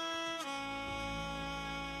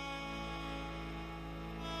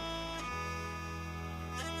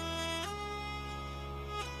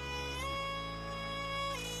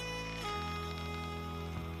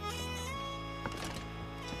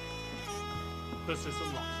 Plus there's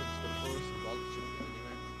some locks up stuff for us as well, it should be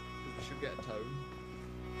anyway. We should get a tone.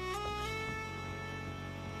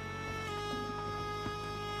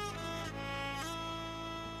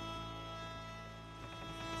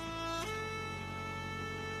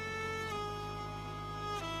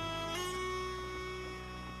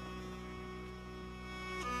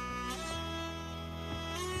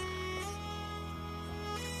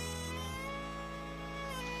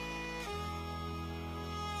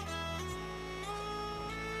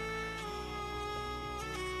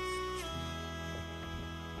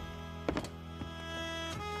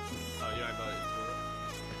 Oh, you ain't voted for it.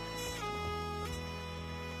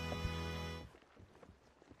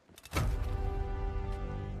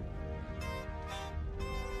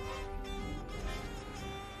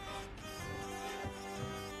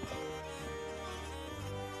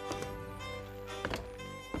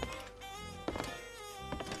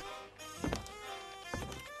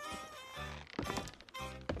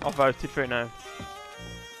 I voted for it now.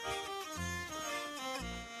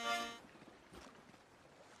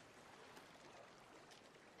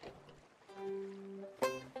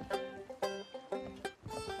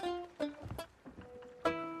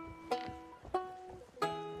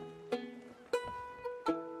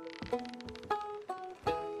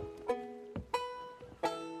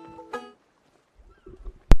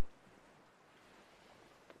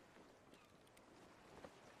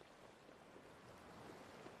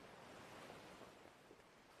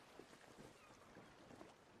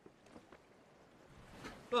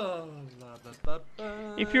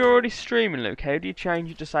 If you're already streaming, Luke, how do you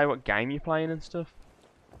change it to say what game you're playing and stuff?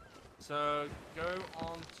 So go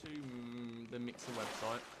on to the Mixer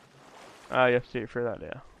website. Oh, you have to do it through that,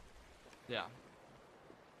 yeah. Yeah.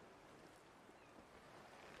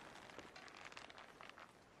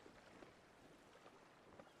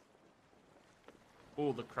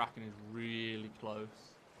 Oh, the Kraken is really close.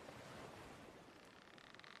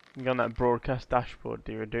 You go on that broadcast dashboard,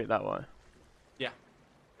 do it that way? Yeah.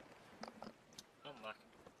 I'm back.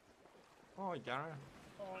 Oh, Gary.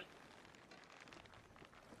 Alright.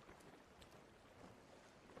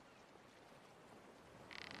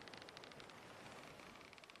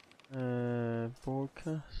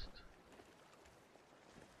 Broadcast.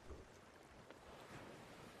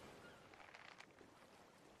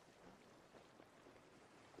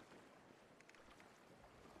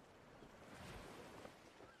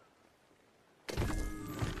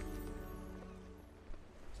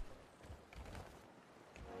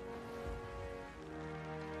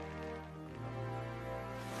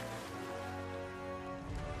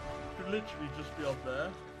 Could literally just be up there.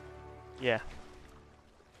 Yeah.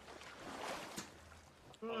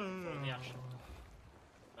 The actual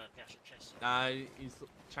chest. He's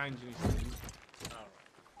changing his thing.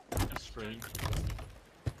 Alright. His stream.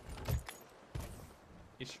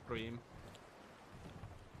 His stream.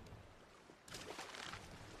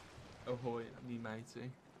 Ahoy, me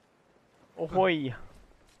matey. Ahoy!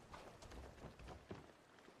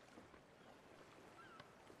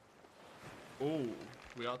 Oh,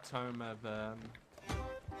 we got Tome of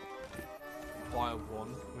Fire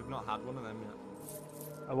 1. We've not had one of them yet.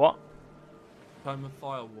 A what? Tome of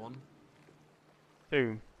Fire 1.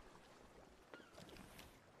 Boom.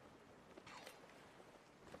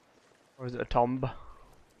 Or is it a tomb?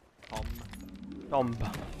 Tomb.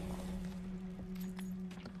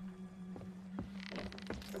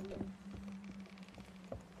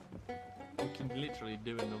 We can literally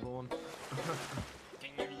do another one.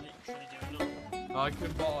 Can you literally do another one? I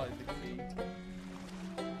can buy the key.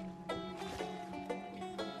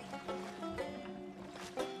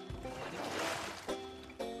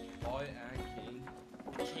 Buy a key.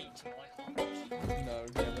 Key to my house. No,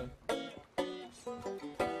 never.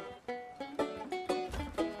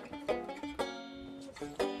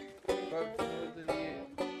 Vote for the thing.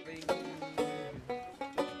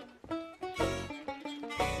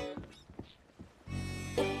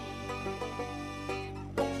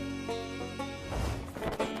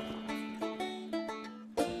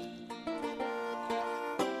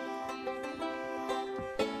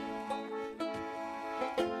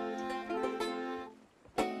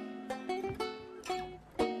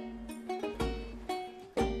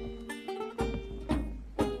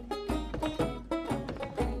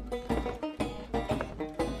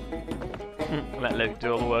 Let Luke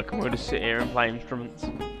do all the work and we'll just sit here and play instruments.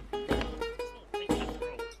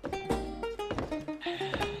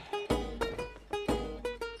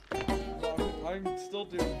 I'm still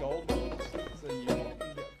doing gold ones, so you can get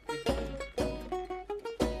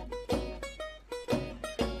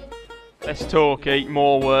 50. Less talky,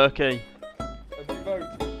 more worky. Have you voted?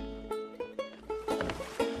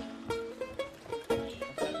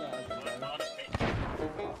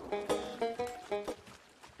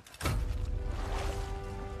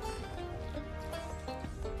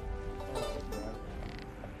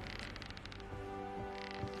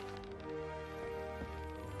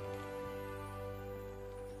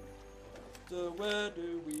 So where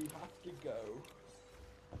do we have to go?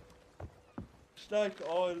 Snake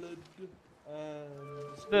Island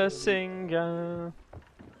and The singer.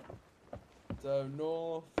 So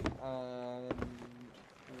north and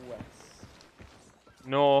west.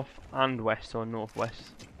 North and west or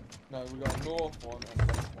northwest. No, we got a north one and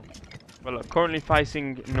a west one. Well, look, currently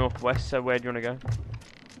facing northwest, so where do you want to go?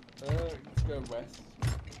 Let's go west.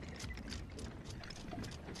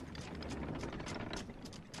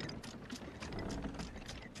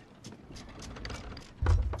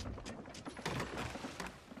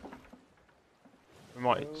 We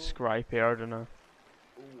might scrape here, I don't know.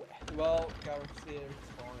 Well, Gareth's here,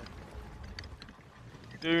 it's fine.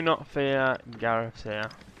 Do not fear, Gareth's here.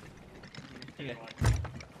 Yeah.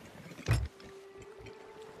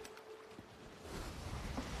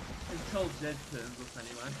 Until Jed turns up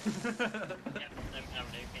anyway.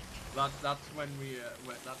 That's when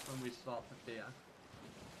we start to fear.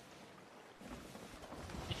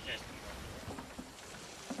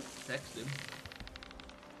 Text him.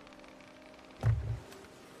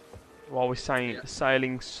 While we're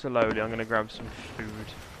sailing slowly, I'm going to grab some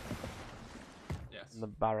food. Yes. In the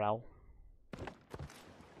barrel.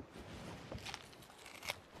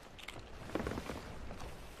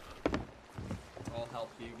 I'll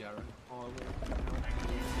help you, Gareth. I will help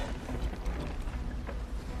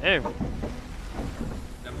you. Ew.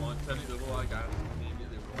 Never mind, turn it the other way, Gareth.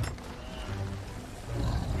 Immediately wrong.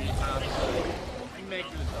 We have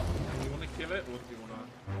Haymaker as well. Do you want to kill it or do you want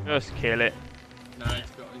to? Just kill it. No,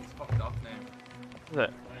 it's fucked up now. Is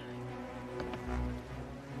it?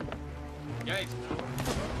 Yeah, it's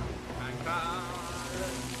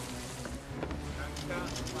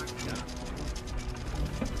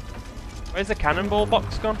Where's the cannonball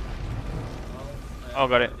box gone? Oh,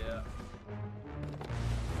 got it. Yeah.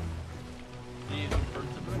 He's in front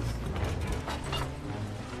of us.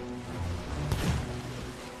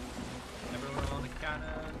 Everyone on the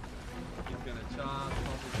cannon. He's gonna charge.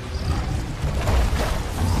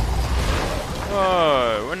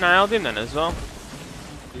 Whoa, we nailed him then as well.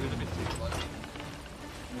 He was a bit too close.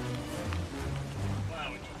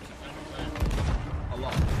 A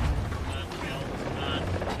lot.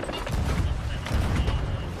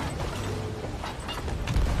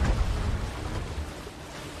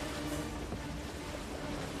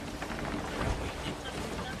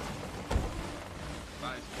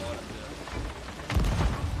 That is quite a bit.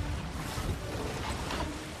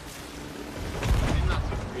 I think that's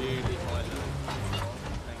a really high level.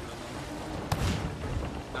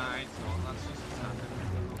 Nah, it's not. That's just happening.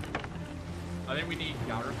 I think we need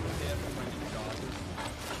Gareth up here for when he charges.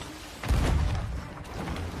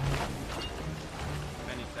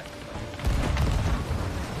 Any second.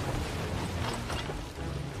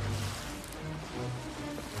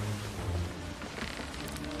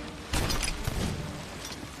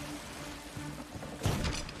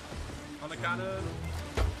 On the cannon.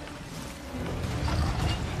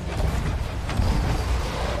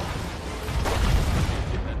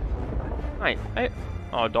 Right.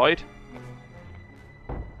 Oh, I died.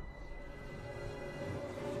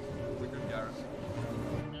 We're good, Gareth.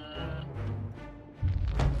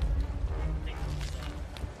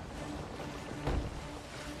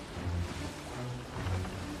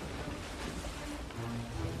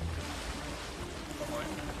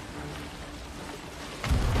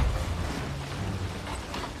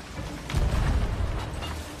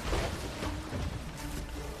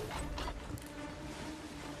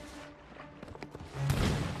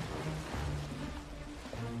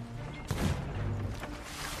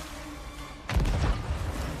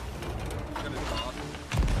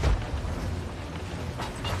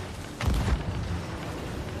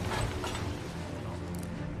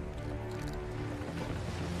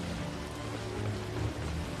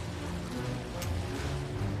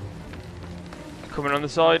 Coming on the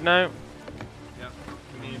side now. Yeah,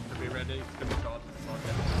 we need to be ready. It's going to charge the side.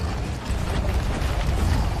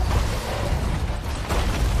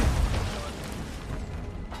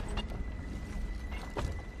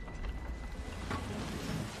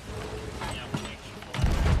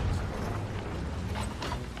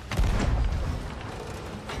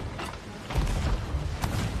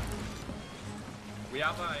 We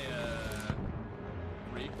have a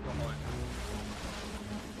reef behind.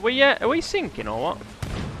 Are we sinking or what?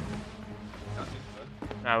 That is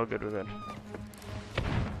good. No, we're good, we're good.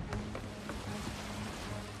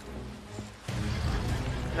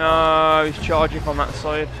 No, he's charging from that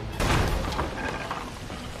side.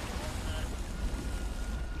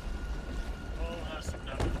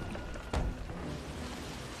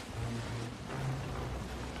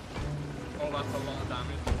 Oh, that's a lot of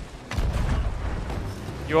damage.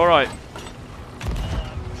 You alright?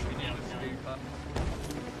 We need a scooper.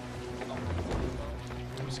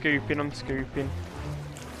 I'm scooping.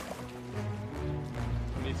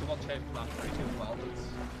 We need to watch out for that bridge as well that's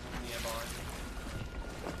nearby.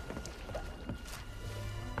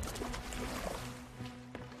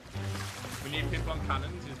 We need people on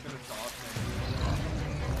cannons who's going to charge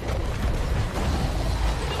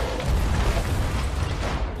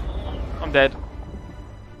I'm dead.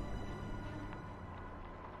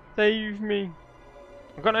 Save me.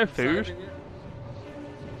 I've got no food. Saving you.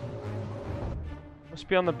 Must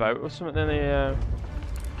be on the boat or something. Then they.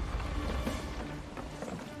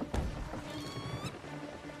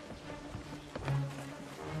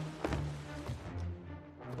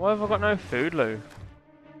 Why have I got no food, Lou?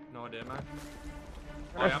 No idea, mate.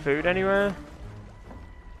 No food anywhere?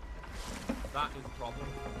 That is the problem.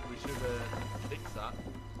 We should fix that.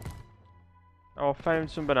 Oh, I found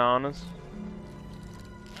some bananas.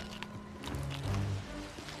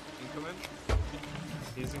 Incoming.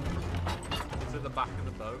 He's at the back of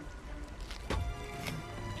the boat.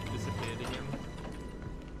 Disappeared again.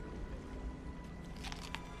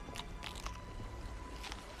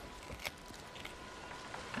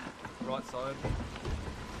 Right side.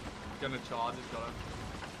 Gonna charge it, got him.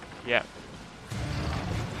 Yeah.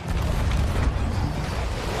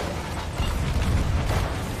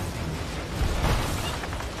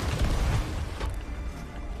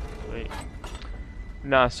 Sweet.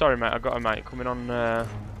 Nah, sorry mate, I got a mate coming on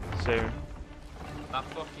soon. That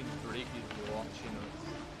fucking brig is watching us.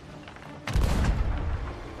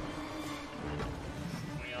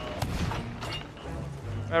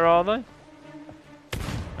 Where are they?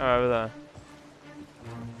 Oh, over there.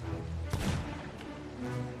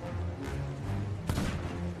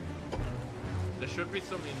 There should be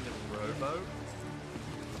some in the rowboat.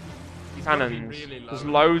 He's Cannons. really low. There's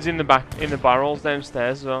loads in the back, in the barrels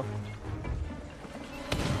downstairs as well.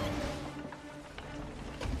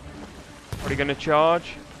 Are you gonna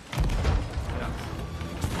charge? Yeah.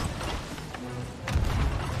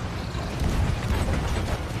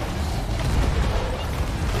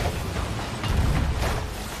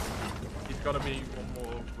 He's gotta be one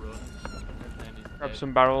more run. And then he's Grab dead.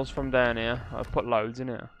 some barrels from down here. I've put loads in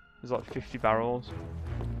here. There's like 50 barrels.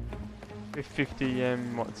 50,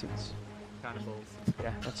 what's it? Cannibals.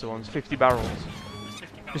 Yeah, that's the ones. 50 barrels.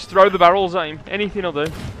 Just throw the barrels at him. Anything will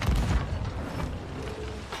do.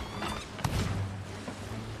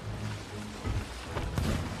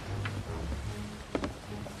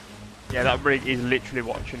 Yeah, that brig is literally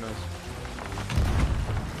watching us.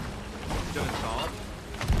 He's gonna charge.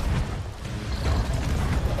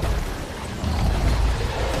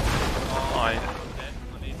 Fine. I'm dead.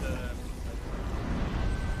 I need to...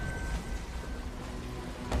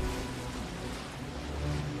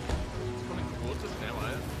 It's coming towards us now, eh?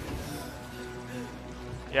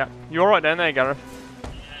 Yeah, you're right down there, Gareth.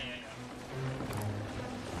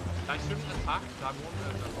 They shouldn't attack. I want the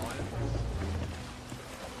lions.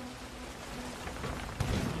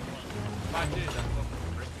 If I do, that's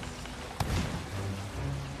fucking bricks.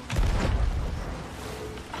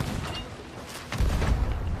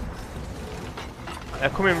 They're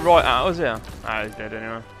coming right at us here. Ah, he's dead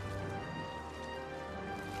anyway.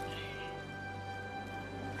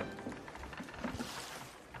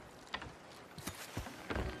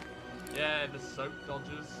 Yeah, the soap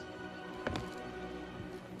dodgers.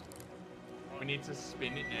 We need to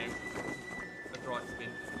spin it now. A dry spin.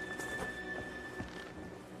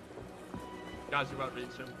 Guys, you won't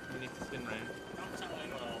reach them. We need to spin round.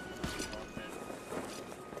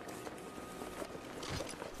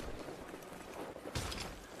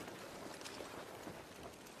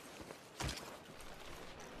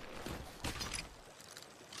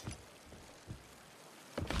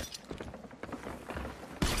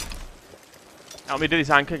 Help me do this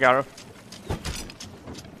anchor, Gareth.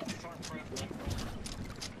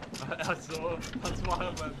 I saw. That's why I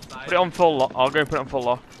went side. Put it on full lock. I'll go and put it on full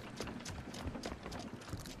lock.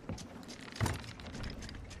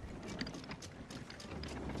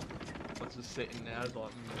 I was just sitting there, I was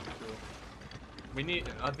like, sure. We need.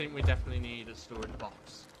 I think we definitely need a storage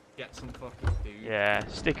box. Get some fucking food. Yeah,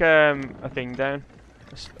 stick a thing down.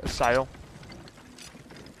 A sail.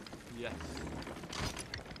 Yes.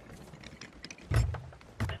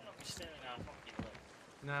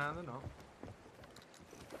 Nah, they're not.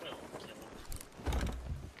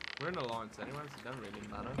 We're in alliance anyway, so it doesn't really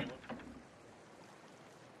matter.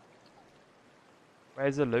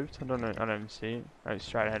 Where's the loot? I don't know. I don't even see it. Oh, it's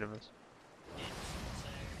straight ahead of us.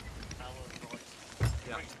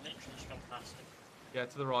 Yeah. Yeah,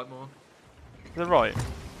 to the right more. To the right.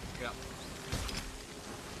 Yeah.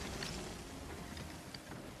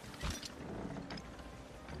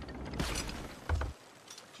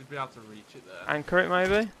 Should be able to reach it there. Anchor it,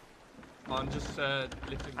 maybe? I'm just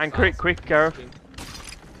lifting. Anchor it quick, Gareth. Spin.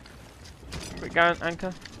 Quick, go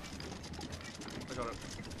anchor. I got it.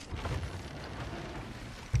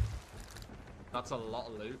 That's a lot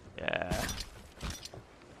of loot. Yeah.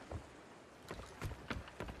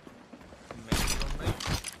 Message on me.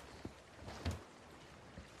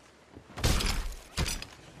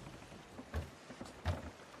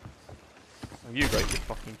 Oh, you got your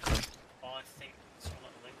fucking cunt. I think it's one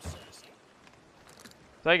of the loops,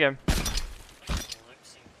 Say again.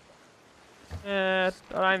 Yeah,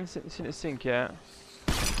 I haven't seen it sink yet.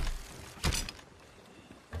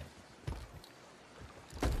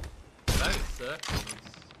 circling us.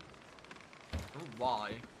 I don't know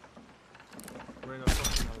why. We're in a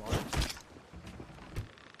fucking alliance.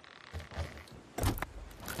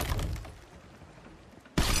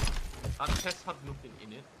 That chest had nothing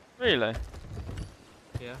in it. Really?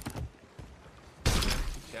 Yeah.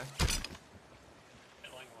 Empty chest.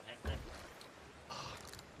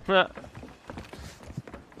 Yeah.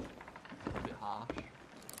 A bit harsh.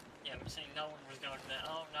 Yeah, but see, no one was going there.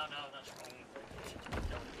 Oh, no, that's wrong.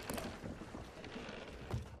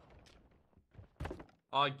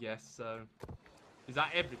 I guess so. Is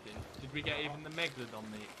that everything? Did we get even the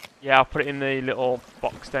Megalodon meat? Yeah, I'll put it in the little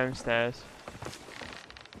box downstairs.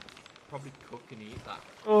 Probably cook and eat that.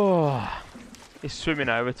 Oh, it's swimming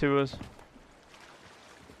over to us.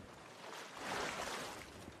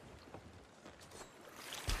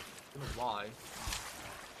 I don't know why.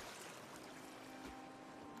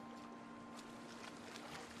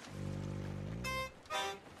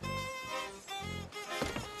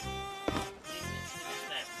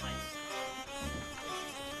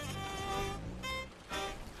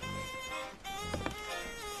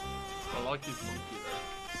 I like his monkey though.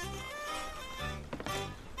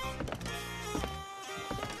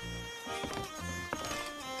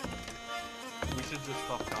 We should just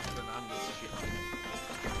fuck off and hand this shit.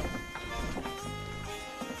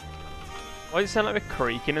 Why does it sound like we're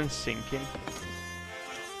creaking and sinking?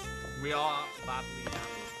 We are badly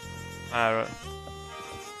damaged. Alright.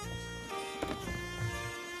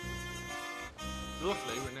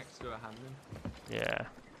 Luckily, we're next to a handling. Yeah.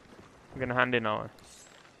 I'm gonna hand in, aren't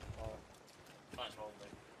Might as well do.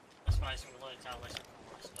 That's why some of the our lesson.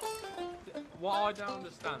 What I don't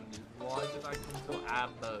understand is why do they come to our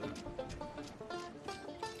boat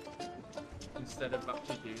instead of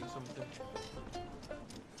actually doing something?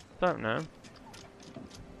 I? Don't know.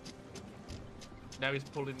 Now he's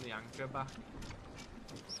pulling the anchor back.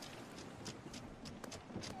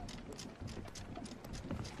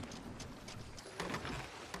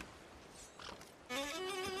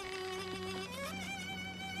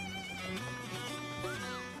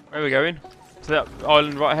 Where are we going? To that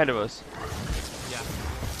island right ahead of us? Yeah,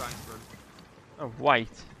 trying through. Oh, wait.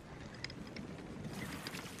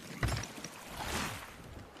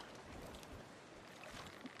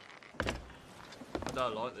 I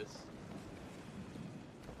don't like this.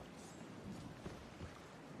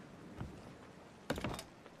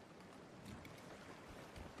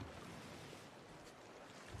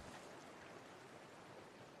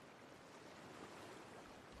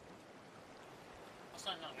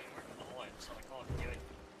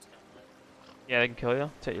 Yeah, they can kill you.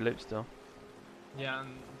 Take your loot still. Yeah,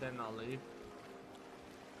 and then I'll leave.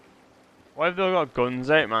 Why have they all got guns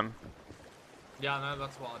out, man? Yeah, I know,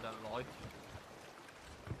 that's what I don't like.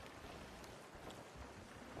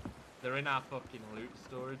 They're in our fucking loot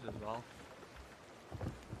storage as well.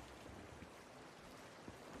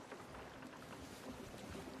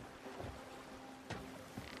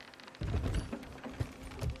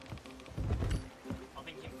 I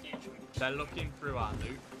think in future They're looking through our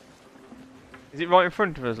loot. Is it right in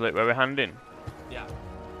front of us, look, where we're handing? Yeah.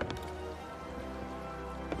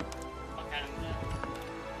 okay,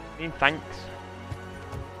 I mean, thanks.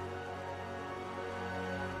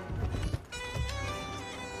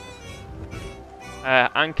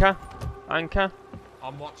 Anchor? Anchor?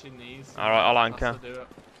 I'm watching these. Alright, I'll That's anchor. to do it.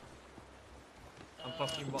 I'm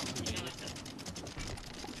fucking watching these.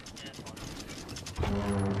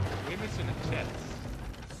 We're missing a chest.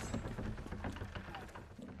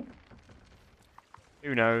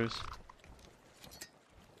 Who knows?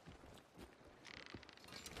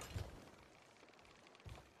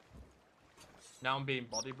 Now I'm being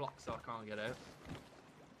body blocked so I can't get out.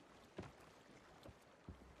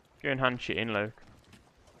 Go and hand shit in, Luke.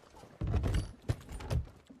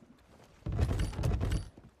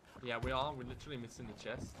 Yeah, we are. We're literally missing the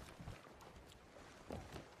chest. you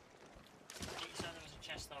said there was a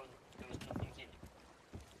chest though, there was nothing in it.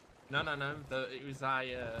 No. It was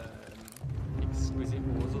a exquisite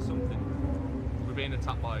wars or something. We're being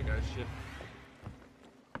attacked by a ghost ship.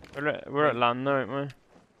 We're at land though, aren't we?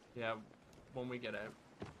 Yeah, when we get out.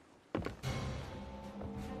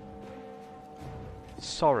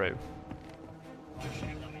 Sorrow. Just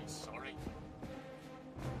shoot, that means sorry.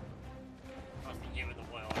 I think you were the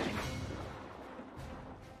boy.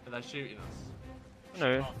 Are they shooting us?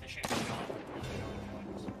 No. Oh, they're shooting shark.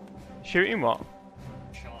 Shooting what?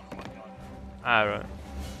 Shark, oh my god. Ah, right.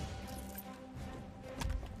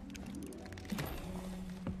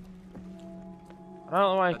 I don't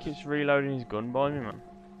know why he keeps reloading his gun by me, man.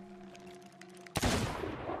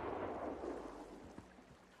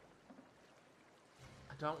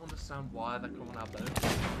 I don't understand why they're coming our boat. I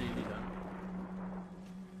really don't.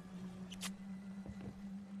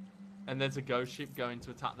 And there's a ghost ship going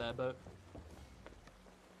to attack their boat.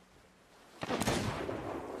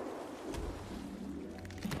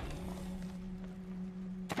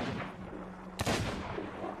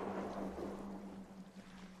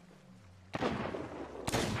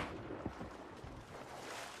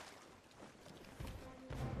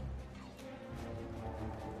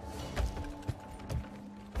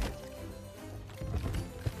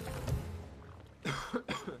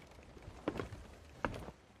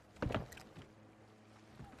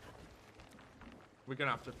 We're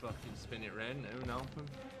gonna have to fucking spin it round now and help him.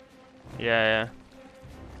 Yeah.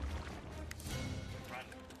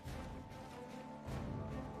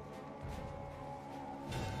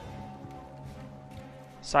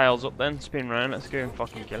 Sails up then, spin round, let's go and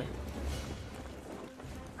fucking kill it.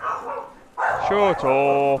 Shut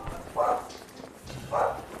up!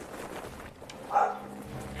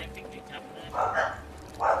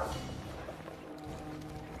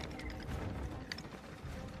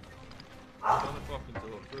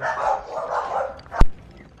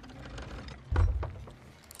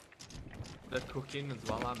 They're cooking as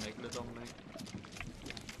well, our Megalodon, mate.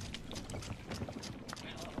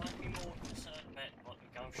 I'd be more concerned about what the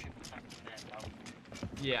ghost ship attacking their boat.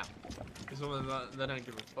 Yeah. Because they don't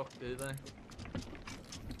give a fuck, do they?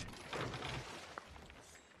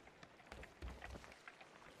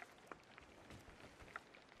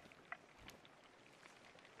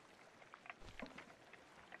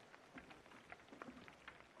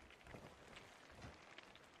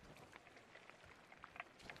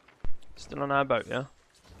 Still on our boat, yeah?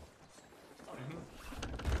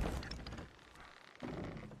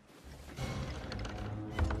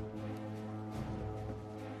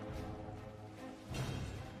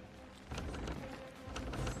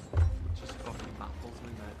 Just fucking baffles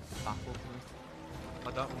me, mate. Baffles me.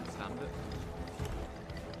 I don't understand it.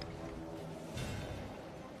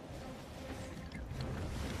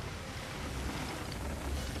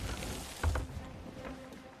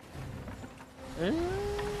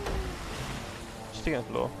 Stick on the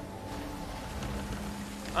floor.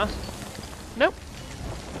 Ah. Nope.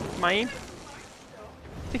 Mine.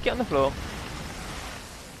 Stick it on the floor.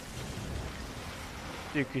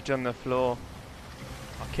 Stick it on the floor.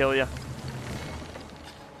 I'll kill you.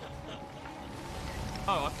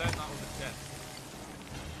 Oh, I thought that was a chest.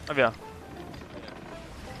 Have ya?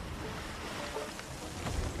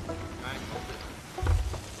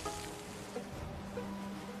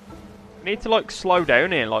 We need to like slow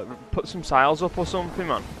down here, like put some sails up or something,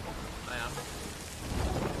 man. I am.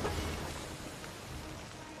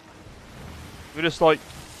 We're just like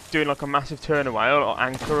doing like a massive turn away or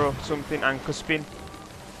anchor or something, anchor spin.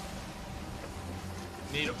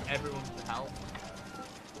 Need everyone to help.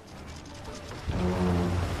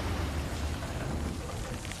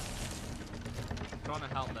 Trying to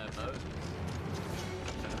help their boat.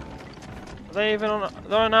 Are they even on?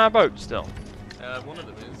 They're on our boat still. One of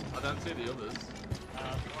them is. I don't see the others. I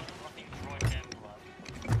think it's right down below.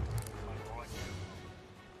 Right.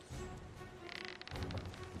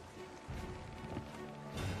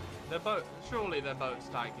 Their boat. Surely their boat's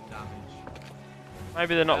taking damage.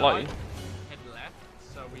 Maybe they're not like. Head left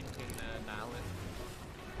so we can nail it.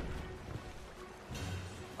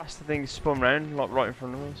 That's the thing, spun round like right in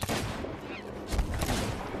front of us.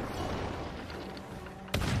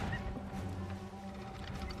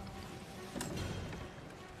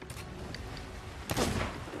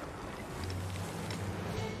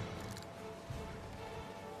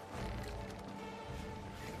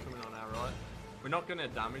 We're not going to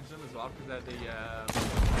damage them as well because they're the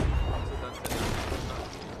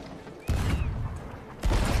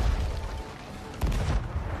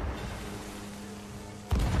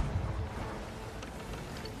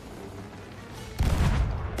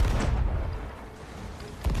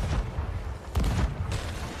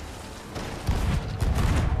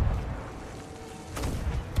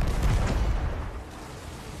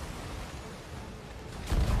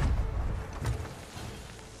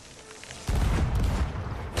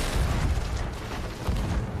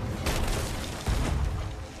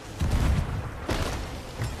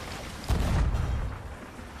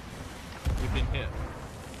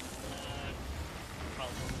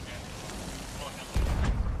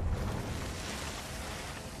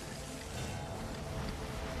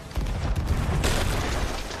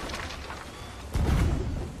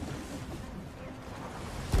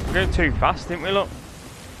We're going too fast, didn't we, look?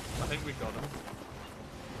 I think we got them.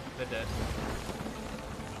 They're dead.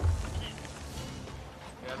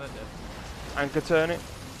 Yeah, they're dead. Anchor turn it.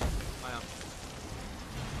 I am.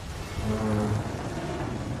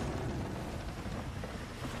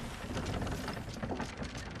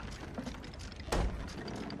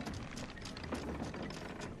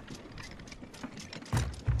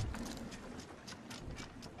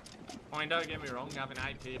 mean, don't get me wrong, having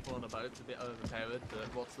 8 people on a boat's a bit overpowered,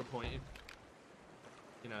 but what's the point?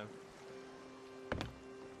 You know,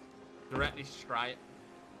 directly straight.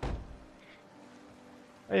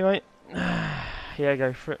 Hey mate, yeah,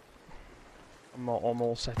 go for it. I'm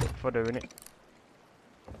all set up for doing it.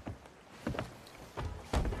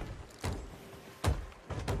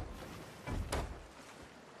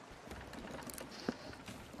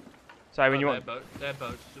 So when you want, Their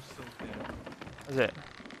boat's just sunk in. is it?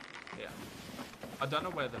 Yeah. I don't know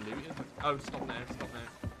where the loot is. Oh, stop there, stop there.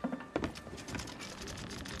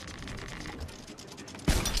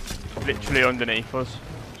 Literally underneath us.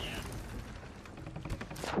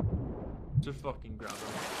 Just fucking grab them.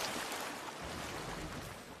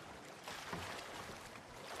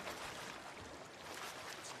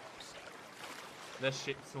 Their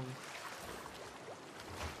ship sunk.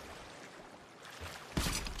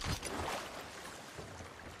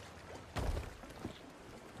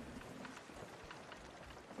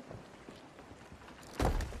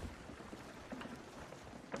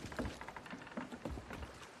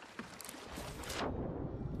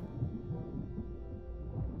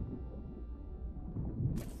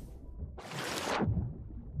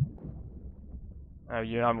 Oh,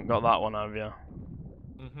 you haven't got that one, have you?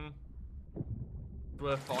 Mhm. It's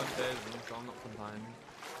worth 5,000, so I'm not complaining.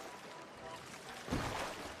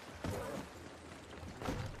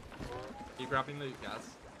 You grabbing loot,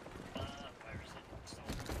 Gaz? Where is it?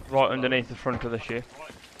 Right underneath the front of the ship. I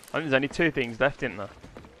think there's only 2 things left, isn't there?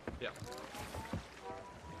 Yeah.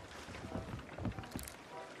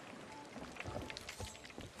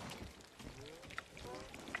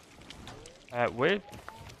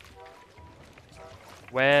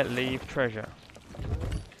 Where leave treasure?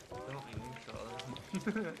 They're not English,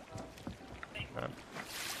 are they? No.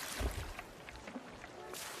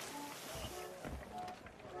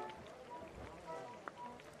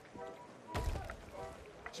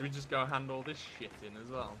 Should we just go handle this shit in as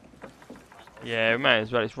well? Yeah, we may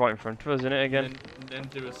as well. It's right in front of us, isn't it, again? And then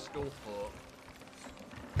do a skull fort.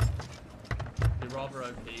 Be rather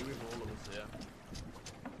OP with all of us here.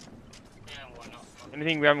 Yeah, why not?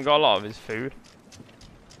 Anything we haven't got a lot of is food.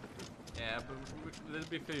 Yeah, but there'll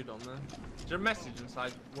be food on there. Is there a message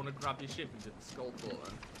inside? Want to grab your ship and do the skull fort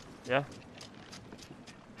then? Yeah.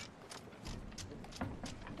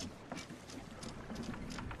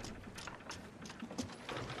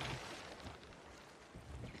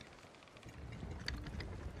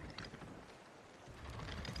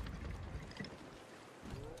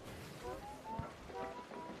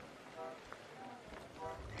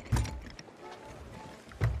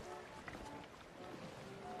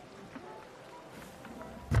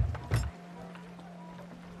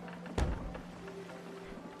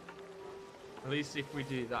 At least if we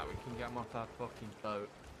do that, we can get them off our fucking boat.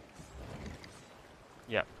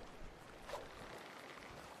 Yeah.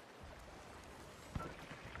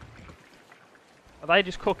 Are they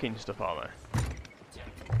just cooking stuff, are they?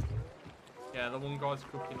 Yeah, the one guy's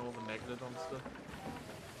cooking all the megalodon stuff.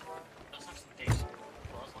 That's actually decent.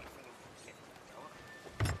 Well, it's like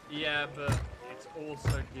food. Yeah, but it's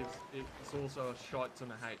also a shite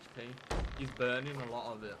ton of HP. He's burning a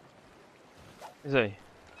lot of it. Is he?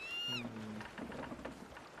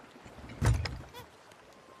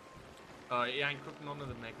 Oh, he ain't cooking none of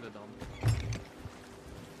the megalodon.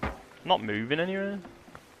 Not moving anywhere.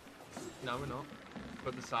 No, we're not.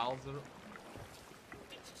 But the sails are up.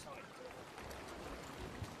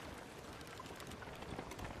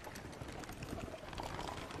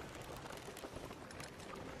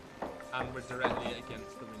 And we're directly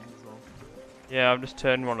against the wind as well. Yeah, I've just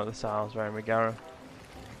turned one of the sails around with Gareth.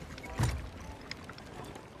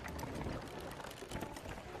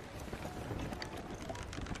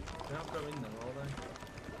 They don't go in there, are they?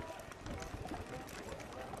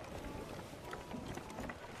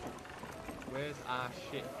 Where's our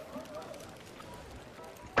ship?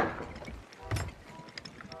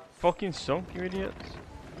 Fucking sunk, you idiots.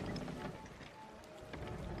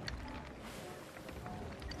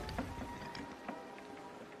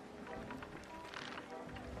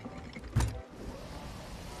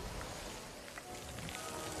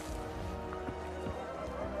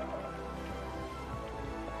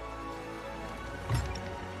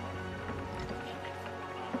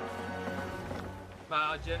 But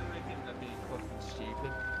I generally think that'd be fucking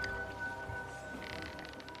stupid.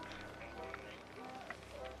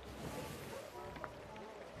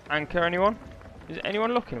 Anchor, anyone? Is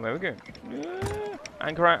anyone looking where we're going? Yeah.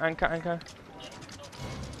 Anchor out, anchor, anchor.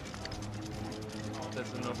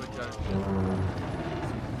 There's another ghost.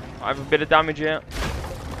 I have a bit of damage here.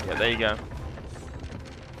 Yeah, there you go.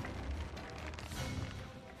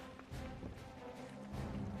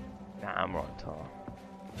 Nah,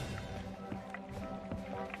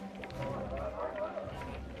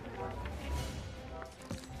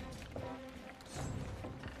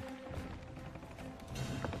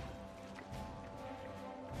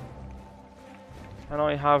 Can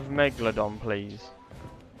I have Megalodon, please?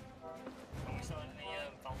 Oh, is that in the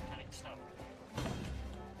volcanic snow?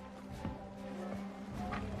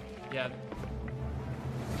 Yeah.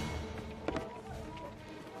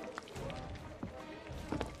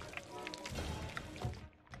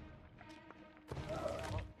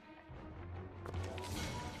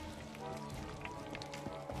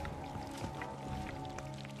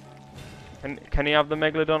 Can he have the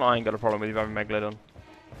Megalodon? I ain't got a problem with you having Megalodon.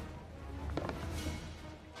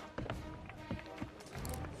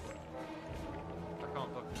 I can't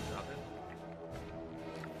fucking grab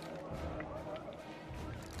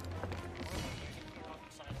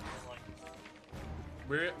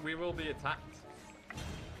it. We will be attacked.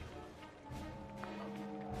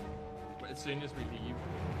 But as soon as we leave.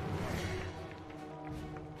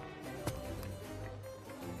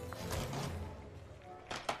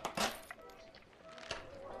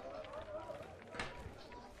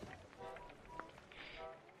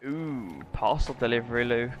 Ooh, parcel delivery,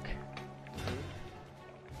 Luke.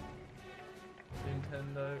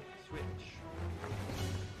 Nintendo Switch.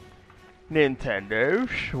 Nintendo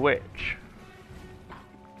Switch.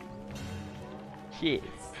 Yes.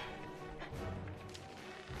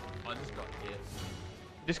 I just got hit.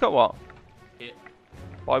 Just got what? Hit.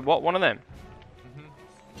 By what? One of them?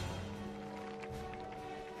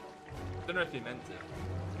 Don't know if you meant it.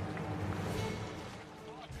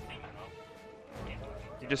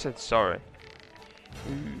 You just said sorry.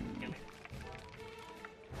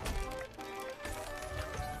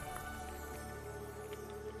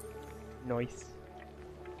 Nice.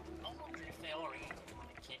 I wonder if they are eating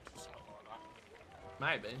the kids or something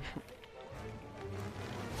like that. Maybe.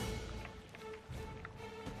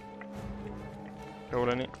 Cool,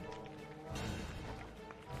 innit?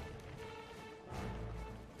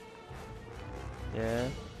 Yeah.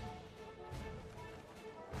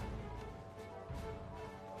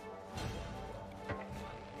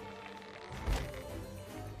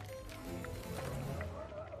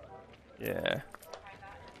 Yeah.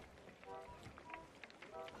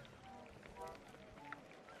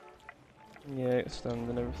 Yeah, it's stand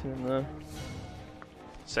and everything in there.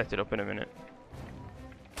 Set it up in a minute.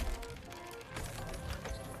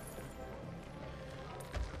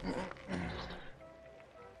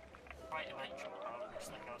 Right, eventually, it's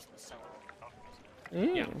like I was going to sell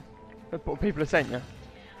it. Yeah. That's what people are saying, yeah.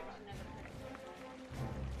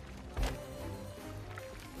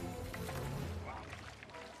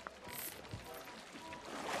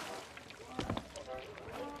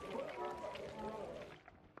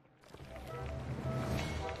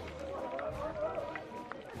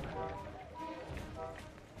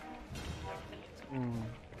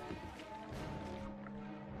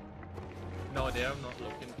 No idea, I'm not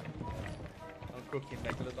looking. I'm cooking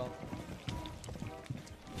Megalodon.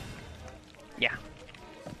 Yeah.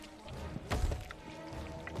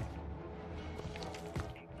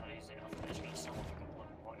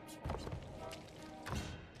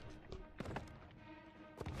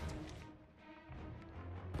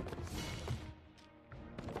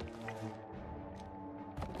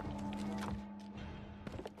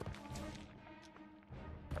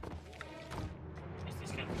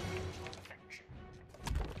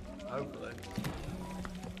 Hopefully.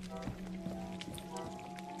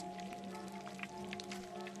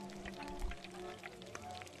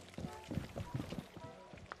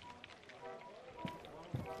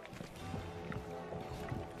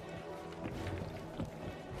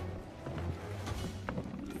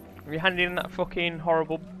 Have you handed in that fucking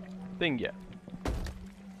horrible thing yet?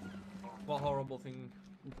 What horrible thing?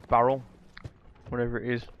 Barrel. Whatever it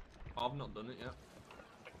is. I've not done it yet.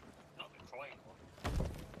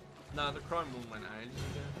 No, the crime one went ages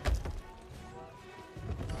ago.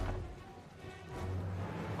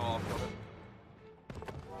 Oh, I've got it.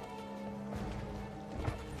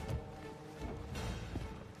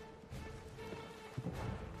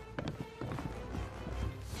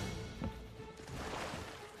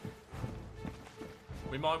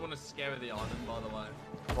 We might want to scare the island, by the way.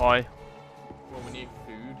 Why? Well, we need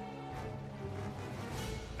food.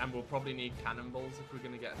 And we'll probably need cannonballs if we're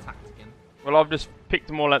going to get attacked again. Well, I've just picked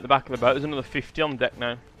them all out the back of the boat. There's another 50 on deck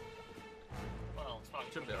now. Well,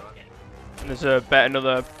 should be alright. And there's a bet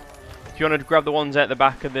another. If you want to grab the ones out the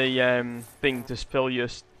back of the thing to fill your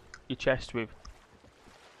chest with,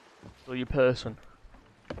 fill your person.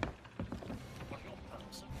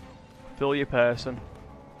 Fill your person.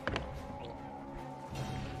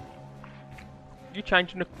 You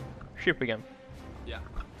changing the ship again? Yeah.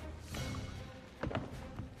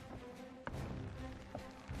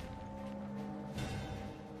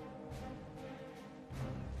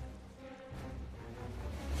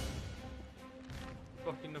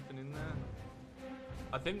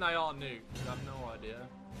 I think they are nukes. I have no idea.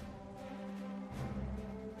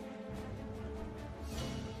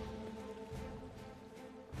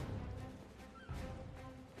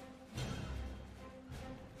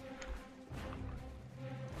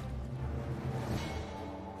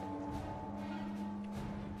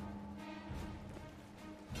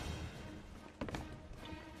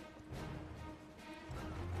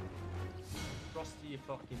 Frosty, you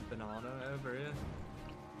fucking banana over here.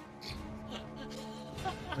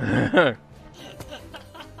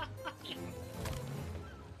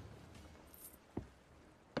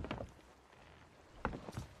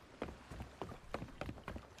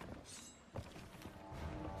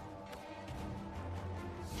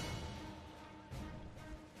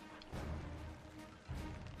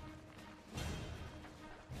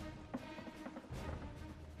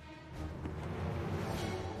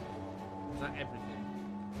 Is that everything?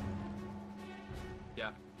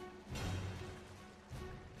 Yeah.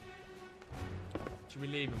 Should we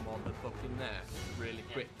leave them while they're fucking there? Really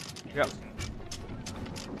quick. Yep.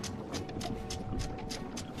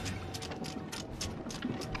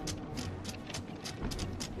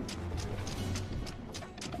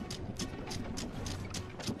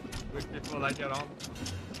 Quick before they get on.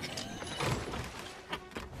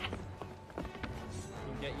 You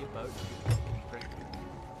can get your boat, you fucking prick.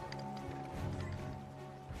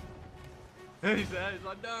 He's there, he's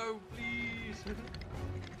like, no, please.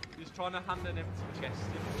 He's trying to hand an empty chest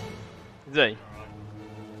in. Is he?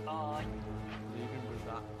 Bye. Leave him with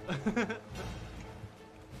that.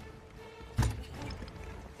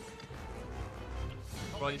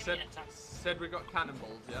 Well, you said we got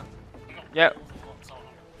cannonballs, yeah? Yep.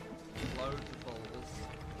 Loads of boulders.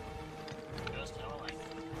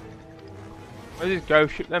 Where's this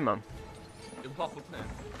ghost ship then, man? It'll pop up now.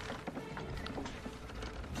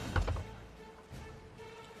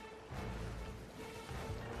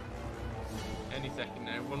 Any second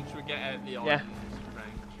now, once we get out of the island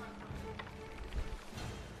range.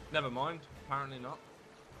 Never mind, apparently not.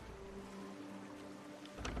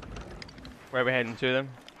 Where are we heading to then?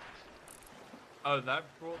 Oh, they've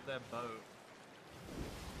brought their boat.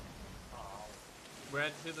 We're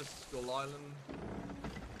heading to the Skull Island,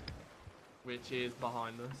 which is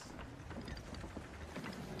behind us.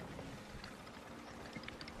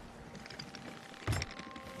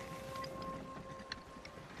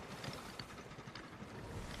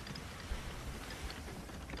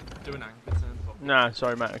 Do an anchor turn. Nah,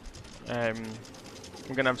 sorry, mate.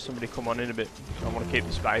 We're gonna have somebody come on in a bit. So I want to keep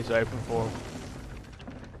the space open for them.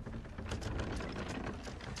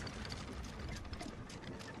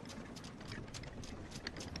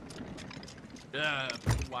 Yeah,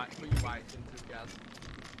 put your weight into gas.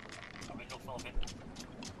 Got enough of it.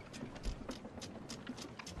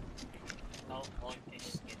 Don't like this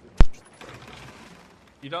skin.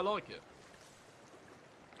 You don't like it?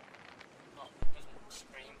 Not doesn't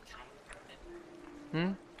scream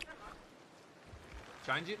can.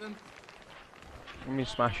 Change it then? Let me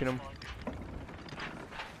smashing them.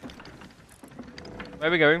 Where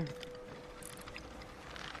are we going?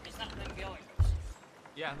 Is that them behind us?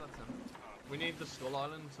 Yeah, that's them. We need the Skull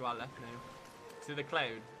Island to our left now. See the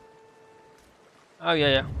cloud? Oh yeah,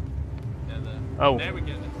 yeah. Yeah, there. Oh. There we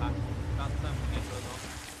get attacked. That's them.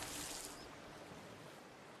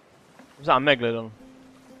 Was that a megalodon?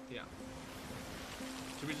 Yeah.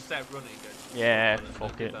 Should we just start running and go? Yeah, That'd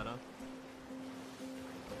fuck be it. better.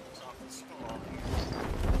 So I can score.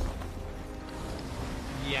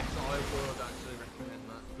 Yes, I would actually recommend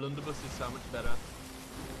that. Blunderbuss is so much better.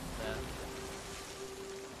 There.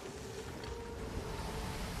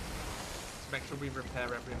 Just make sure we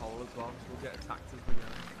repair every hole as well, because we'll get attacked as we go.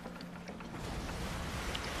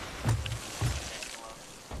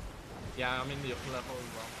 Yeah, I'm in the upper level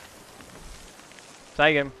as well.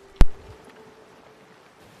 Take him.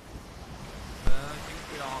 I think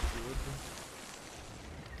we are good.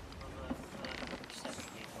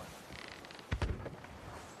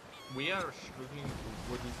 We are struggling with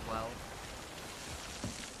wood as well.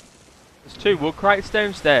 There's 2 wood crates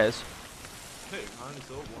downstairs. 2? I only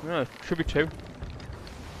saw one. No, should be 2.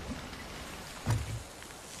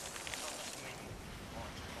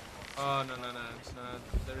 Oh, no,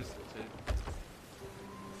 there is 2.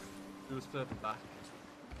 It was further back.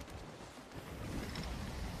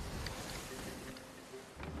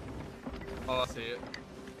 Oh, I see it.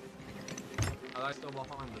 Are they still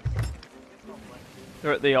behind us?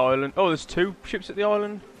 They're at the island. Oh, there's 2 ships at the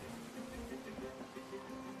island.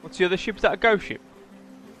 What's the other ship? Is that a ghost ship?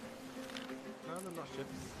 No, they're not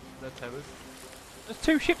ships. They're towers. There's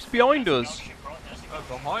 2 ships behind us. Oh,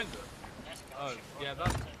 behind us? Oh, yeah,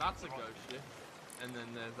 that's a ghost ship. And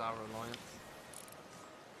then there's our alliance.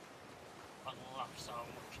 so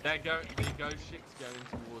much. The ghost ships going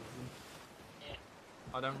towards them. Yeah.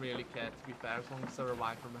 I don't really care, to be fair, as long as they're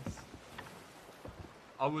away from us.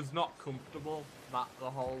 I was not comfortable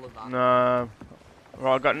the whole of that. No.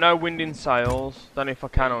 Right, I've got no wind in sails. Don't know if I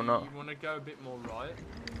can or not. You want to go a bit more right?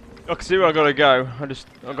 I can see where I gotta go.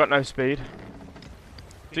 I've got no speed.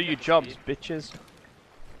 Do your jobs, bitches.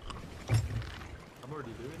 I'm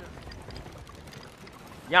already doing it.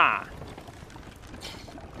 Yeah.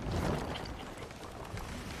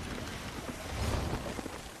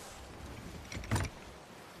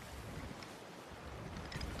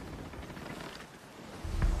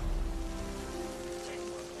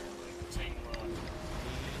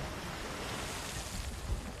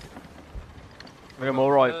 I think I'm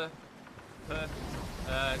alright.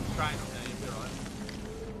 Trying up there, you'll be right.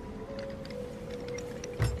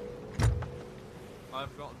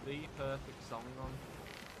 I've got the perfect song on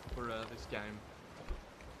for this game.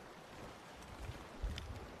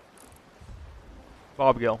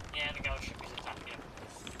 Barbecue. Yeah, the ghost ship is attacking.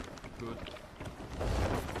 Good.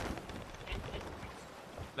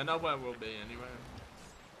 They know where we'll be anyway.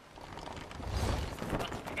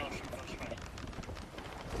 That's the ghost ship goes straight.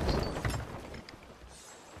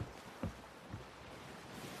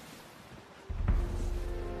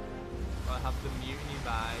 I have the mutiny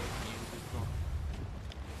by music on.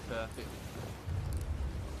 Perfect.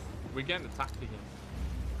 We're getting attacked again.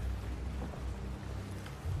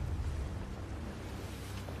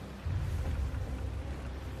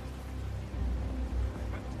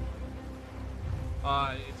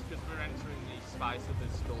 It's because we're entering the space of the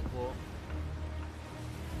skull port.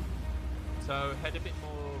 So head a bit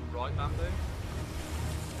more right, Bamboo. Are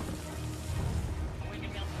we gonna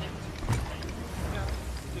be able to do Yeah,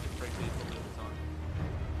 we did it pretty easily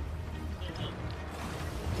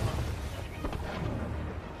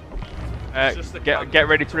at the time. Get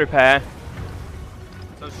ready to repair.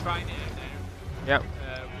 So straight in now. Yep.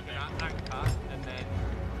 We're gonna anchor, and then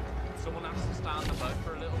someone has to stay on the boat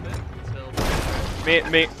for a little bit until.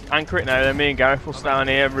 Me, anchor it now. Then me and Gareth will stay on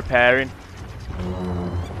here repairing.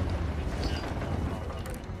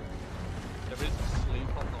 There is a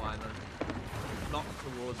sleep on the line though. Not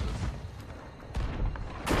towards us.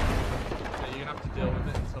 So you're gonna have to deal with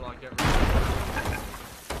it until I get rid of it.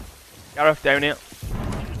 Gareth, down here.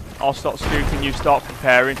 I'll start scooting, you start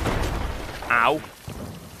preparing. Ow.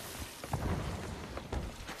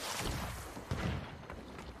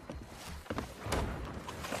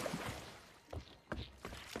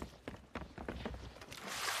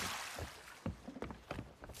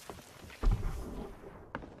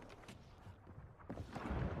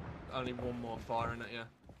 Only one more firing at you.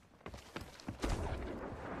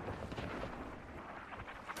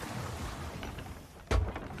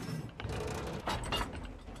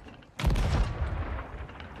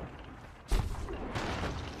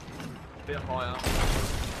 Bit higher.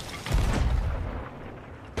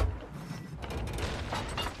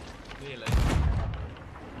 Nearly.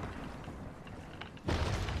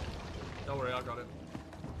 Don't worry, I got it.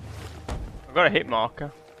 I've got a hit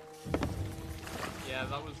marker. Yeah,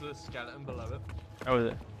 that was the skeleton below it. How was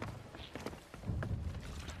it?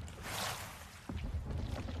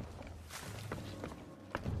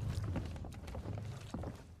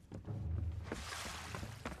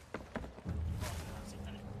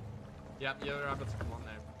 Yep, you're able to come on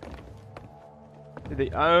now.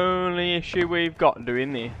 The only issue we've got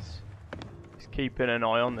doing this is keeping an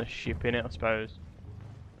eye on the ship in it, I suppose.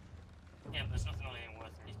 Yeah, but there's nothing on here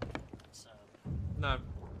worth it. So, No.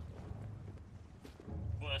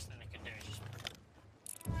 worst thing they can do is just.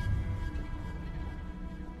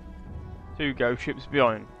 Two ghost ships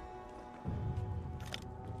behind.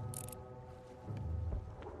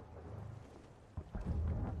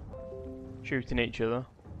 Shooting each other.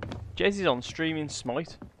 Jez is on streaming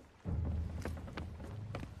Smite.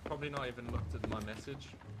 Probably not even looked at my message.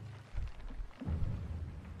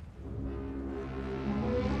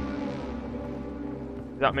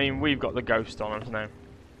 Does that mean we've got the ghost on us now?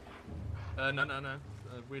 No.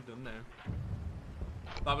 We're done now.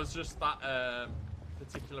 That was just that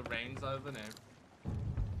particular range over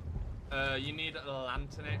now. You need a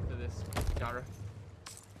lantern out for this, Gareth.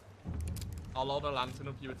 I'll hold a lantern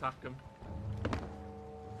up, you attack him.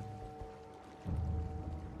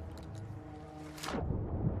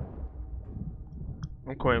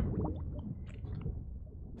 I'm coming.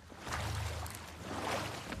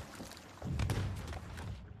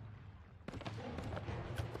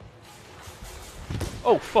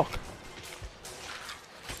 Oh fuck!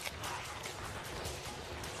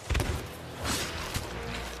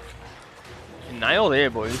 Nailed here,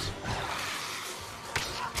 boys.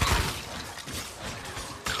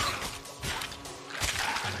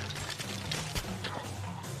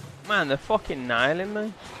 Man, they're fucking nailing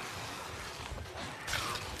me.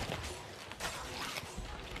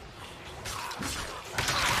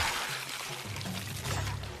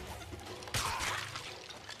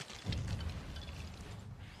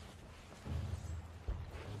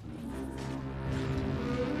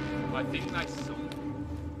 I think they sunk.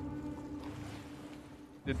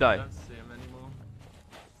 Did I they? don't see them anymore.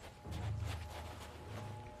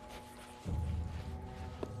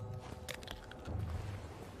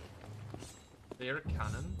 They're a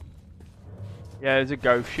cannon. Yeah, there's a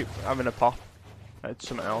ghost ship having a pop. It's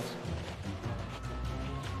something else.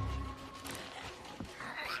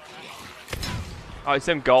 Oh, it's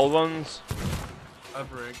them gold ones. A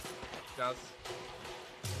brig. Guys.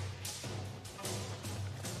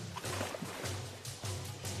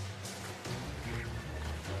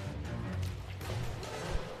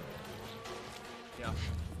 Yeah.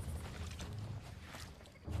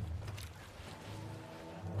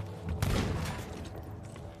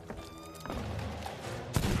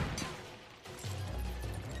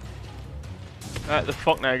 The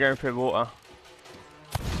fuck now, going through water.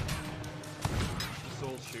 Just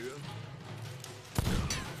all shoot 'em.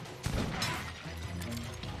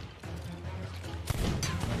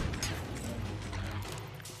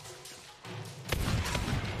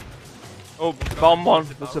 Oh, bomb one.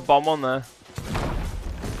 There's a bomb on there.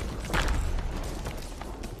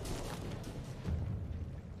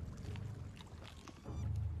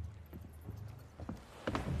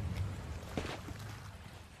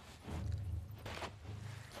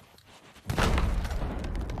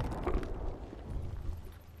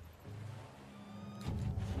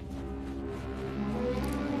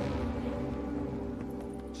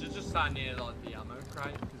 Should just stand near like the ammo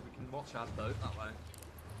crate because we can watch our boat that way.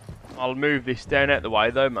 I'll move this down out the way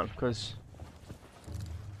though, man, because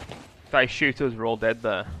if they shoot us, we're all dead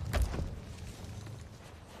there.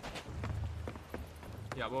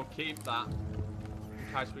 Yeah, we'll keep that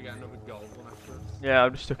in case we get another gold one afterwards. Yeah,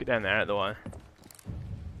 I've just stuck it down there out the way.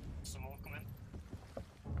 Some more coming.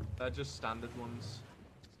 They're just standard ones.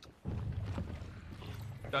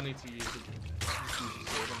 Don't need to use it. Just use the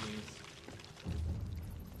sword on these.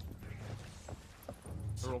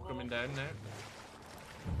 They're all coming down now.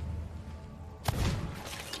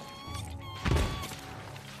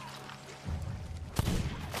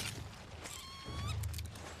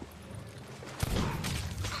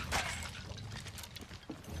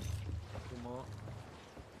 One more.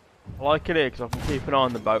 I like it here because I can keep an eye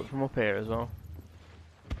on the boat from up here as well.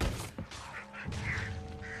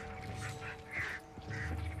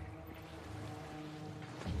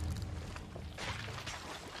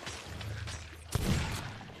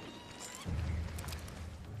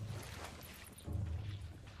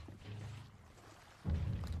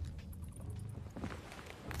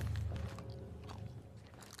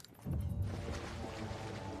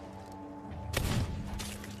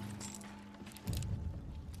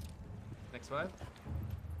 Next wave.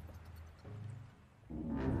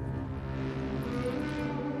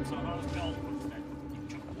 So those gold ones then, you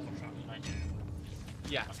chuck water on and they do.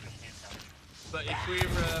 Yeah. That's good hit damage. But if we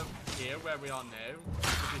were here where we are now, it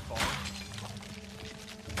should be fine.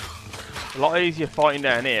 A lot easier fighting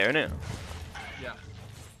down here, isn't it? Yeah.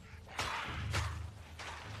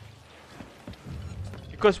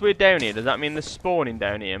 Because we're down here, does that mean they're spawning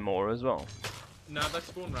down here more as well? No, they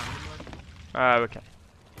spawn randomly. Oh, okay.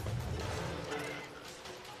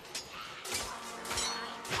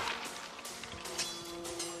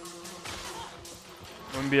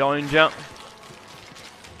 One behind you.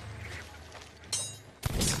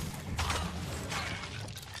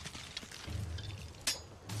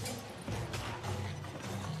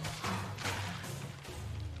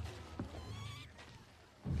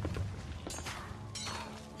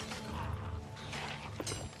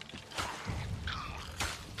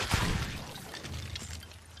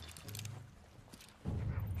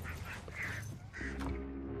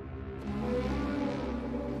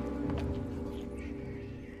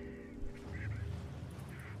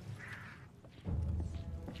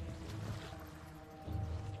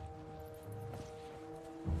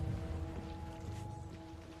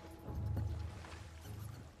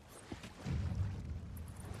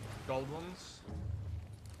 Gold ones.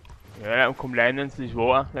 Yeah, let them come down into this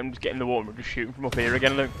water. Let them just get in the water and we'll just shoot them from up here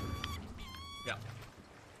again, Luke. Yeah.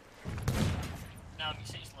 Now you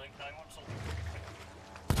see it's Luke, I want something.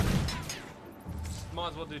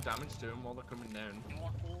 Might as well do damage to them while they're coming down. You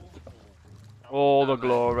want all the gold. All the mate.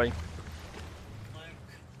 glory. Luke,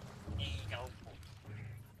 here you go.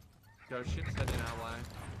 Go ship's heading our way.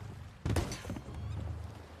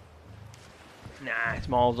 Nah, it's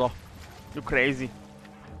miles off. You're crazy.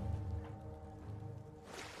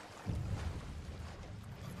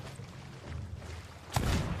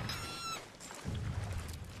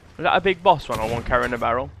 Was that a big boss one or one carrying a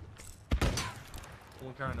barrel?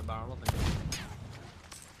 One carrying a barrel, I think.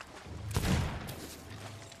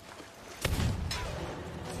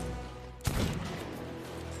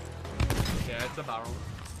 Yeah, it's a barrel.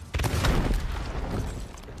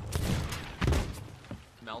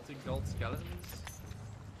 Melting gold skeletons.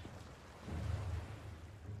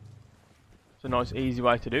 It's a nice, easy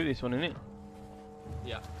way to do this one, isn't it?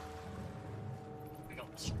 Yeah. We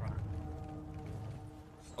got the scrap.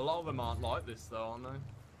 A lot of them aren't like this though, aren't they?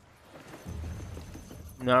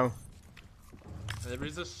 No. There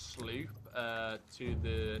is a sloop to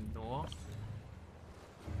the north.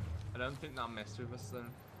 I don't think that'll mess with us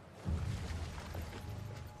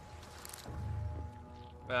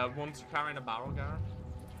though. One's carrying a barrel, Garen.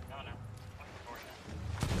 No, no.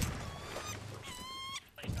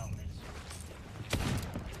 Please don't miss.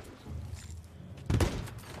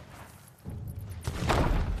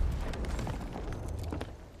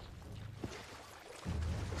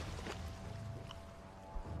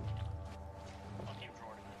 I'll keep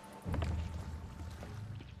drawing it.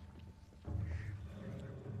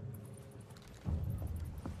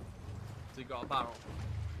 So you got a barrel.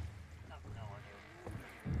 No, no idea.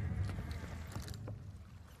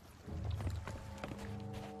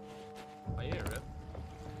 I hear it.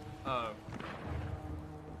 Oh.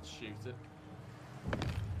 Shoot it.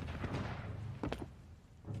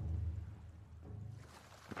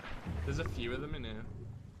 There's a few of them in here.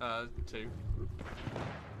 Two.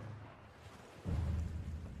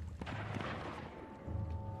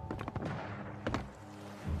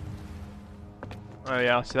 Oh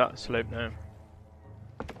yeah, I see that slope now.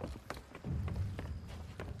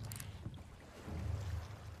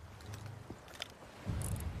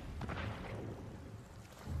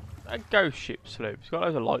 That ghost ship slope, it's got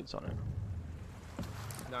loads of lights on it.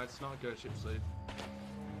 No, it's not a ghost ship sleep.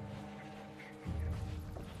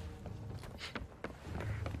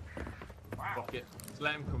 Fuck it. Just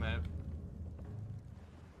let him come out.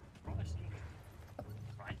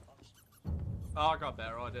 Right, boss. Oh, I got a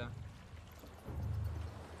better idea.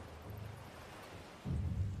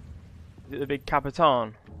 Is it the big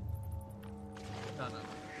Capitan? No, no.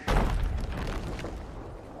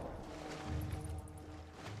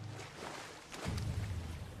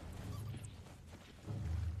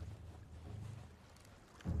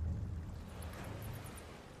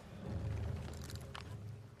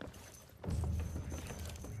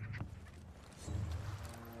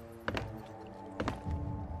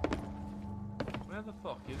 Where the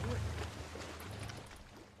fuck is it?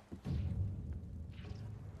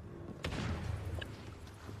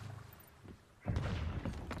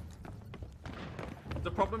 The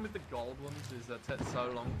problem with the gold ones is that it takes so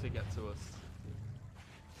long to get to us.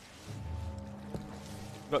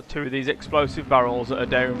 Got two of these explosive barrels that are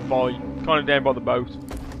down by, kind of down by the boat.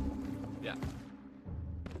 Yeah.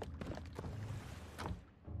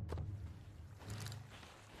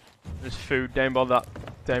 There's food down by that,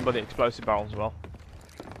 down by the explosive barrel as well.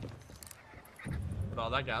 What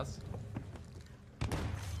are that, Gaz?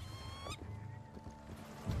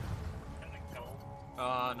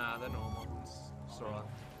 Oh, nah, they're normal. It's alright.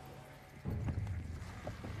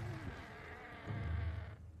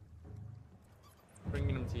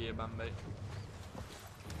 Bringing them to you, Bambi.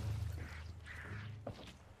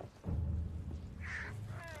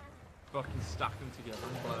 Fucking stack them together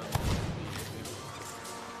and blow them up.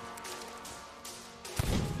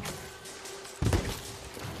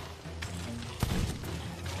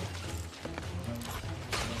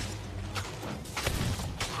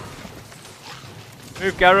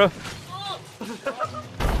 Move, Gareth. That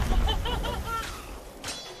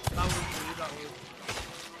was me, that was.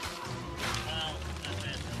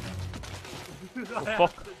 Oh,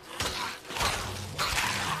 fuck.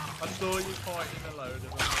 I saw you fighting alone and I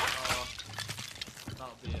was like, oh,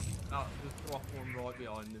 that'll be it. That'll just drop one right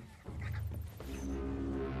behind him.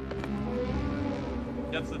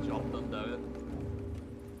 Gets the job done, don't it?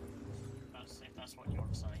 That's what you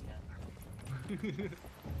want to say, yeah.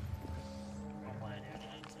 Wrong way of doing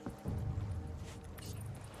it, isn't it?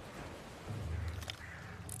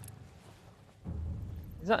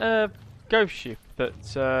 Is that a ghost ship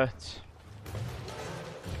that's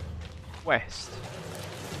west?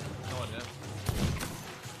 No idea.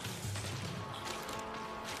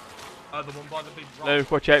 Oh, the one by the big rock.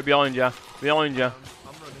 Luke, watch out behind you. Behind you. I'm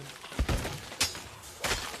running.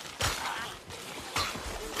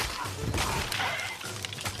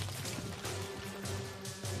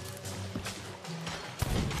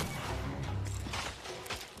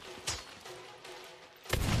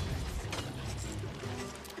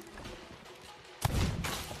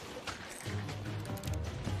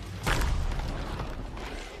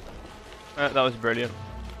 That was brilliant.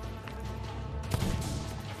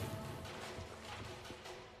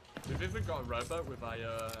 We've even got a rowboat with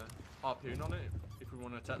a harpoon on it, if we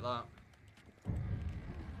want to take that.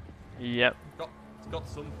 Yep. It's got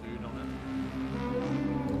some food on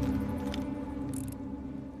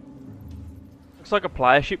it. Looks like a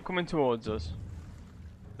player ship coming towards us.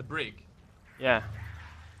 The brig? Yeah.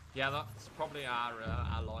 Yeah, that's probably our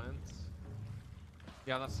alliance.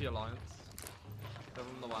 Yeah, that's the alliance. They're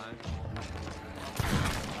on the way.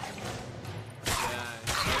 Yeah,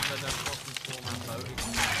 they don't fucking storm our boat again.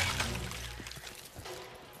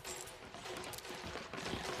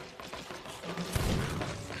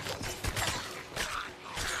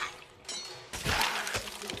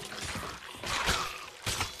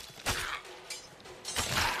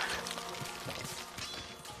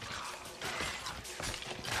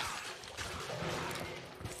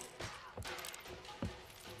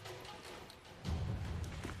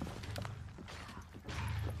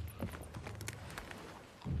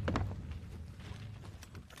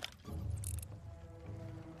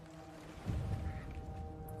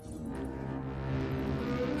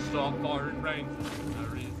 Start firing rangers for no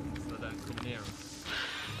reason, so they don't come near us.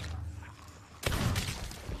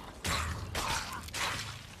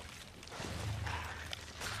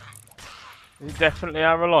 Is it definitely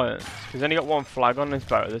our alliance? Because he's only got one flag on this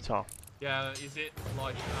boat at the top. Yeah, is it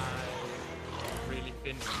like a really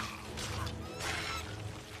thin one?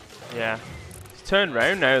 Yeah. It's turned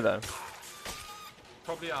round now though.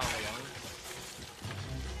 Probably our alliance.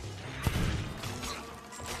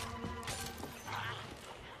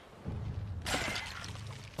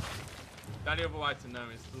 The only other way to know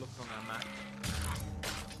is to look on our map.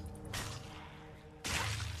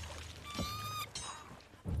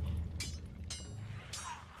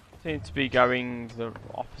 Seems to be going the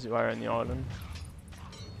opposite way around the island.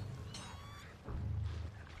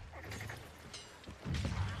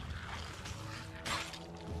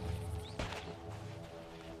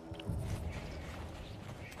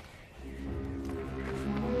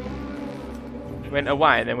 It went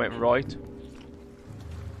away and then went right.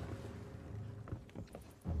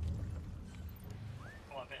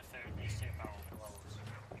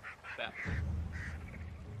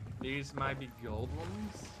 These might be gold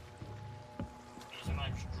ones. These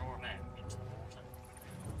might just draw them out into the water.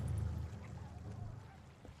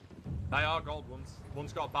 They are gold ones.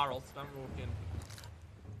 One's got a barrel, so don't walk in.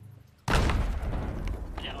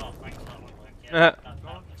 Yeah, oh, thanks for that one, Luke. Yeah, Uh-huh. that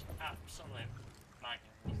was absolute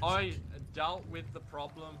magnificent. I dealt with the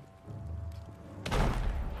problem.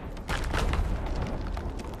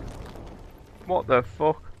 What the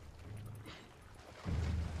fuck?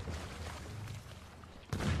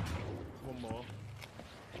 One more.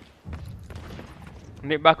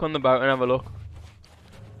 Nip back on the boat and have a look.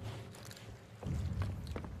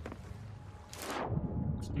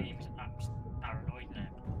 Steam's paranoid now.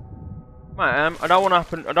 Mate, I don't want to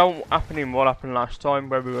happen. I don't want happening what happened last time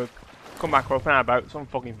where we were come back up in our boats on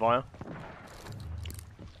fucking fire.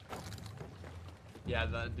 Yeah,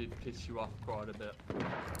 that did piss you off quite a bit. You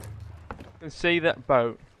can see that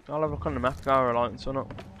boat. I'll have a look on the map if our alliance or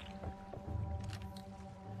not.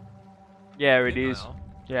 Yeah, it is.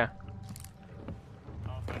 Yeah.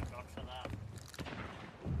 Oh, thank God for that.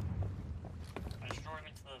 I just draw him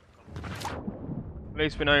into the... At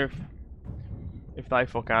least we know if they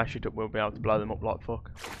fuck our shit up, we'll be able to blow them up like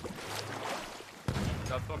fuck.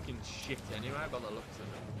 They're fucking shit anyway, by the looks of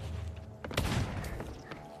it.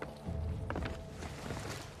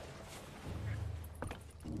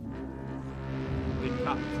 Big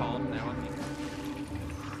Capitan now, I think.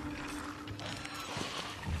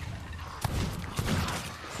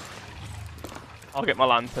 I'll get my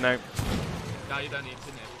lantern out. No, you don't need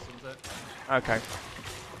to near the sunset. Okay.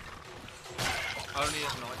 Only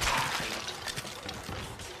at night time.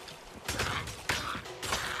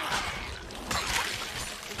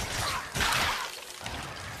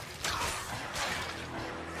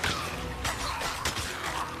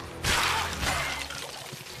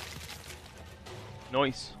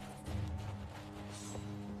 Nice.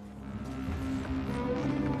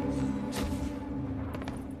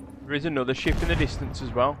 There is another ship in the distance as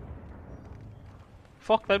well.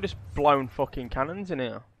 Fuck, they've just blown fucking cannons in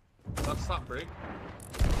here. That's that brig.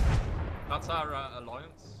 That's our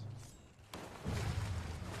alliance.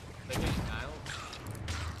 They get nailed.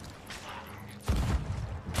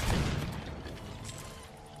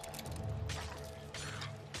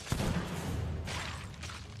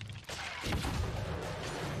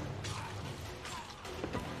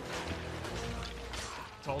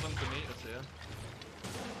 Told them to meet us here.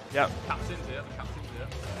 Yep. Captain's here, the captain's here.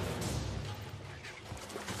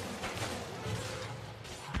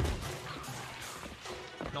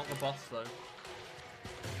 not the boss though.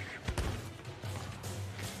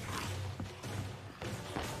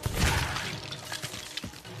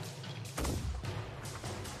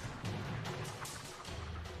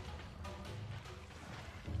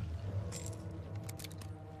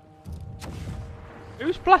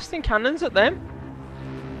 Who's blasting cannons at them?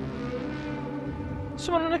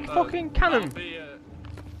 Someone on a fucking cannon. Be,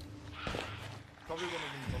 probably one of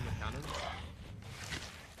them's on the cannon.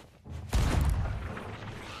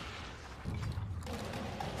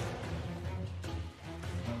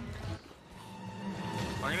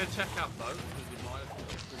 I'm gonna check out both because it might have been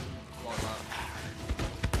like that.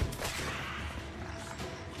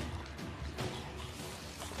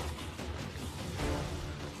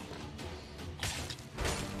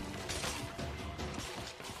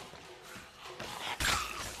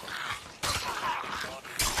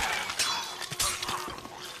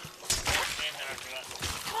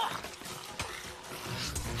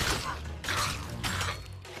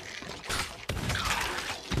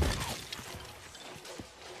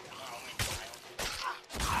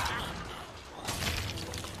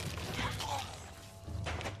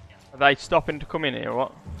 Are they stopping to come in here or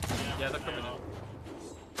what? Yeah, they're coming in.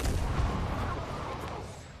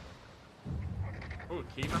 Oh,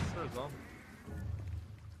 Keymaster as well.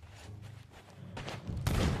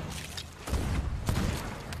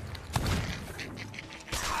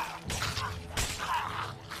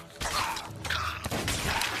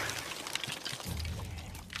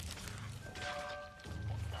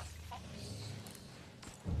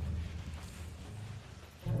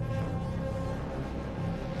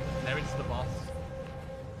 There it's the boss.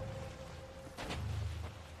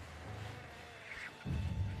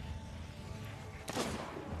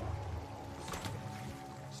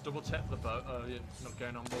 Just double check the boat. Oh, you're not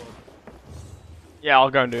going on board. Yeah, I'll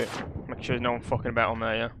go and do it. Make sure there's no one fucking about on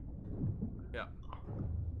there, yeah. Yeah.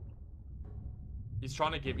 He's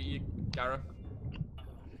trying to give it you, Gareth.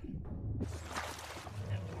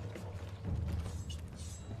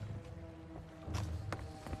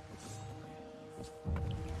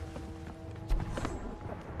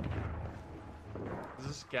 There's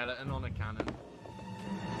a skeleton on a cannon.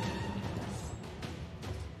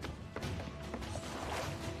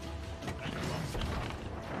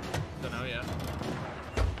 Don't know yet.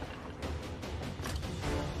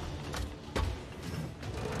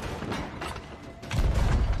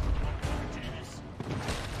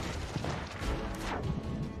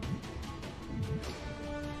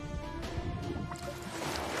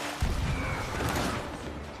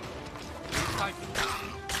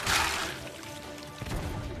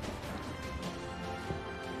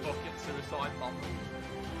 Bucket suicide bomb.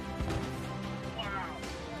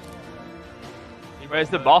 Where's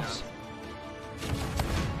the boss?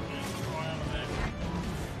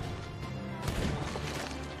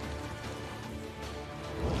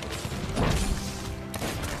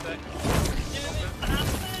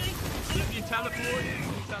 You teleported.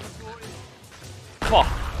 Fuck.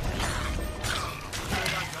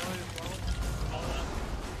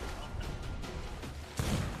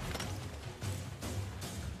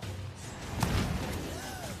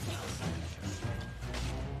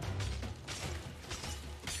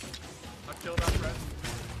 I killed that friend.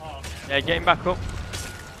 Yeah, get him back up.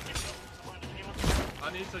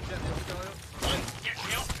 I need to get this guy up.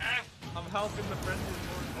 I'm helping the friend who's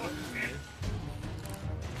more important than me.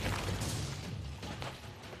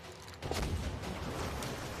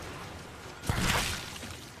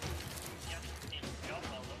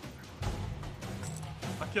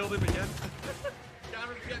 I killed him again.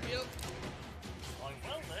 Gareth, get me up.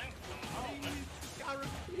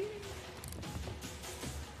 Gareth, please.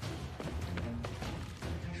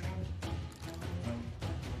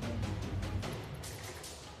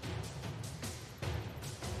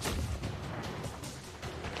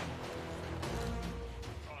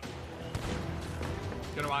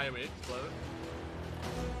 Gonna IME explode.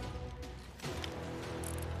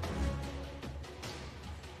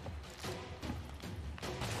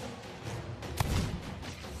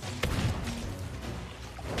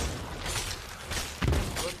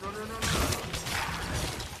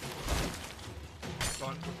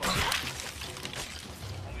 Run. Gone.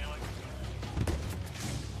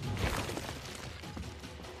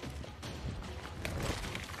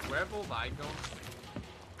 Where have all they gone?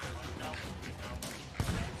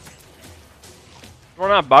 We're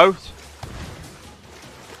on our boat.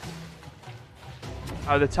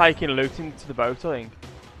 Oh, they're taking loot into the boat, I think.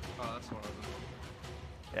 Oh, that's horrible.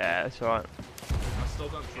 Yeah, that's alright. I still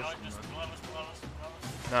don't trust them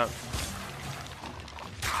though. No.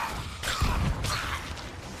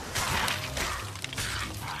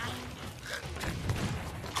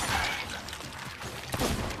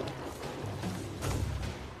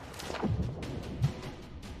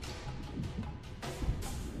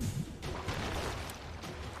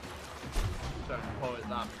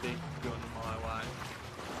 that big gun my way.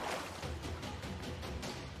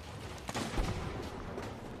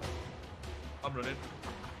 I'm running.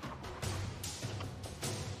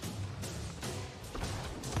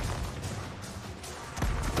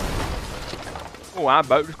 Oh, our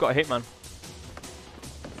boat just got a hit, man.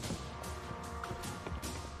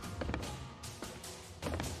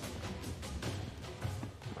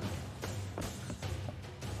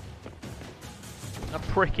 A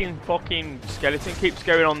pricking fucking skeleton keeps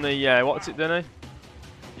going on the, what's it doing?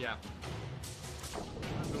 Yeah.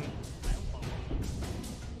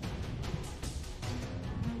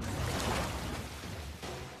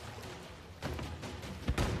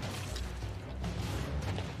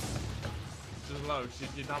 Just low,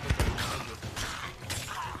 you'd have a bit of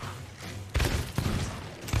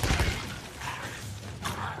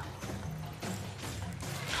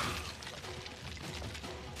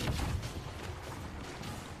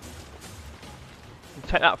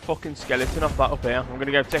Take that fucking skeleton off that up here. I'm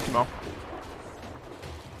gonna go take him off.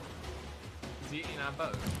 Is he eating our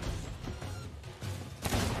boat?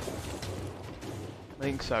 I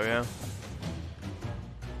think so, yeah.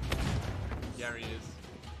 Yeah, he is.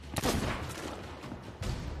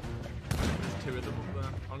 There's two of them up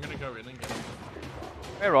there. I'm gonna go in and get them.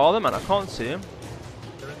 Where are they, man? I can't see them.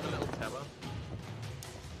 They're in the little tower.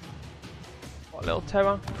 What little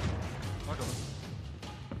tower? I got them.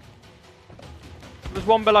 There's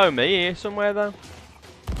one below me here somewhere though.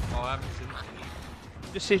 Oh, I haven't seen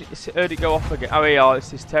that. Just heard it go off again. Oh, yeah,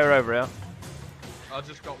 it's this tower over here. I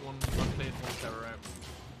just got one. I cleared one tower out.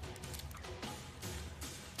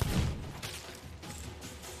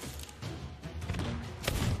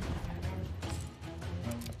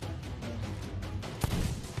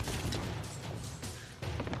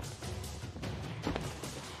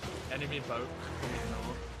 Enemy boat coming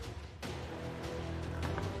north.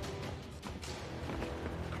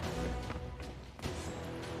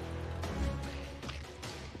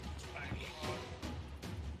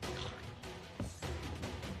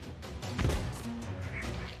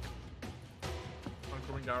 I'm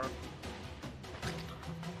coming, Gareth.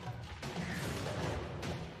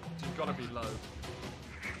 You've got to be low.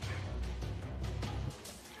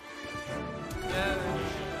 Yeah.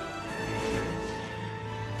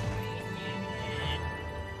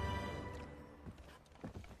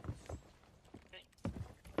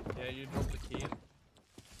 Yeah, you dropped the key in.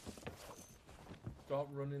 Stop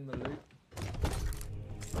running the loop.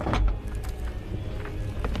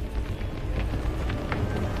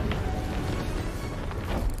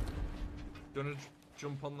 Do you want to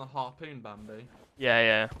jump on the harpoon, Bambi? Yeah,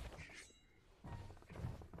 yeah.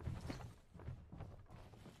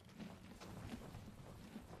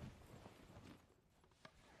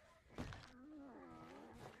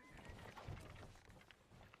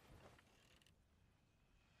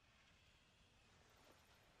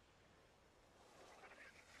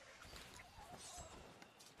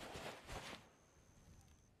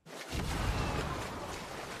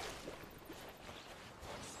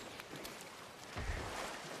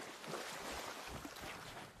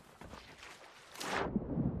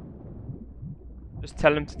 Just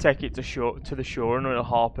tell him to take it to the shore and it'll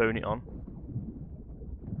harpoon it on.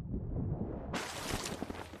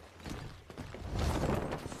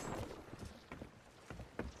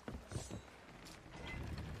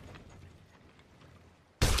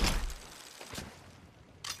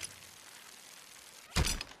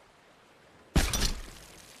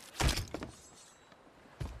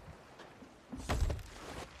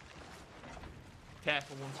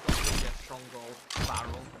 Careful, one's got to get a strong gold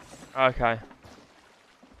barrel. Okay.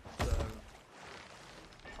 So,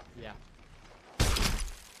 yeah.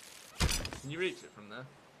 Can you reach it from there?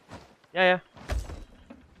 Yeah, yeah.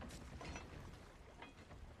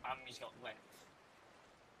 He's got length.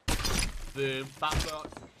 The back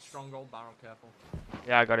strong gold barrel, careful.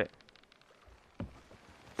 Yeah, I got it.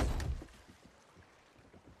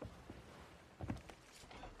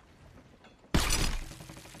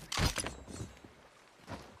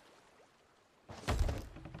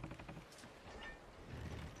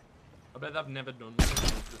 I bet they've never done this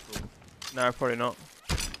before. No, probably not.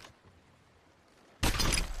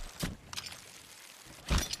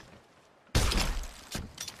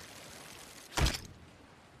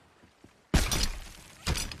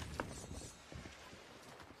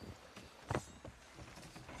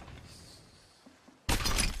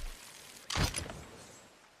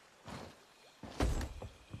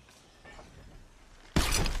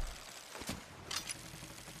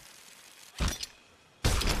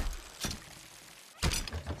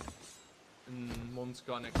 And one's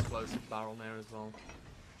got an explosive barrel there as well.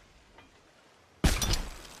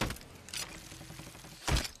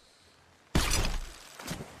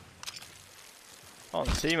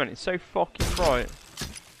 Can't see, man. It's so fucking bright.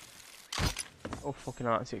 Oh, fucking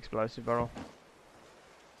hell, that's the explosive barrel.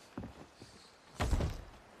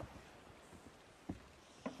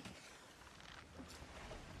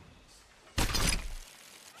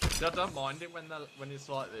 See, I don't mind it when it's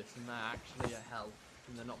like this and they're actually a help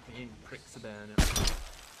and they're not being pricks about it.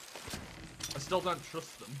 I still don't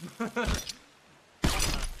trust them.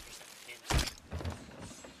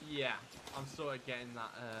 Yeah, I'm sort of getting that.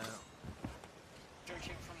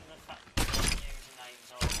 Judging from the fact that their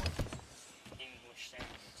usernames are like English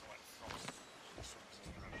sounding to like Frost or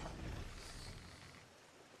Sub-Zero.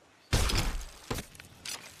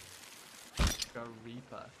 Go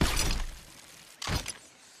Reaper.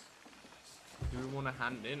 Do we want to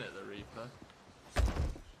hand in at the Reaper?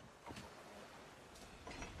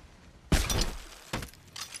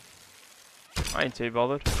 I ain't too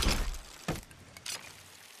bothered.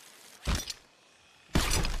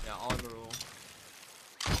 Yeah, either or.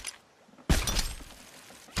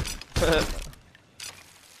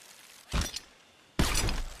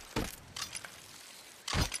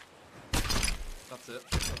 That's it.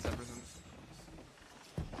 That's everything.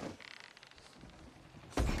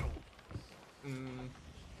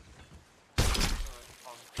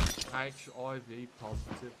 HIV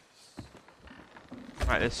positive.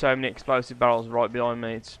 Right, there's so many explosive barrels right behind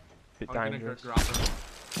me, it's a bit I'm dangerous. gonna go grab them.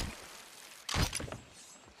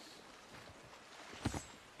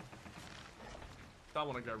 Don't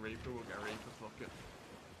want to go Reaper, we'll go Reaper, fuck it.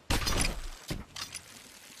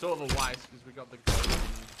 Sort of a waste because we got the gold and...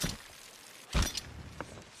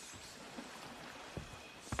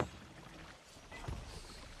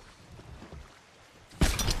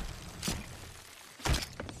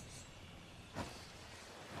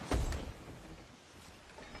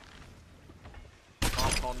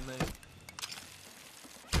 Half on me.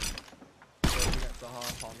 Don't forget the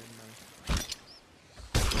half on in there.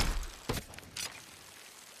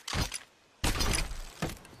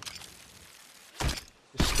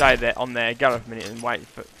 Just stay there on there, Gareth a minute and wait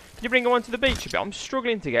for... Can you bring him onto the beach a bit? I'm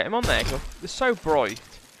struggling to get him on there because they're so bright.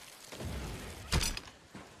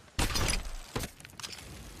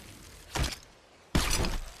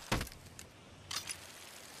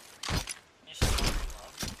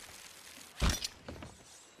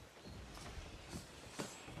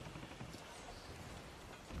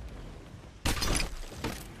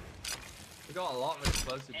 We got a lot of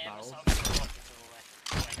explosive barrels.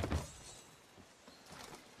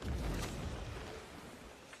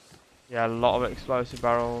 Yeah, a lot of explosive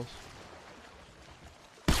barrels.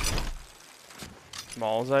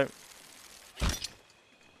 Smalls out.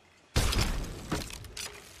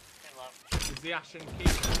 Is the Ashen key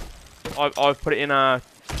there? I've put it in our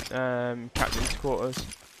captain's quarters.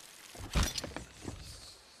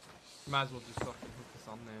 Might as well just fucking hook us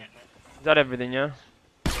on there. Is that everything, yeah?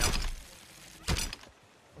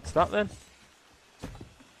 What's that then?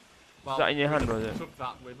 Well, Is that in your we hand, was it? took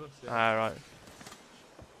that with us, yeah. Ah, right.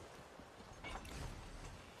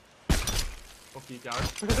 Fuck you,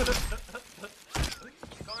 Gareth. You've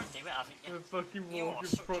got to do it, haven't you? The fucking You are walking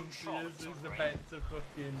such a frontiers troll, is Tori. about to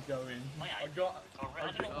fucking go in. I I got...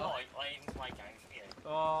 don't know why I even play games with you.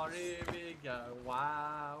 Oh, here we go.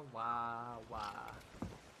 Wow, wow, wow.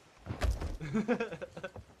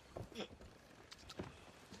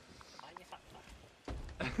 Are you fat?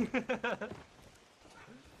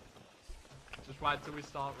 Just wait till we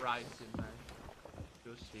start racing, man.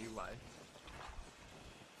 Just you wait.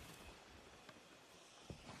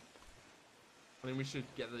 I mean, we should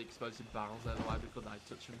get the explosive barrels out of the way before they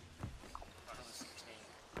touch them.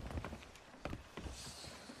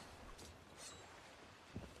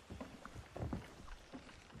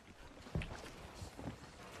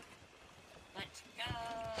 Let's go!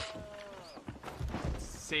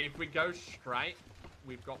 See, if we go straight,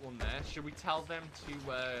 we've got one there. Should we tell them to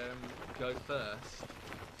go first?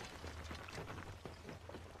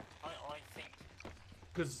 I think...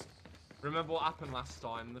 Because remember what happened last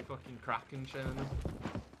time? The fucking Kraken showing up.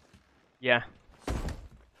 Yeah.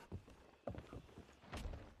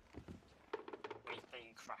 We've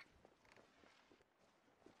been cracked.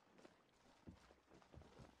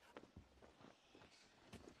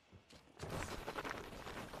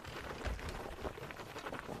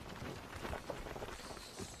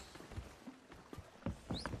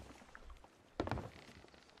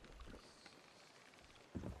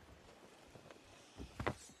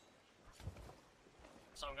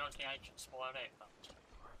 So I'm going to the agent spoiled out that.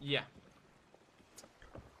 Yeah.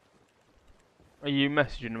 Are you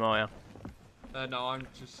messaging Maya? No, I'm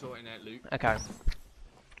just sorting out loot. Okay.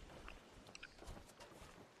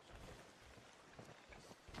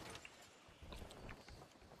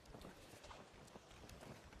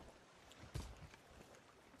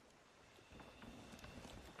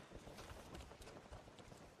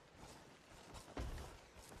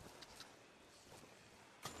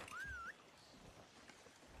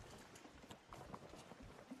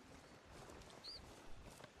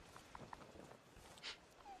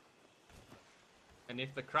 And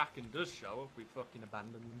if the Kraken does show up, we fucking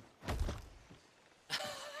abandon them.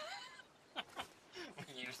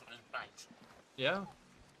 We use them as bait. Yeah.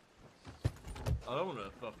 I don't want to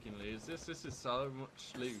fucking lose this. This is so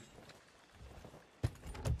much loot.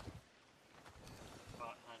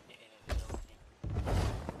 Right, and get in a building.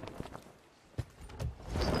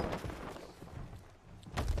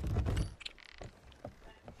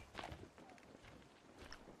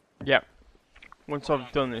 Yeah. Once I've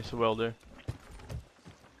done this, I will do.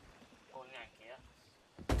 Or Yankee,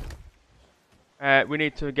 yeah? We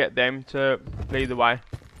need to get them to lead the way.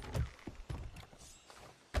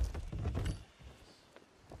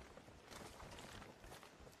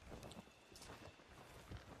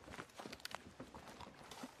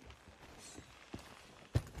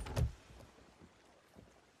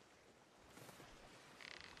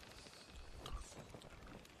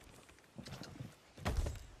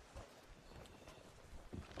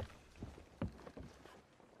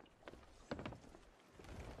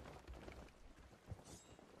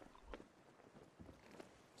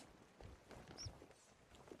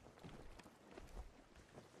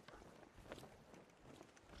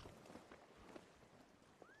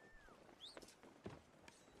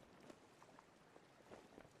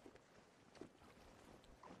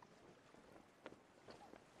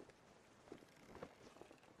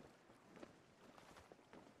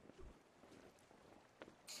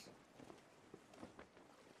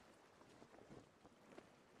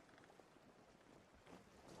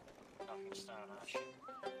 Nothing stone our ship.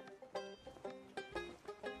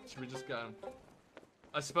 Should we just go?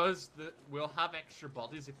 I suppose that we'll have extra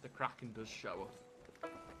bodies if the Kraken does show up.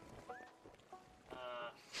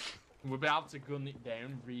 We'll be able to gun it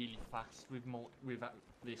down really fast with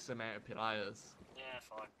this amount of players. Yeah,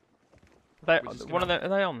 fine. Are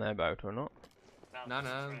they on their boat or not? No,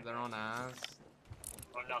 they're on ours.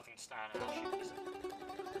 Well, nothing's down our ship, is it?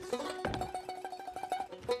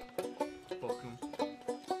 Fuck 'em.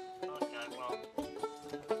 Okay, well,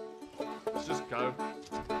 Let's just go.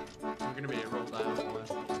 We're gonna be here all day otherwise.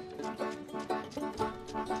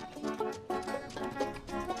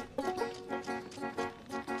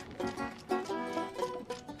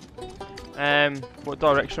 What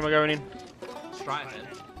direction am I going in? Straight ahead.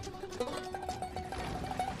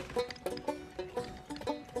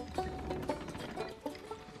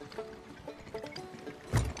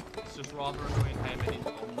 It's just rather annoying how many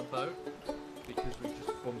on the boat because we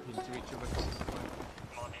just bump into each other constantly.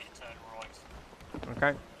 I need to turn right.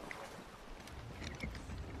 Okay.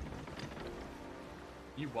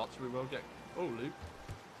 You watch, we will get. Oh, Luke.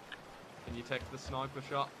 Can you take the sniper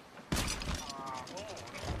shot?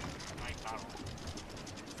 Make barrel.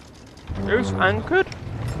 Who's anchored?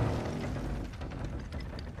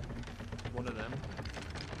 One of them.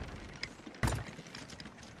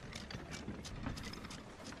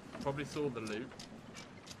 Probably saw the loot.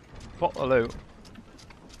 What the loot?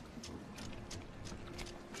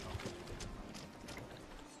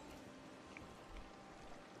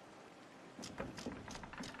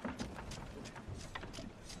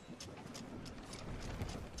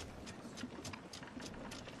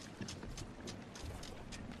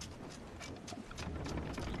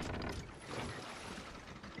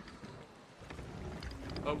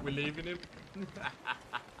 Oh, we're leaving him.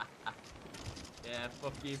 Yeah,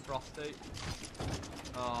 fuck you, Frosty.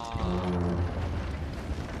 Oh.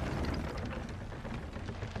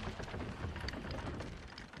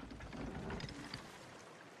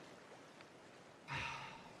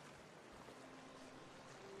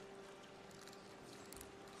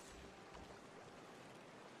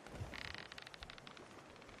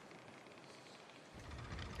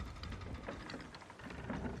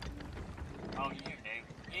 Oh, you do.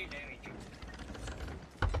 You do, you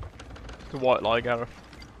The white lie, Gareth.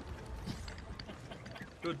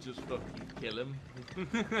 Could just fucking kill him. I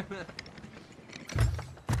don't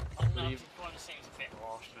know, Leave. it kind of seems a bit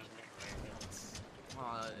harsh, doesn't it, really? It's, Yeah.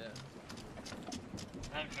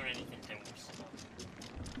 I haven't done anything to them.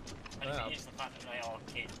 And if it is the fact that they are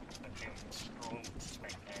kids, but doing strong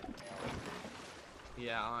suspect that they are.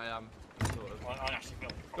 Yeah, I am sort of I actually feel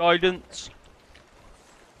Guidance,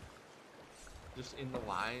 just in the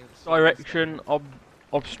way. direction,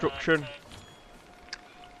 obstruction.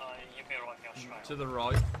 You'll be alright if you're straight To on. the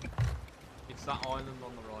right. It's that island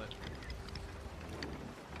on the right.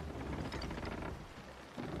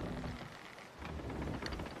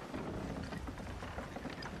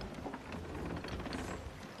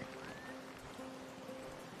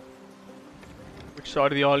 Which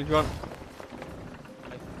side of the island you on?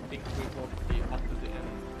 I think we want the opposite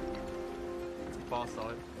end. Far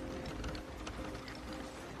side.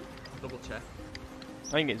 Double check.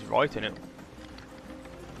 I think it's right in it.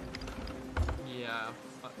 Yeah,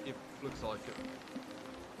 it looks like it.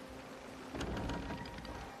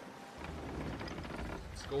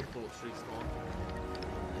 Skull Forts respawn.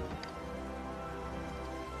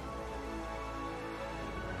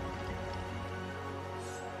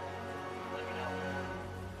 Let me know.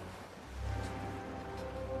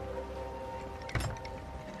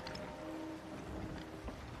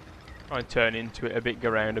 Try and turn into it a bit, go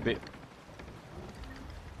around a bit.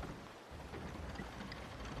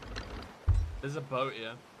 There's a boat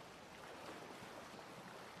here.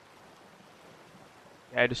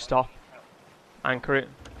 Yeah, just stop. Anchor it.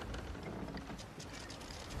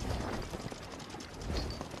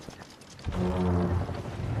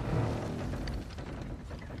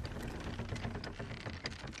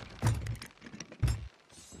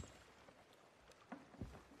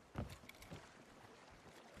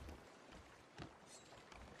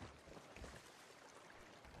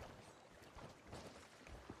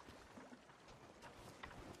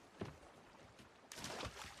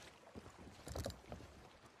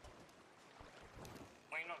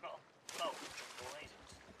 Why you not got a boat? Jumbo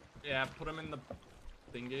lasers? Yeah, put them in the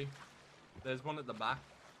thingy. There's one at the back.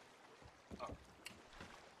 Oh.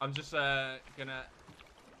 I'm just gonna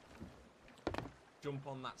jump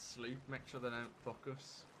on that sloop, make sure they don't fuck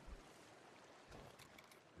us.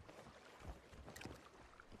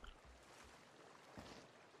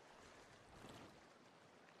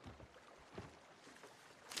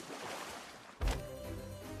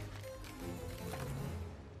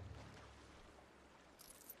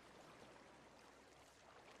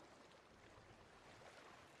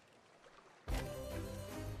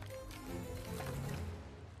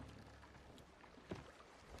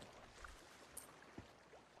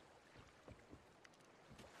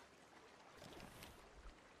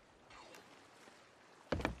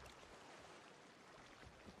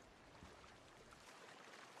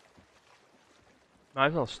 Might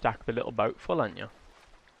as well stack the little boat full, ain't you?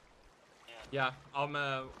 Yeah, I'm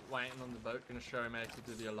waiting on the boat, gonna show him how to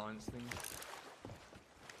do the alliance thing.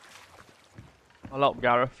 I'll help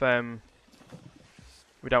Gareth.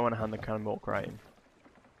 We don't want to hand the cannonball crate in.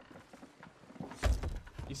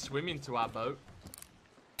 He's swimming to our boat.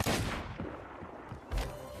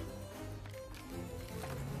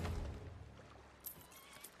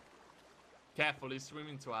 Careful, he's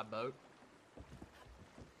swimming to our boat.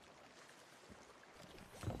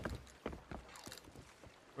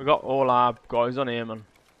 We got all our guys on here, man.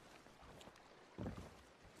 You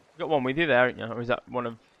got one with you there, ain't you? Or is that one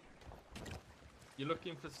of... You're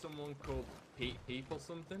looking for someone called Peep or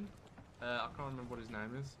something? I can't remember what his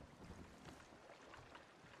name is.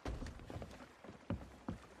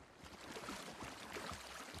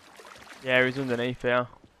 Yeah, he's underneath here.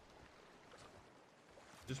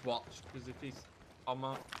 Just watch, because if he's on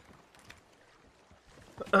my...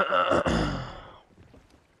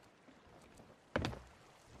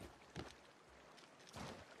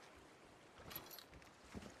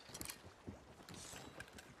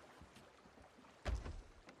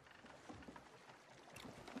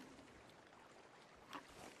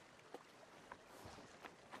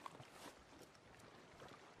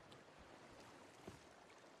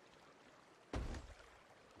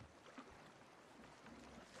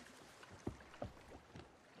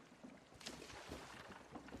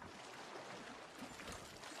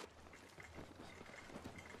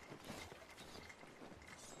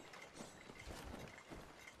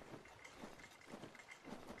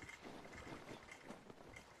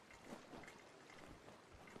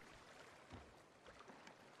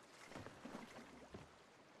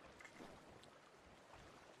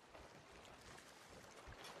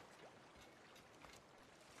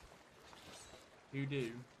 You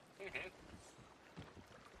do.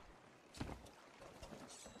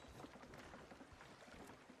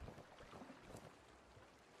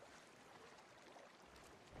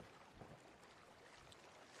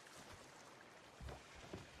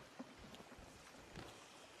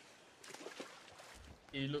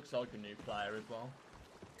 He looks like a new player as well.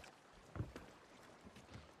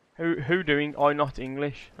 Who doing? I not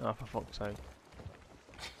English? Oh, for fuck's sake.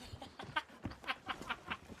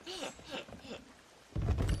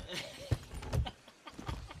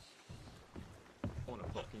 I wanna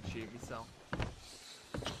fucking shoot myself.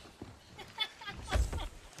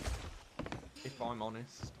 If I'm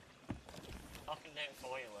honest. I can do it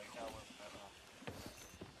for you, Luke. I will.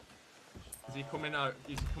 Is he coming out?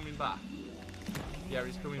 Is he coming back? Yeah,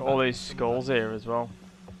 he's coming All back. these skulls here as well.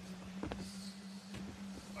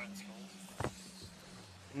 Where in school?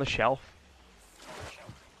 On the shelf. On the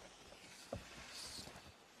shelf.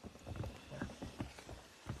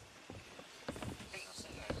 I think that's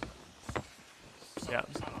it there. Yeah.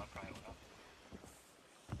 Sound like a crowd, huh?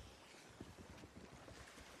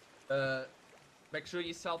 Make sure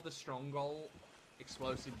you sell the Stronghold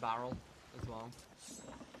explosive barrel as well.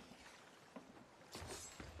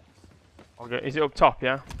 Okay, is it up top,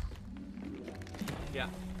 yeah? Yeah.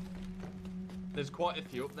 There's quite a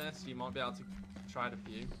few up there, so you might be able to try a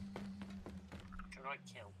few. Right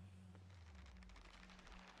kill.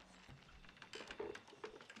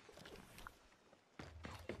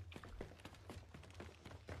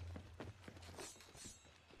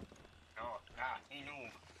 Oh, nah, he knew.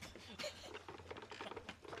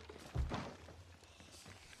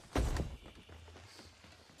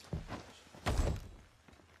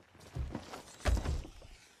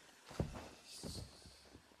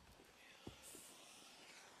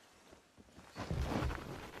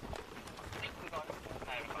 I think we got a full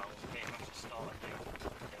pair of barrels, pretty much to start a new one.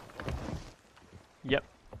 Yep.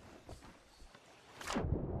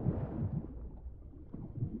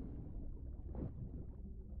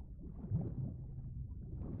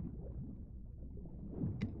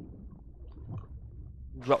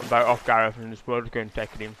 Drop the boat off Gareth and just we'll just go and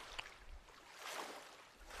take it in.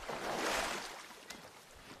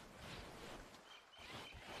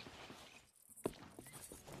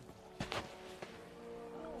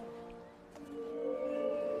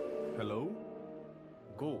 Hello?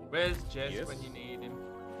 Gold. Where's Jez Yes? when you need him?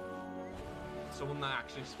 Someone that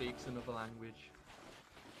actually speaks another language.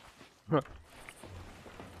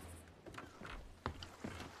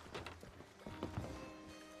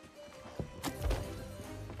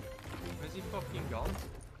 Where's he fucking gone?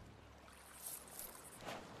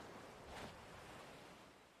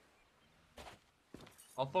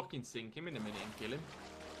 I'll fucking sink him in a minute and kill him.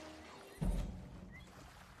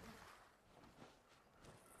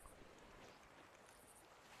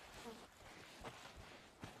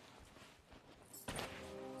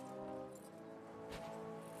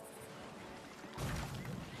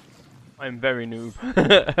 I'm very noob.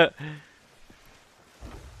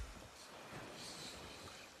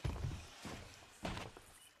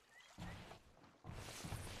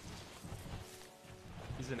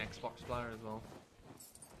 He's an Xbox player as well.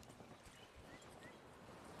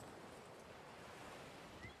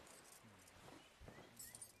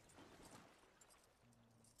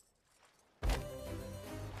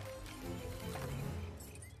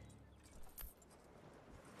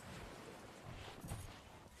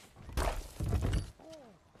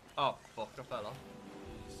 Oh fuck, I fell off.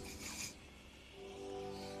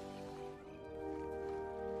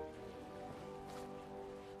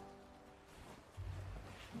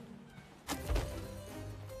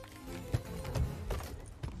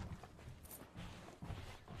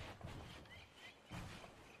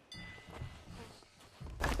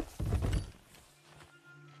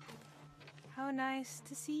 How nice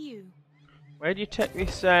to see you. Where do you take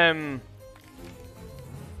this this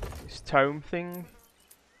tome thing?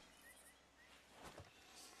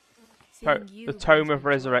 Seeing you The Tome brings of me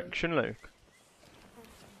Resurrection, Luke.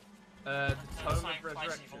 The That's Tome the of same place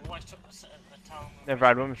Resurrection. you've always took us at the Tome of Never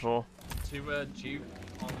had one before. To Duke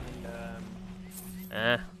on the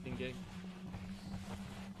Ah. thingy.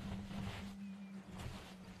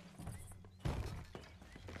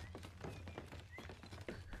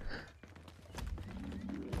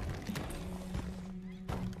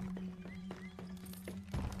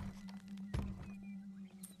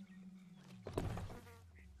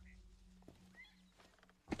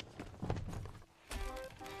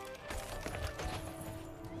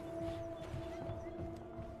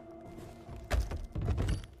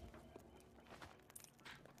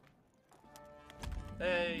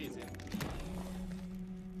 Hey, easy.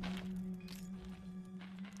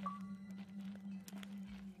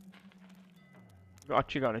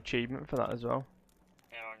 Actually got an achievement for that as well.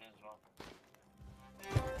 Yeah, on as well.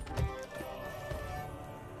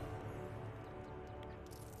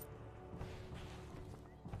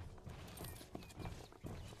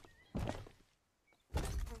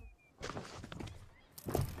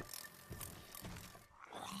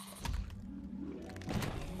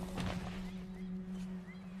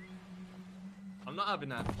 I'm not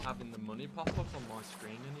having the money pop up on my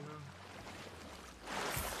screen anymore.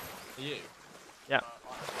 Are you? Yeah.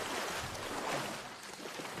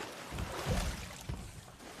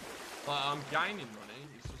 Like, I'm gaining money,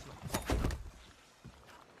 it's just not popping up.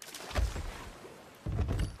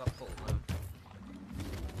 That's all, man.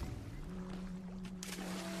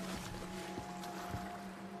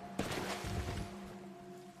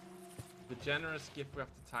 The generous gift we have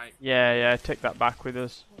to take. Yeah, take that back with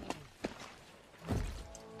us.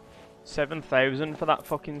 7,000 for that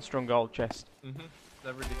fucking stronghold chest.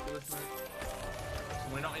 They're ridiculous, mate.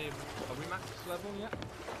 So we're not even. Are we max level yet?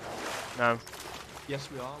 No. Yes,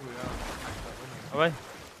 we are. We are max level. Are we?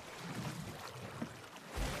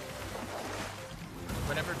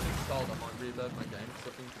 Whenever it's installed, I might reload my game because I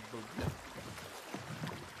think it's bugged it.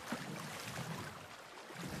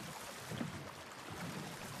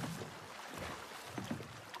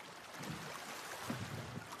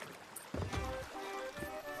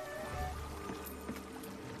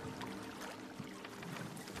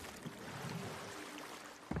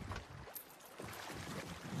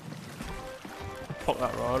 Fuck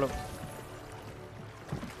that right up.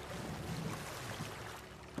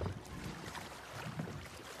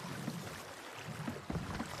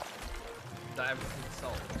 Is that everything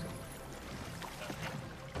solved?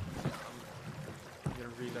 I'm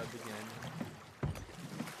gonna reload the game.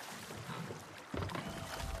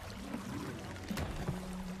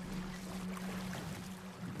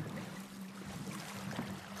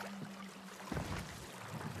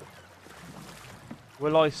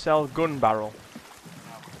 Will I sell gun barrel?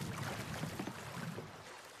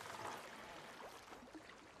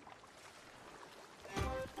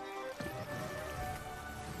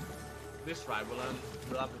 This right, we'll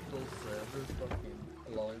have a full server of fucking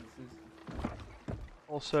alliances.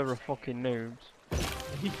 All server of fucking noobs.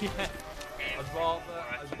 Yeah. I'd rather.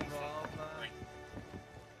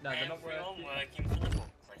 No, they're not Everyone working. working for the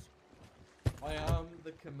booklet. I am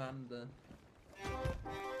the commander. I'm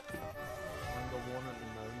the one at the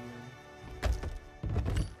moment.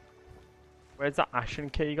 Where's that ashen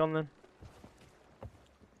key gone then?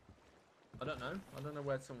 I don't know. I don't know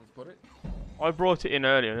where someone's put it. I brought it in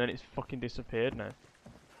earlier and then it's fucking disappeared now.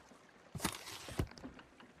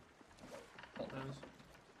 God knows.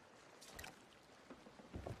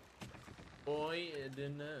 I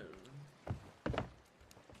don't know.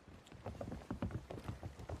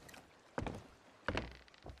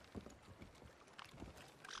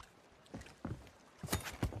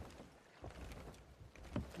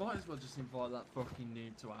 Might as well just invite that fucking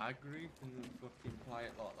noob to our group and then fucking play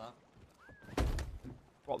it like that.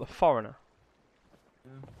 What, the foreigner?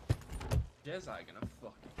 Yeah. Jez ain't gonna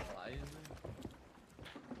fucking play, is he?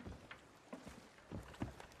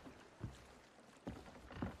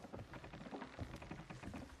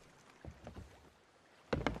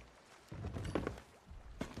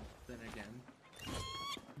 Then again,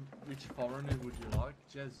 which foreigner would you like,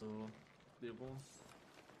 Jez or the other one?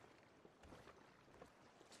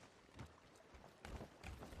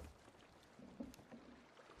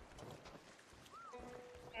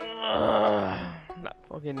 That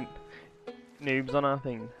fucking noobs on our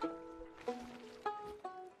thing.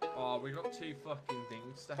 Oh, we got 2 fucking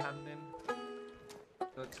things to hand in.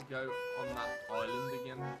 Let's go on that island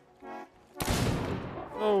again.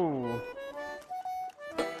 Oh.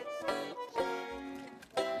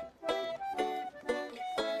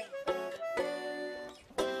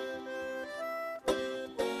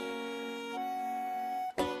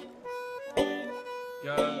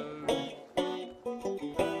 Go.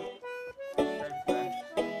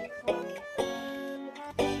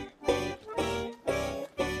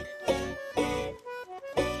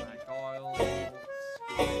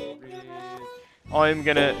 I'm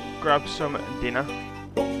gonna grab some dinner.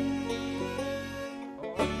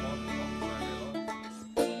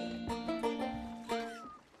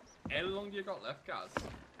 How long you got left, guys? Do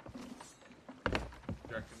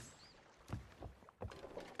you reckon?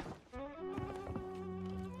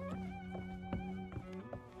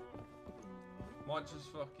 Might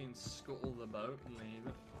just fucking scuttle the boat and leave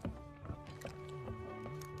it.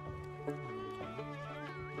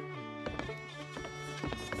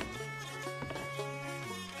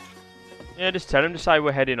 Yeah, just tell him to say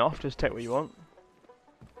we're heading off, just take what you want.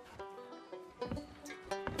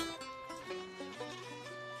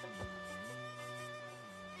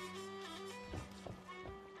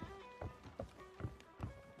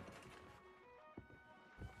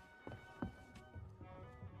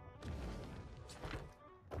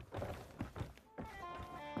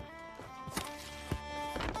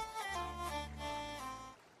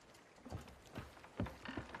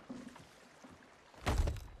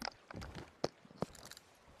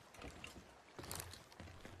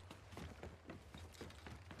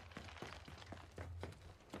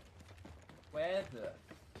 Where the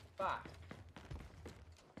fuck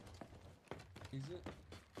is it?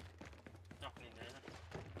 Nothing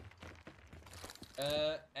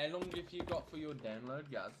there. How long have you got for your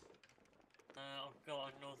download, guys? I've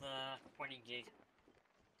got another 20 gig.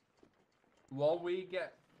 While we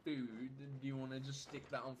get food, do you want to just stick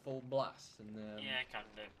that on full blast and Yeah, I can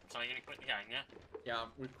do. So I'm gonna quit the game, yeah? yeah,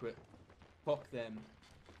 we quit. Fuck them.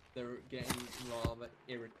 They're getting rather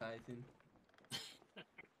irritating.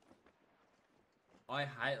 I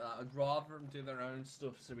hate that. I'd rather them do their own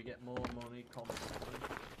stuff so we get more money constantly.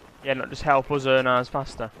 Yeah, not just help us earn ours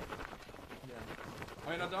faster. Yeah.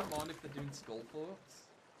 I mean, I don't mind if they're doing skull forts.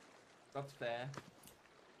 That's fair.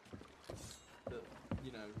 But,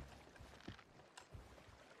 you know.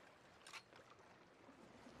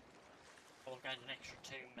 We'll get an extra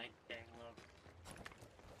 2 meg download.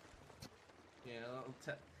 Yeah,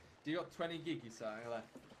 that'll do you got 20 gig, you say, left?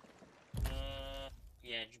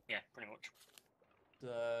 Yeah, pretty much.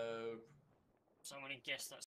 So... So I'm gonna guess that's